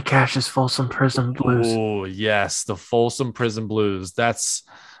Johnny Cash's Folsom Prison Blues. Oh, yes. The Folsom Prison Blues. That's...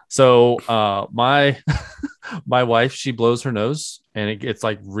 So my wife, she blows her nose and it gets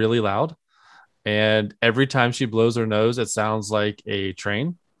like really loud. And every time she blows her nose, it sounds like a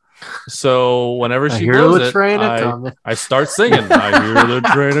train. So whenever she blows it, I start singing. I hear the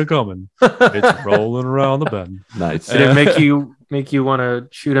train a coming. It's rolling around the bend. Nice. Did it make you want to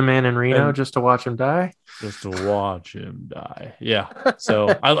shoot a man in Reno just to watch him die? Just to watch him die. Yeah.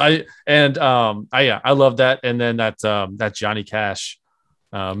 So I love that. And then that Johnny Cash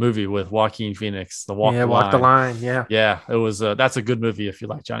movie with Joaquin Phoenix, Walk the Line. Yeah, it was that's a good movie if you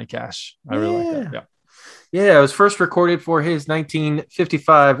like Johnny Cash. I really like that. Yeah, it was first recorded for his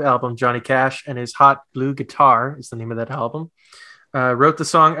 1955 album Johnny Cash, and his Hot Blue Guitar is the name of that album. Wrote the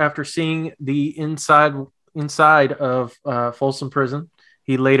song after seeing the inside of Folsom Prison.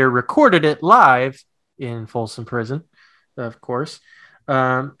 He later recorded it live in Folsom Prison, of course.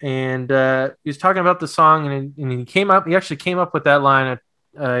 And he was talking about the song, and he actually came up with that line.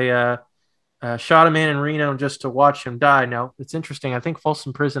 I shot a man in Reno just to watch him die. Now, it's interesting. I think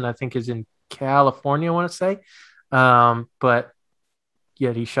Folsom Prison, is in California, I want to say. But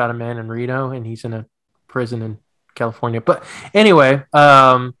yet he shot a man in Reno, and he's in a prison in California. But anyway,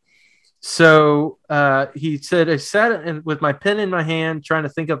 so he said, I sat with my pen in my hand trying to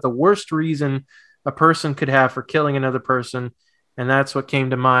think of the worst reason a person could have for killing another person, and that's what came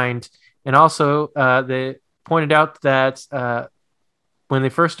to mind. And also, they pointed out that when they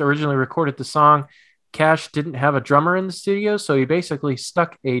first originally recorded the song, Cash didn't have a drummer in the studio, so he basically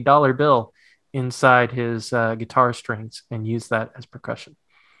stuck a dollar bill inside his guitar strings and used that as percussion.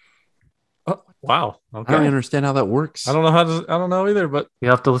 Oh, wow. I Okay. don't understand how that works. I don't know I don't know either, but You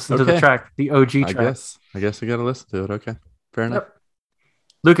have to listen to the Okay. track, the OG I track. guess I got to listen to it. Okay, fair enough. Yep.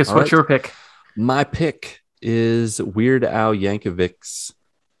 Lucas, All what's right. your pick? My pick is Weird Al Yankovic's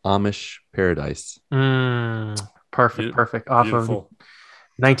Amish Paradise. Perfect. Off beautiful. of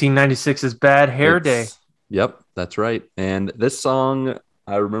 1996's Bad Hair Day. Yep, that's right. And this song,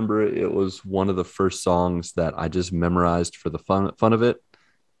 I remember it was one of the first songs that I just memorized for the fun of it.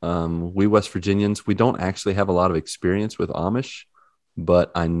 We West Virginians, we don't actually have a lot of experience with Amish,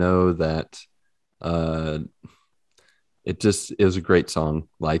 but I know that it was a great song.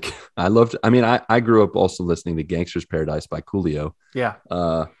 Like I grew up also listening to Gangster's Paradise by Coolio. Yeah.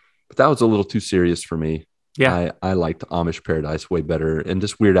 But that was a little too serious for me. Yeah. I liked Amish Paradise way better, and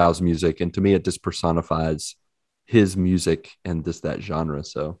just Weird Al's music. And to me, it just personifies his music and just that genre.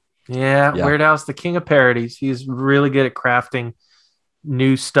 So Yeah. Weird Al's the king of parodies. He's really good at crafting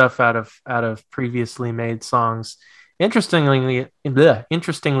new stuff out of previously made songs. Interestingly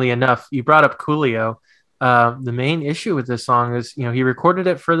enough, you brought up Coolio. The main issue with this song is, he recorded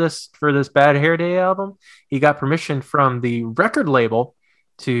it for this Bad Hair Day album. He got permission from the record label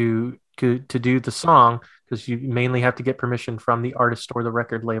to do the song, because you mainly have to get permission from the artist or the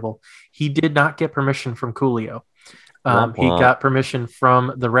record label. He did not get permission from Coolio. He got permission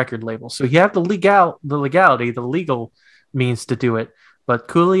from the record label, so he had the legal means to do it. But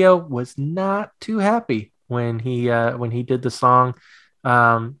Coolio was not too happy when he did the song.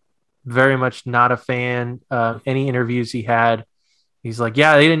 Very much not a fan. Any interviews he had, he's like,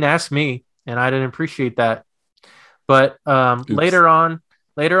 "Yeah, they didn't ask me, and I didn't appreciate that." But later on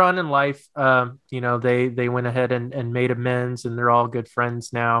in life, they went ahead and made amends, and they're all good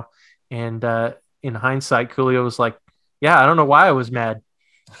friends now. And in hindsight, Coolio was like, "Yeah, I don't know why I was mad.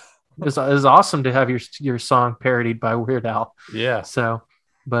 It was awesome to have your song parodied by Weird Al." Yeah. So,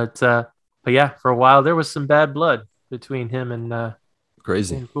 but yeah, for a while there was some bad blood between him and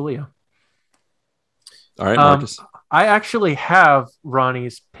crazy and Coolio. All right, Marcus. I actually have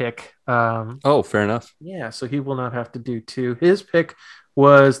Ronnie's pick. Fair enough. Yeah, so he will not have to do two. His pick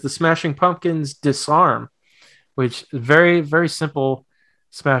was the Smashing Pumpkins' "Disarm," which is very, very simple.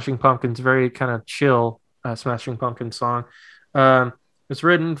 Smashing Pumpkins, very kind of chill Smashing Pumpkins song. It's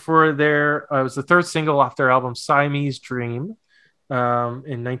written for it was the third single off their album Siamese Dream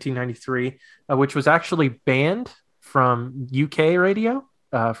in 1993, which was actually banned from UK radio,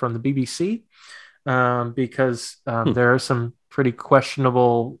 from the BBC, because there are some pretty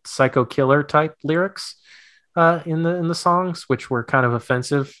questionable psycho killer type lyrics in the songs, which were kind of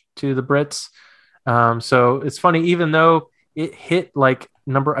offensive to the Brits. So it's funny, even though it hit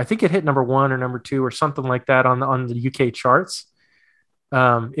I think it hit number 1 or number 2 or something like that on the UK charts,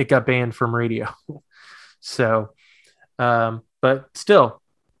 it got banned from radio. So, but still,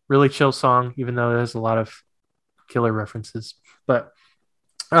 really chill song, even though there's a lot of killer references. But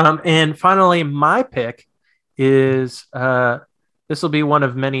and finally, my pick is this will be one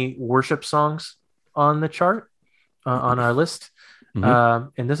of many worship songs on the chart, on our list. Mm-hmm.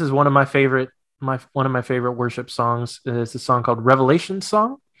 And this is one of my favorite worship songs. It's a song called Revelation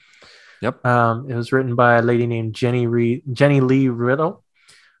Song. Yep. It was written by a lady named Jenny Lee Riddle.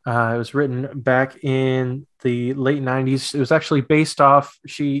 It was written back in the late 90s. It was actually based off,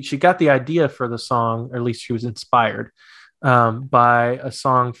 she got the idea for the song, or at least she was inspired by a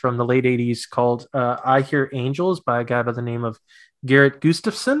song from the late 80s called I Hear Angels by a guy by the name of Garrett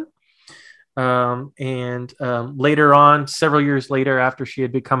Gustafson. And later on, several years later, after she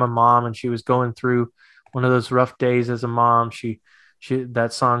had become a mom and she was going through one of those rough days as a mom,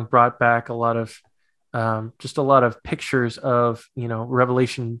 that song brought back a lot of pictures of,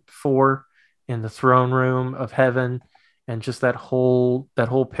 Revelation 4 in the throne room of heaven, and just that whole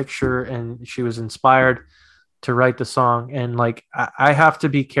picture. And she was inspired to write the song. And I have to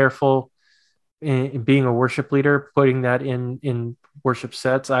be careful in being a worship leader, putting that in worship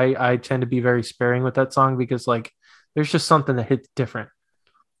sets. I tend to be very sparing with that song, because there's just something that hits different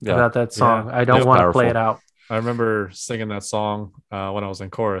about that song. Yeah. I don't want to play it out. I remember singing that song when I was in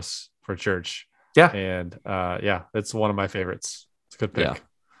chorus for church. Yeah. And it's one of my favorites. It's a good pick.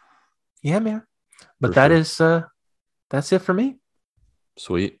 Yeah, man. But that's it for me.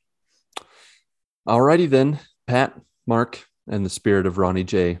 Sweet. Alrighty then, Pat, Mark, and the spirit of Ronnie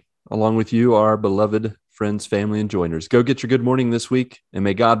J, along with you, our beloved friends, family, and joiners. Go get your good morning this week, and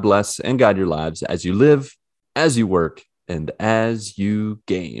may God bless and guide your lives as you live, as you work, and as you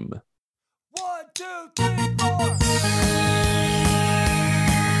game. 1, 2, 3, 4.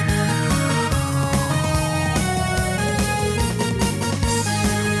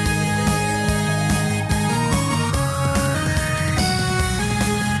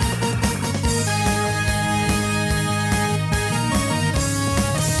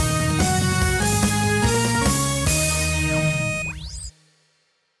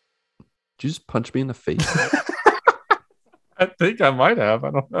 Did you just punch me in the face? I think I might have.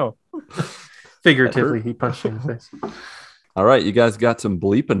 I don't know. Figuratively, he punched you in the face. All right, you guys got some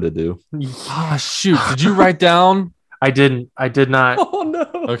bleeping to do. Ah, shoot. Did you write down? I didn't. I did not. Oh no.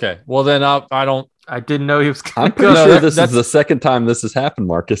 Okay. Well, then I don't. I didn't know he was I'm going pretty No, sure that- this is that's- the second time this has happened,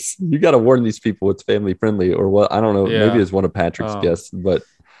 Marcus. You got to warn these people it's family friendly or what? I don't know. Yeah. Maybe it's one of Patrick's Oh. guests, but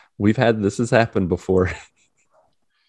this has happened before.